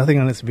was nothing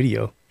on this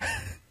video.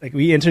 Like,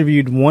 we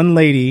interviewed one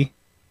lady,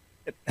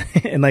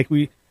 and like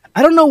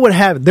I don't know what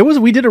happened.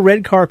 We did a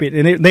red carpet,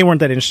 and they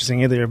weren't that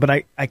interesting either.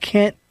 But I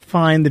can't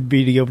find the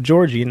video of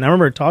Georgie, and I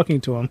remember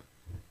talking to him,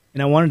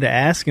 and I wanted to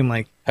ask him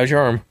like, how's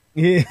your arm?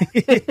 Yeah,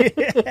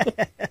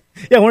 I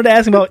wanted to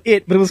ask him about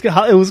it, but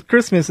it was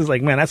Christmas. It's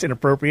like, man, that's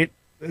inappropriate.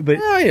 But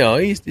you know,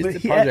 it's the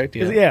project.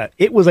 Yeah,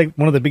 it was like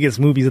one of the biggest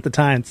movies at the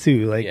time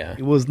too. Like,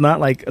 it was not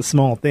like a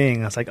small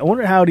thing. I was like, I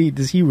wonder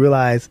does he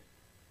realize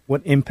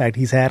what impact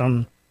he's had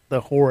on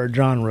the horror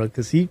genre?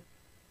 Because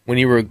when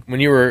you were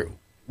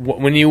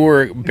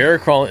bear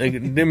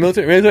crawling, the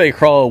military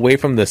crawl away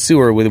from the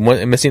sewer with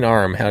a missing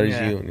arm. How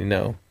did you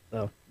know?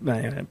 So,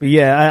 but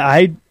yeah,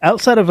 I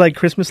outside of like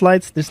Christmas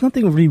lights, there's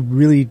nothing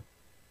really.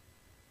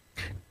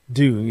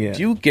 Do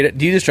you get it?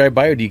 Do you just drive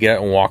by, or do you get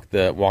out and walk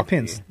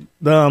pins?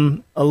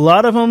 A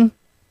lot of them.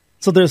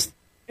 So there's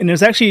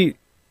actually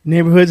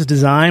neighborhoods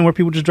designed where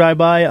people just drive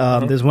by.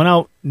 There's one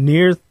out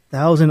near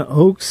Thousand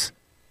Oaks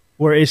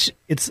where it's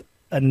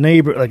a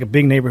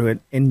big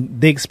neighborhood,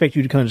 and they expect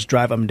you to kind of just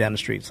drive up and down the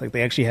streets. Like,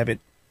 they actually have it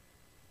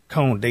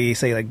coned. They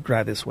say like,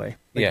 drive this way.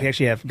 Like, they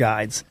actually have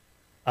guides.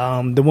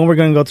 The one we're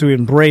going to go to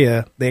in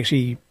Brea, they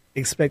actually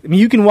expect. I mean,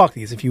 you can walk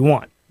these if you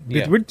want.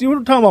 Yeah. We're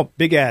talking about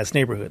big ass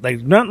neighborhood,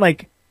 like not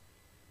like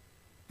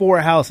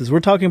 4 houses.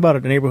 We're talking about a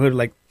neighborhood of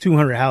like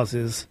 200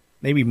 houses,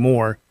 maybe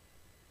more,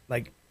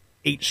 like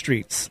 8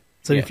 streets.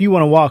 So if you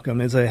want to walk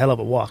them, it's a hell of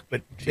a walk.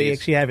 But they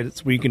actually have it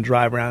where you can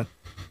drive around.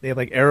 They have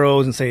like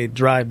arrows and say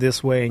drive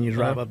this way, and you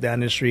drive up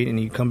down this street, and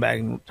you come back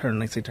and turn,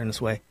 like say turn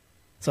this way.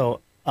 So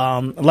a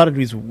lot of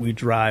these we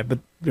drive, but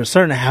there are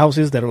certain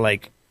houses that are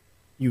like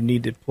you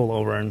need to pull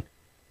over and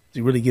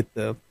to really get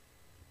the.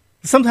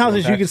 Some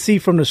houses you can see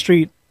from the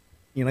street,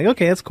 you're like,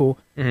 okay, that's cool.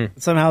 Mm-hmm.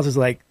 Some houses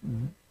like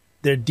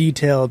they're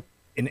detailed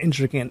and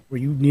intricate where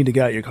you need to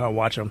get out your car and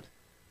watch them.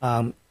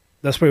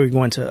 That's where we're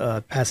going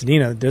to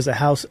Pasadena. There's a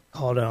house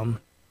called Harbeck.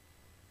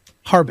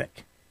 Harbeck?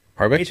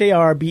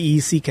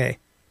 Harbeck.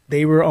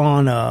 They were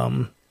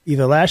on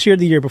either last year or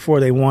the year before.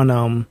 They won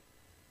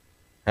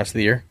House of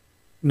the Year?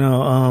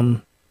 No,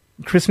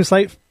 Christmas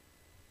light.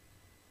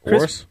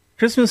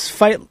 Christmas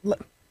fight.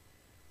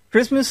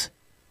 Christmas.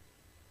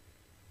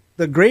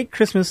 The Great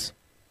Christmas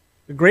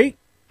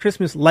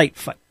Light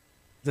Fight.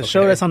 The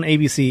show that's on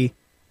ABC.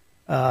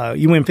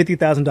 You win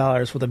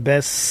 $50,000 for the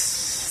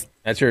best.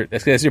 That's your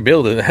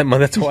bill that month.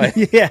 That's why.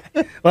 Yeah,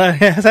 well,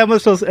 that's how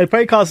much. It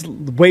probably costs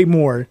way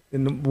more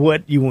than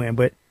what you win,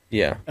 but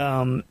yeah.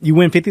 You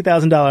win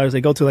 $50,000.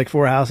 They go to like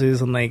 4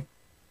 houses and like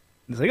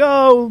it's like,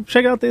 oh,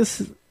 check out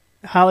this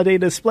holiday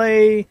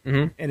display,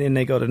 and then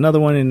they go to another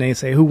one and they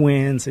say who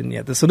wins, and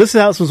yeah. So this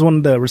house was one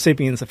of the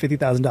recipients of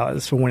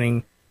 $50,000 for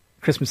winning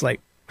Christmas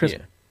light.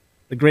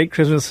 The Great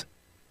Christmas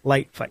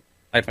Light Fight.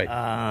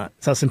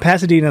 So it's in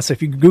Pasadena. So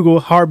if you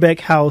Google Harbeck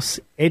House,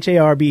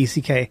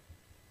 Harbeck,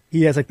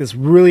 he has like this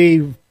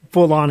really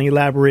full-on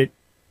elaborate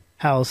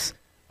house.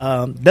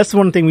 That's the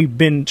one thing we've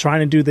been trying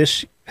to do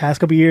this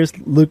past couple of years,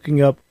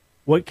 looking up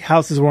what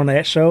houses were on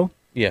that show.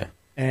 Yeah.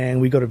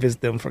 And we go to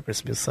visit them for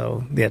Christmas.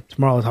 So yeah,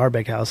 tomorrow is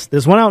Harbeck House.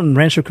 There's one out in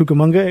Rancho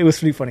Cucamonga. It was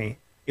pretty funny.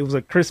 It was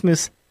a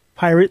Christmas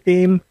pirate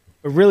theme,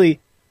 but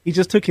really, he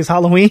just took his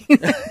Halloween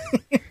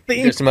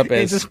theme dressed him up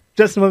as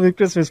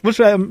Christmas, which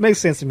makes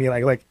sense to me.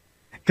 Like,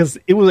 because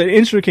it was an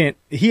intricate.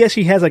 He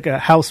actually has like a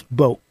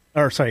houseboat,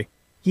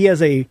 he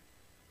has a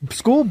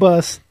school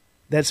bus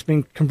that's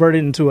been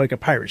converted into like a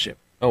pirate ship.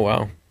 Oh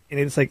wow! And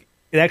it's like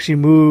it actually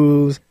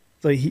moves.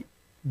 So the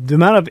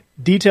amount of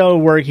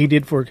detailed work he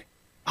did for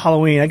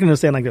Halloween, I can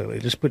understand. Like, they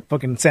just put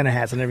fucking Santa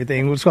hats and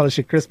everything. We'll just call this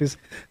shit Christmas.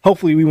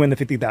 Hopefully, we win the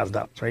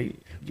 $50,000, right?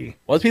 Yeah.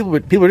 Well, people were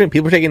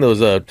taking those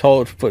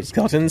 12-foot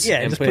skeletons. Yeah,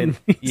 and just putting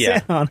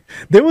Santa on.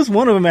 There was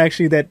one of them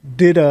actually that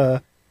did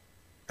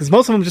because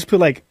most of them just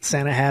put like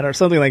Santa hat or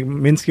something like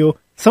minuscule.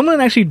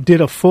 Someone actually did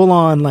a full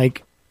on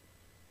like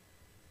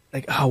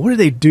what did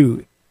they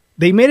do?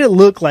 They made it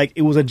look like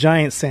it was a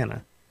giant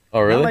Santa.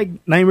 Oh really? Not like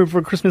Nightmare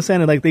Before Christmas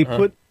Santa. Like they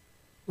put.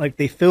 Like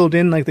they filled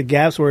in like the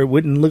gaps where it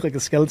wouldn't look like a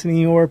skeleton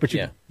anymore, but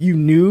you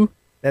knew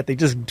that they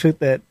just took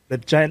the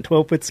giant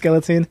 12-foot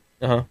skeleton,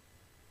 and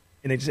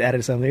they just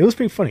added something. It was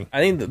pretty funny. I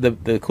think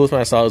the coolest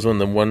one I saw was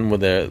the one where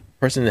the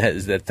person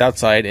that's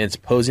outside and it's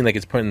posing like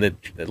it's putting the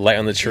light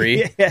on the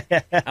tree. Yeah.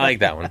 I like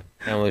that one.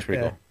 That one looks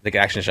pretty cool, like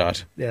action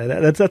shot. Yeah,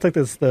 that's like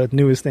the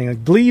newest thing. I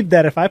believe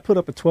that if I put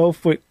up a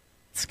 12-foot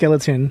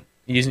skeleton,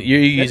 it's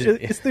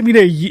gonna be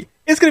there.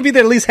 It's gonna be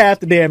there at least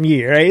half the damn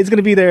year, right? It's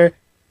gonna be there.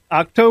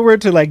 October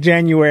to like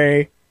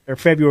January or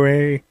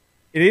February,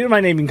 it might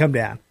not even come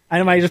down.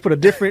 I might just put a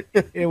different.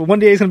 One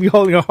day it's gonna be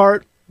holding a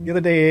heart. The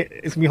other day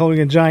it's gonna be holding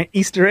a giant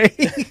Easter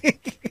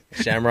egg,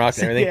 shamrock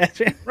and everything. Yeah,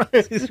 shamrock.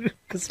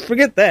 Because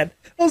forget that.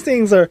 Those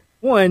things are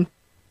one.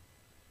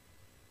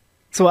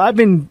 So I've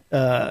been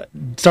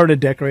starting to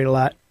decorate a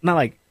lot. Not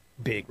like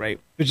big, right?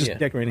 But just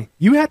decorating.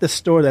 You have to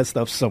store that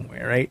stuff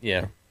somewhere, right?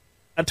 Yeah.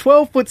 A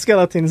 12-foot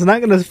skeleton is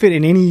not going to fit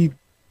in any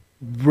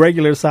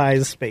regular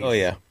size space. Oh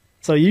yeah.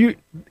 So you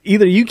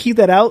keep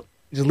that out,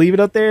 just leave it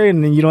up there,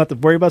 and then you don't have to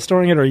worry about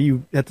storing it, or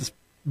you have to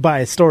buy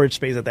a storage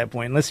space at that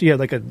point, unless you have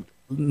like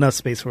enough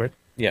space for it.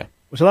 Yeah.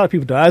 Which a lot of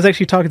people do. I was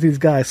actually talking to these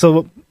guys.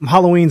 So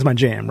Halloween's my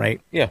jam, right?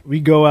 Yeah. We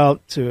go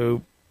out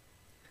to.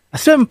 I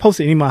still haven't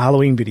posted any of my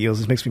Halloween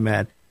videos. It makes me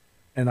mad,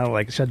 and I'm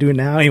like, should I do it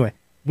now? Anyway,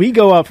 we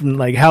go out from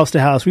like house to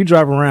house. We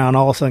drive around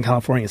all of Southern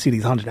California and see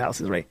these haunted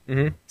houses, right?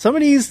 Mm-hmm. Some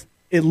of these,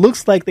 it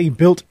looks like they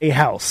built a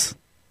house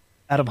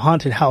out of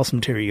haunted house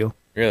material.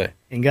 Really?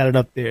 And got it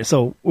up there.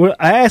 So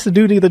I asked the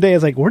dude the other day, I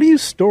was like, where do you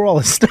store all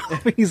this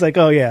stuff? He's like,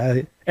 oh,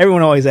 yeah,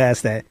 everyone always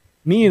asks that.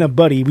 Me and a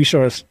buddy, we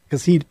share,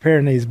 because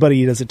apparently his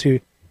buddy does it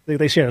too.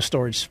 They share a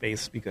storage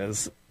space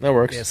because that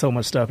works. There's so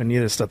much stuff, and the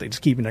other stuff they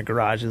just keep in their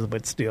garages.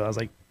 But still, I was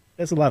like,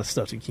 there's a lot of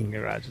stuff to keep in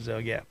garages. So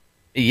yeah.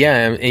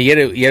 Yeah, and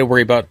you gotta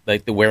worry about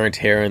like the wear and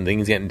tear and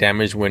things getting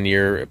damaged when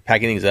you're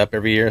packing things up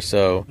every year.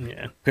 So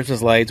yeah,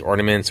 Christmas lights,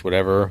 ornaments,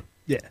 whatever.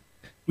 Yeah,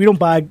 we don't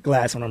buy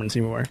glass ornaments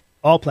anymore.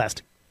 All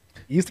plastic.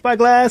 You used to buy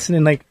glass, and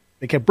then like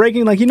they kept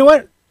breaking. Like, you know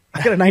what?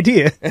 I got an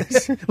idea.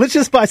 Let's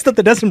just buy stuff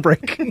that doesn't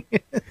break.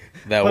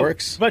 That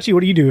works. What about you?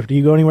 What do you do? Do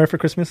you go anywhere for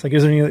Christmas? Like,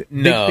 is there any big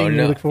thing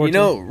you look forward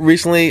to?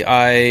 Recently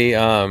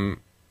I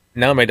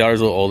now my daughter's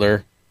a little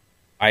older.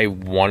 I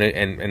wanted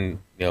and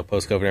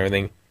post COVID and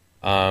everything.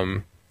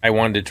 I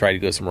wanted to try to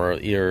go somewhere,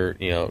 either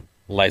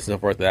lights and so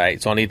forth.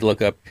 So I need to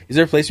look up. Is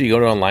there a place where you go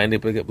to online to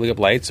look up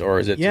lights, or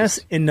is it? Yes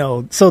and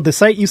no. So the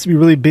site used to be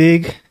really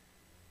big,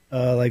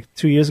 like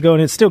 2 years ago,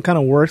 and it still kind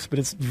of works, but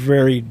it's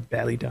very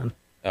badly done.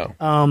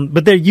 Oh.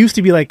 But there used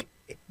to be like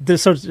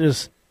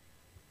there's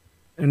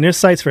and there's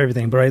sites for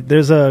everything, but right,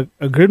 there's a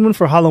good one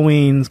for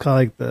Halloween. It's called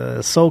like the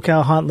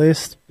SoCal Hot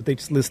List, but they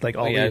just list like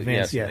all the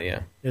events.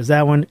 Yeah, there's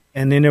that one,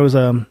 and then there was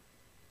I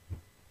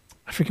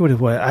forget what it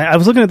was. I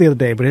was looking at it the other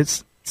day, but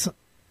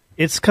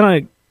it's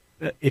kind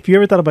of if you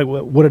ever thought about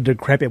what a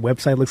decrepit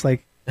website looks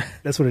like,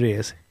 that's what it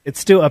is. It's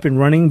still up and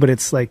running, but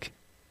it's like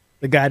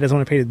the guy doesn't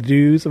want to pay the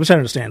dues, which I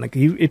understand. Like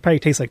it probably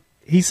takes like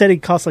he said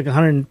it costs like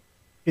 $150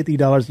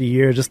 a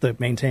year just to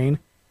maintain.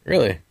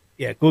 Really?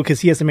 Yeah, cool, because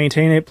he has to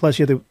maintain it. Plus,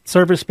 you have the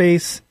server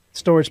space,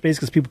 storage space,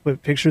 because people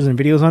put pictures and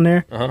videos on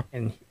there,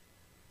 and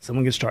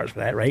someone gets charged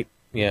for that, right?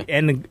 Yeah.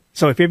 And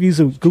so if you ever use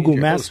a Google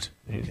Maps,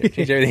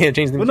 change everything, change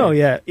things. Well, no,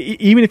 yeah.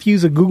 Even if you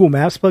use a Google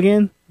Maps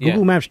plugin,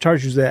 Google Maps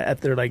charges that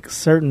at their like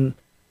certain.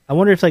 I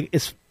wonder if like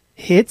it's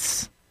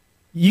hits.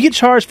 You get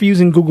charged for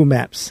using Google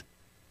Maps,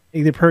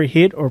 either per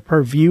hit or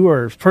per view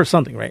or per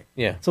something, right?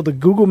 Yeah. So the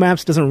Google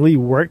Maps doesn't really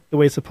work the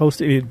way it's supposed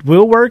to. It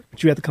will work,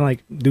 but you have to kind of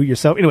like do it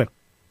yourself. Anyway,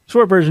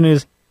 short version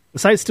is. The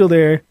site's still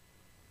there.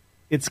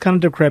 It's kind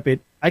of decrepit.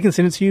 I can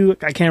send it to you.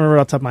 I can't remember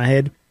off the top of my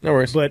head. No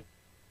worries. But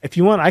if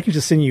you want, I can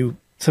just send you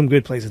some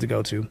good places to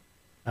go to.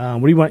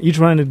 What do you want? You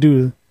trying to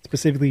do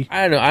specifically?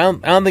 I don't know.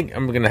 I don't think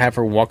I'm gonna have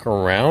her walk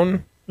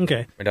around.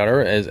 Okay. My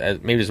daughter as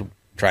maybe just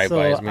drive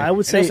by. I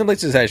would say some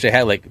places actually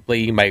had like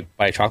you might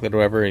buy chocolate or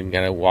whatever and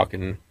kind of walk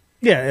in.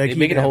 Yeah, like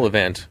make it a whole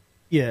event.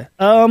 Yeah.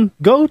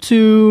 Go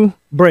to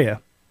Brea.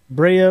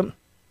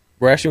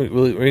 We're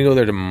gonna go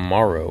there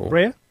tomorrow.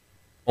 Brea.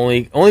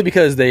 Only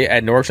because they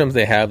at Nordstrom's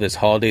they have this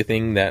holiday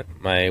thing that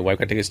my wife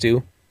got tickets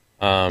to.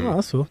 Oh,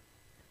 that's cool.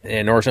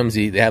 And Nordstrom's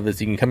they have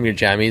this. You can come in your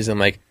jammies. I'm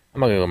like,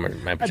 I'm not gonna go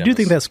in my pajamas. I do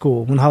think that's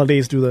cool when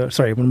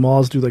when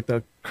malls do like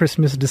the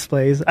Christmas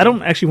displays. I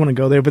don't actually want to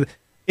go there, but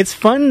it's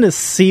fun to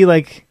see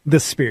like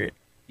the spirit.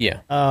 Yeah.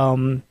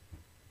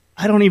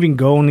 I don't even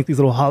go on like these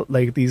little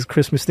these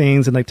Christmas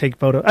things and like take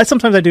photos.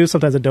 Sometimes I do,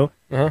 sometimes I don't.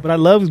 But I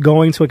love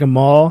going to like a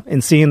mall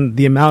and seeing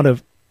the amount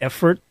of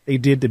effort they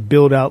did to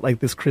build out like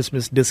this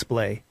Christmas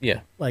display. Yeah.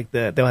 Like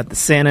they'll have the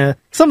Santa.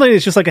 Sometimes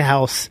it's just like a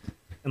house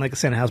and like a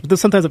Santa house. But then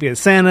sometimes there'll be a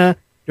Santa.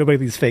 There'll be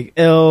these fake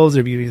elves.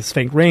 There'll be these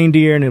fake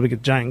reindeer, and there'll be a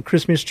giant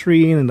Christmas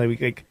tree, and there'll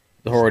be like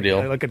the horror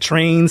deal, like a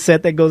train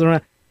set that goes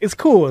around. It's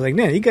cool. Like,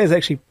 man, you guys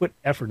actually put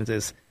effort into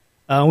this.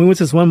 We went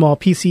to this one mall,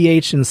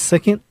 PCH and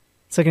Second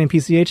and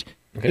PCH.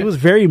 Okay. It was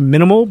very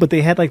minimal, but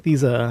they had like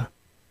these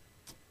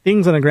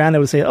things on the ground that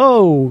would say,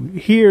 "Oh,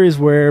 here is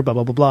where blah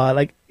blah blah blah."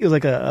 Like it was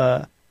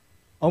like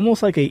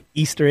almost like a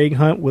Easter egg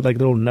hunt with like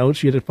little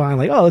notes you had to find.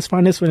 Like, oh, let's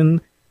find this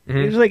one.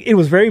 It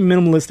was very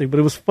minimalistic, but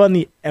it was fun.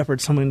 The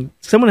effort someone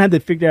had to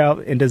figure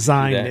out and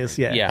design this.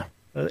 Yeah.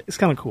 It's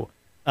kind of cool.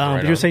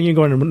 But you're saying you're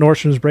going to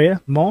Nordstrom's Brea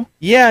Mall?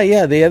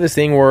 Yeah. They have this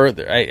thing where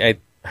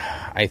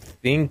I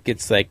think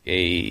it's like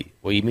you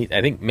meet.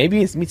 I think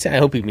maybe it's meet Santa. I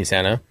hope you meet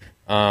Santa.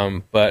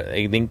 But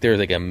I think there's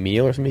like a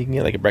meal or something you can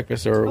get, like a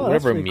breakfast or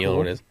whatever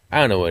meal it is. I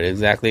don't know what it is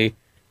exactly.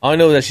 All I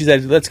know is that she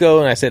said, "Let's go,"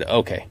 and I said,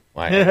 "Okay."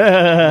 Well, I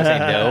say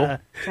no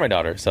for my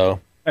daughter. So,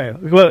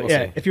 we'll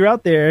see. If you're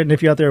out there,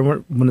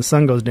 when the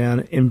sun goes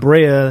down in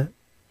Brea,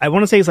 I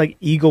want to say it's like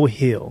Eagle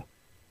Hill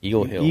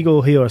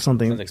or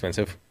something. Sounds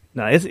expensive.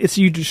 No, it's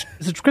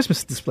a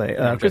Christmas display.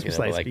 Christmas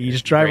lights. Like, you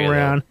just drive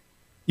around.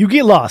 You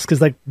get lost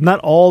because like not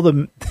all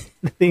the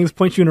things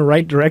point you in the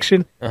right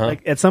direction.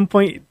 Like at some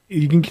point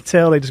you can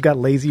tell they just got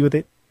lazy with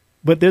it.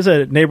 But there's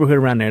a neighborhood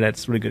around there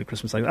that's really good at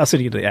Christmas lights. I'll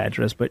send you the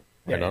address, but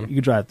you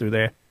can drive through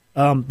there.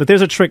 But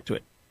there's a trick to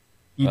it.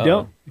 You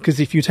don't, because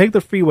if you take the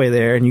freeway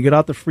there and you get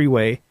off the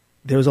freeway,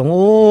 there's a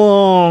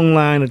long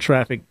line of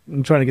traffic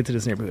trying to get to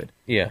this neighborhood.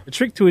 Yeah. The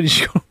trick to it is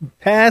you go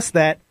past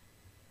that,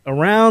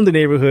 around the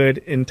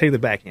neighborhood, and take the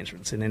back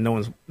entrance, and then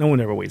no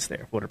one ever waits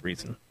there for whatever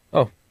reason.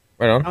 Oh,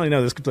 right on. I only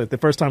know this because like, the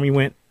first time we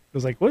went, it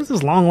was like, what is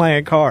this long line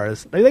of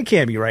cars? Like, they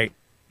can't be right.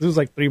 This was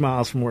like 3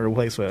 miles from where the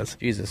place was.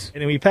 Jesus.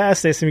 And then we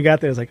passed this and we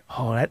got there. It was like,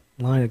 oh, that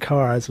line of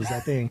cars was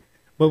that thing.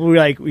 But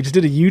we just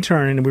did a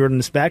U-turn and we were in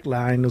this back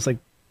line. And it was like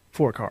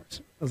 4 cars.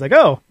 I was like,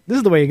 oh, this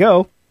is the way you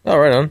go. Oh,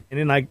 right on. And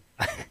then I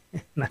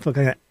felt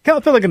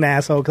like an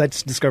asshole because I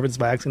just discovered this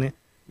by accident.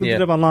 Looked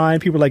it up online.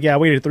 People were like, yeah, I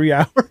waited 3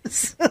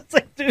 hours. I was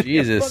like, dude,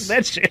 Jesus. fuck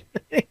that shit.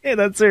 Yeah,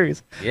 that's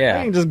serious. Yeah.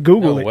 I can just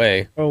Google it. No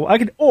way.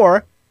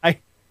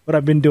 What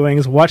I've been doing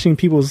is watching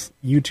people's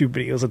YouTube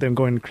videos of them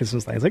going to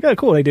Christmas lights. Like, oh,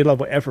 cool, they did a lot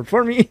of effort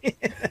for me.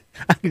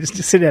 I can just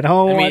sit at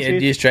home. I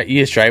mean, you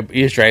just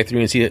drive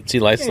through and see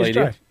lights.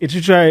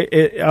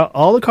 Yeah,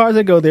 all the cars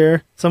that go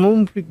there, some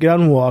of them get out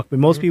and walk, but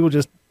most people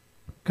just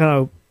kind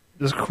of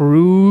just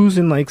cruise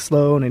and like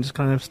slow, and they just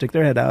kind of stick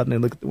their head out and they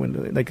look at the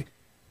window. Like,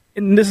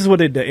 and this is what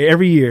they do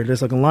every year.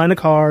 There's like a line of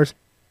cars.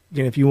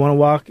 Again, if you want to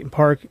walk and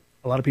park,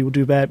 a lot of people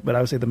do that, but I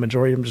would say the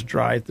majority of them just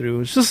drive through.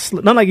 It's just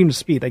not like even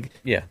speed. Like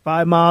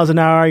 5 miles an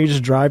hour, you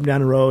just drive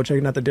down the road,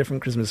 checking out the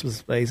different Christmas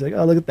displays. Like,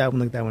 oh, look at that one,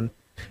 look at that one.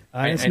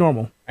 It's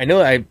normal. I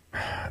know. I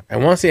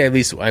want to say at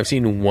least I've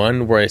seen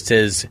one where it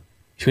says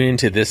tune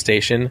into this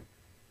station,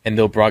 and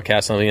they'll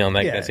broadcast something on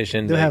that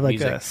station. They'll have like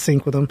music. A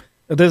sync with them.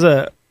 There's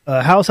a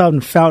house out in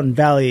Fountain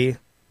Valley.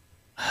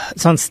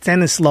 It's on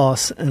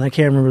Stanislaus, and I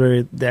can't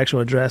remember the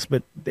actual address,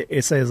 but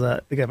it says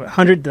they got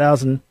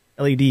 100,000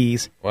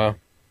 LEDs. Wow.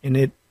 and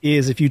it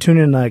is if you tune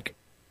in like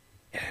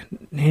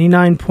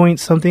 99 point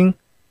something,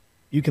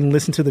 you can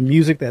listen to the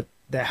music that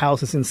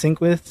house is in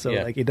sync with. So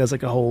like it does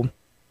like a whole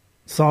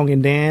song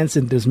and dance,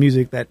 and there's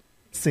music that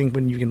sync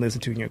when you can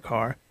listen to in your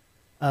car.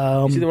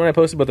 You see the one I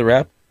posted about the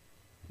rap?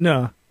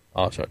 No.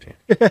 I'll show it to you.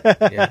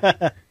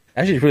 Yeah.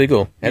 Actually, it's really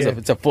cool.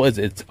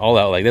 It's all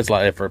out. Like, there's a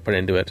lot of effort put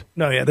into it.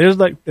 No, yeah. There's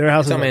like their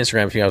house. It's on my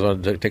Instagram if you guys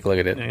want to take a look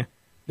at it. Yeah.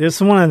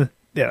 There's one.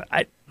 Yeah,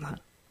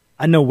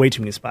 I know way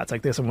too many spots.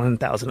 Like there's one in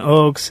Thousand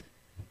Oaks.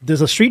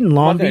 There's a street in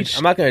Long Beach.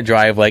 I'm not going to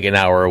drive like an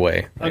hour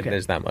away. Like, okay.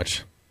 There's not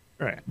much.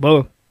 All right.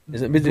 Well,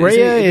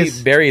 Brea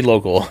is very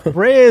local.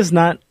 Brea is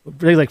not.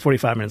 Brea's like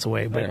 45 minutes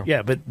away. But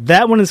yeah, but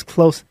that one is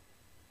close.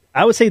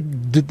 I would say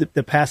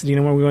the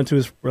Pasadena one we went to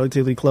is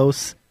relatively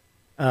close.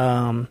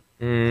 I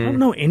don't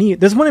know any.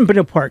 There's one in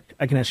Buena Park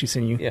I can actually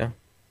send you. Yeah.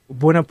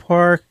 Buena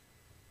Park.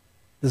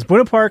 There's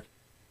Buena Park.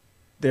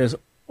 There's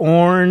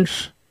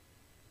Orange.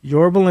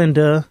 Yorba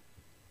Linda.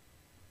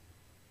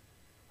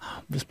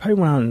 There's probably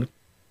one on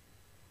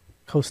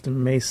Costa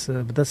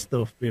Mesa, but that's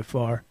still a bit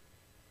far.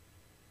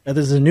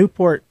 There's a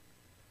Newport.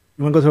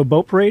 You want to go to a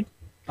boat parade?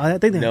 I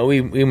think no. We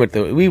went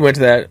to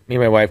that. Me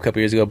and my wife a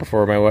couple years ago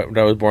before when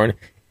I was born.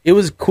 It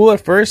was cool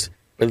at first,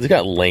 but it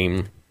got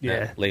lame.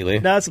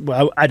 Lately.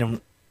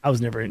 I was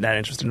never that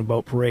interested in a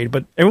boat parade,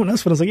 but everyone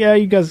else was like, "Yeah,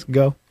 you guys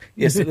go."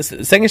 Yes,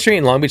 Second Street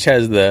in Long Beach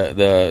has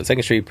the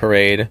Second Street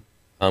parade.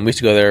 We used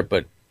to go there,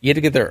 but you had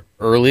to get there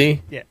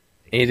early. Yeah,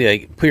 and you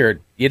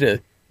had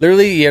to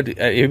literally have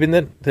you been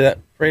to that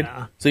parade?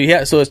 Nah. So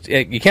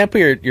you can't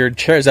put your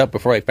chairs up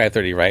before like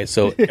 5:30, right?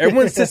 So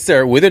everyone sits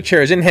there with their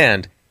chairs in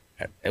hand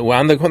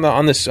on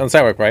the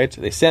sidewalk, right?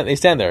 They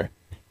stand there.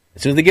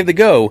 As soon as they give the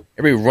go,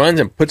 everybody runs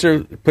and puts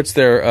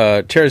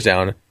their chairs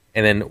down,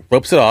 and then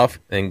ropes it off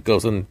and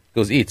goes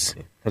eats.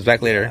 Comes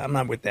back later. I'm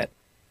not with that.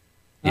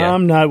 Yeah.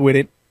 I'm not with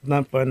it.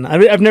 Not fun.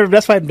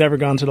 That's why I've never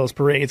gone to those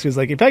parades. Because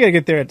like if I gotta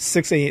get there at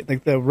 6 a.m.,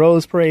 like the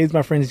Rose parades,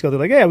 my friends used to go there.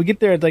 Like, yeah, we get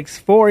there at like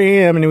 4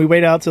 a.m. and then we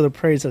wait out till the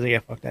parade. So I was like, yeah,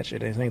 fuck that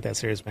shit. It ain't that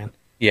serious, man.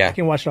 Yeah, I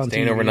can watch it on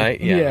Staying TV.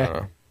 Overnight.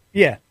 Yeah.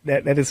 Yeah.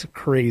 That is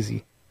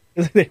crazy.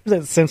 There's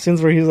that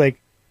Simpsons where he's like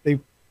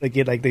they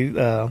get like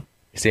the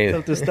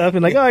stuff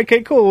and like, oh,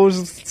 okay, cool, we'll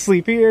just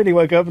sleep here. And he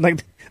woke up and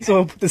like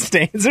someone put the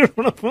stains in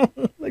front of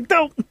him. Like,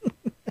 dope.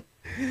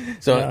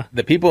 So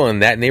the people in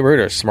that neighborhood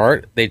are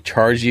smart. They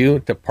charge you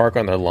to park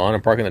on their lawn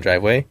and park in the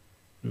driveway.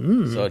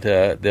 So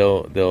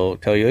they'll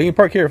tell you can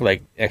park here for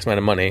like X amount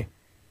of money,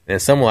 and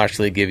some will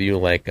actually give you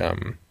like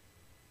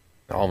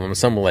all of them.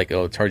 Some will like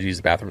charge you to use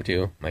the bathroom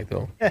too. Like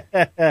they'll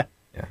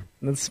yeah,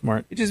 that's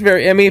smart. Which is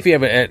very. I mean, if you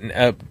have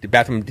a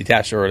bathroom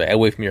detached or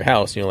away from your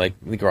house, like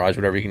the garage,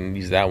 whatever, you can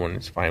use that one.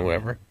 It's fine,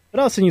 whatever. But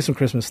I'll send you some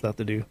Christmas stuff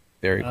to do.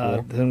 Very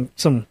cool.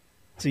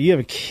 So you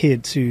have a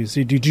kid too.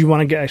 So did you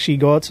want to actually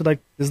go out to like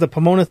there's the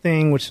Pomona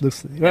thing, which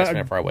looks that's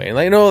not far away. And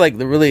I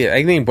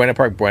think Buena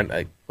Park,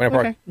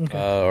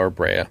 or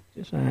Brea. All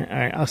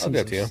right. I'll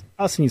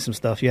send you some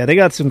stuff. Yeah, they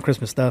got some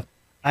Christmas stuff.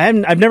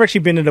 I've never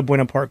actually been to the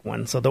Buena Park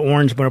one. So the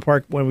orange Buena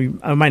Park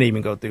one I might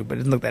even go through, but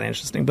it didn't look that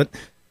interesting. But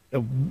the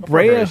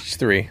Brea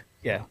 3.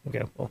 Yeah.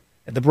 Okay. Well,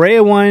 at the Brea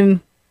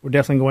one, we're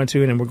definitely going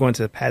to, and then we're going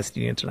to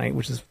Pasadena tonight,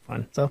 which is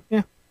fun. So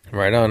yeah.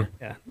 Right on.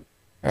 Yeah.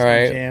 All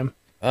right. Jam.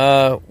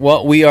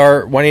 Well, we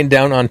are winding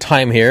down on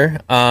time here.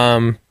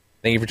 Thank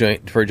you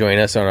for joining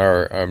us on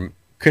our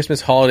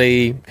Christmas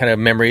holiday kind of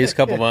memories. A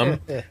couple of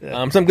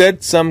them. Some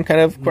good, some kind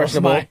of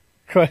questionable.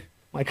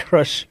 My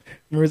crush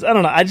memories. I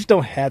don't know. I just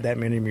don't have that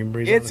many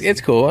memories.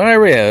 It's cool. And I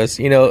really is.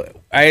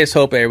 I just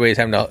hope everybody's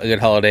having a good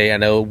holiday. I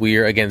know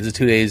we're again. This is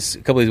 2 days,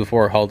 a couple days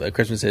before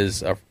Christmas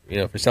is.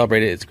 For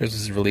celebrated, it's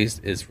Christmas is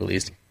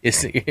released.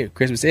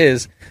 Christmas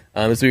is.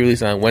 This will be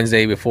released on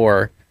Wednesday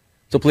before.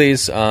 So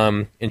please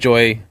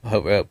enjoy.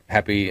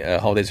 Happy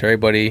holidays for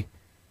everybody,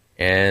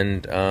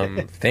 and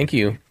thank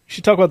you. You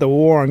should talk about the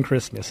war on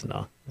Christmas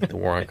now. The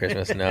war on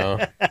Christmas,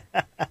 no.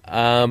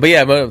 But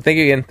thank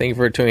you again. Thank you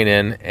for tuning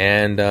in,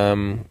 and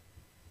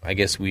I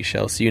guess we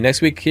shall see you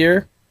next week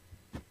here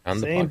on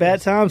the Same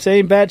bad time,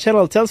 same bad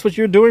channel. Tell us what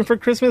you're doing for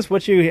Christmas,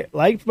 what you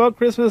liked about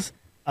Christmas.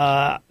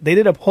 They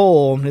did a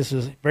poll. This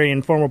is a very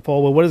informal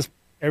poll. Well, what is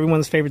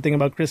everyone's favorite thing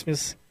about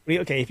Christmas?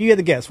 Okay, if you had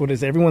to guess, what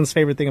is everyone's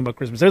favorite thing about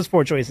Christmas? There's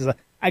 4 choices.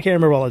 I can't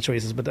remember all the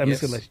choices, but I'm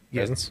just going to let you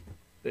guess. Presents.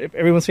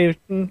 Everyone's favorite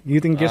thing? You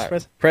think gifts,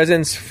 presents?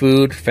 Presents,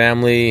 food,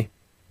 family,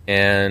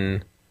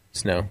 and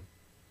snow.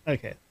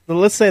 Okay. So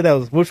let's say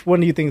those. Which one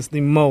do you think is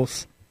the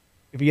most,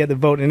 if you had to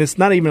vote? And it's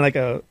not even like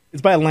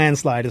it's by a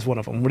landslide is one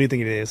of them. What do you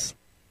think it is?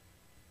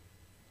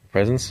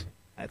 Presents?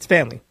 It's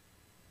family.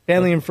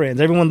 Family and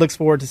friends. Everyone looks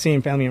forward to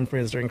seeing family and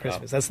friends during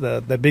Christmas. That's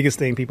the biggest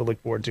thing people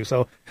look forward to.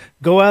 So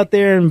go out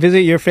there and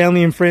visit your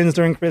family and friends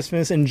during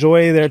Christmas.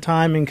 Enjoy their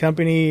time in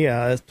company.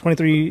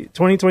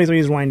 2023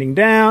 is winding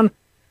down.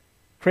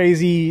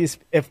 Crazy.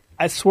 If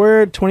I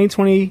swear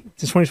 2020 to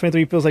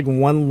 2023 feels like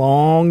one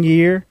long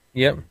year.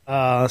 Yep.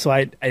 So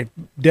I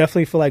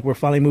definitely feel like we're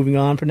finally moving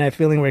on from that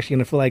feeling. We're actually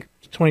going to feel like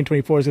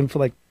 2024 is going to feel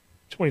like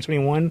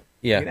 2021.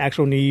 Yeah. Like an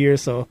actual new year.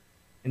 So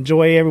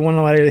enjoy everyone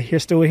while you're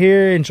still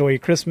here. Enjoy your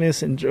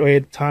Christmas. Enjoy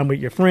time with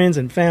your friends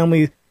and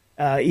family.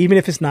 even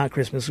if it's not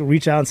Christmas,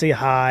 reach out and say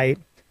hi.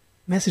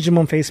 Message them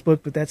on Facebook,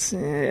 but that's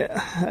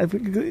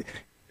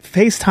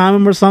FaceTime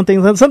them or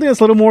something that's a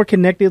little more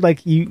connected,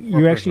 like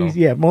you're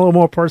actually a little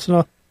more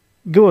personal.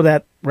 Go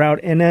that route.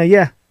 And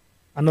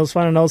on those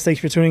final notes, thanks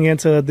for tuning in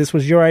to This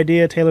Was Your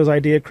Idea, Taylor's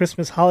Idea,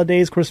 Christmas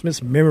Holidays,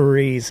 Christmas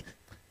Memories.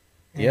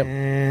 Yep.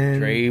 And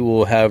Dre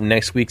will have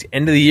next week's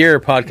end of the year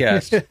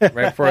podcast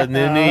right before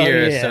the new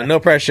year, so no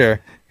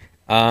pressure.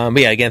 But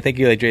yeah, again, thank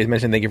you, like Dre's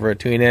mentioned, thank you for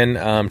tuning in.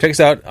 Check us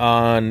out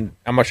on,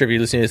 I'm not sure if you're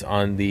listening to this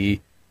on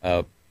the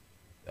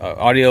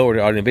audio or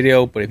the audio and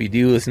video, but if you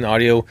do listen to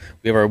audio,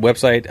 we have our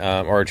website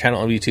or our channel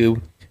on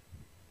YouTube,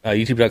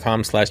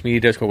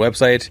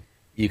 youtube.com/media_website.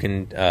 You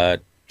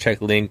can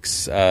check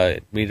links,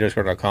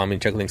 media_com,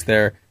 and check links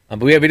there.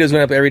 But we have videos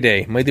going up every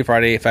day, Monday through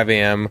Friday at 5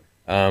 a.m.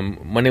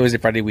 Monday, Wednesday,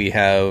 Friday, we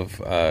have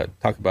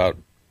talk about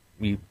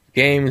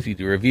games, we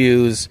do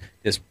reviews,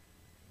 just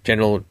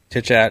general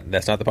chit-chat.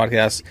 That's not the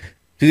podcast.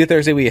 Tuesday,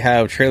 Thursday, we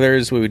have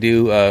trailers where we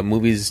do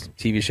movies,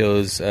 TV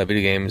shows,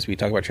 video games. We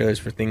talk about trailers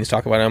for things,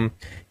 talk about them,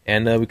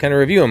 and we kind of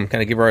review them,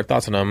 kind of give our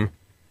thoughts on them.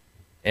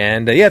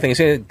 And thanks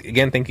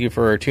again. Thank you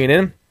for tuning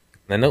in. On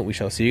that note, we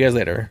shall see you guys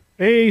later.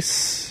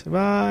 Peace.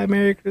 Bye.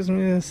 Merry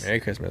Christmas. Merry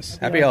Christmas.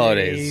 Happy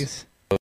holidays.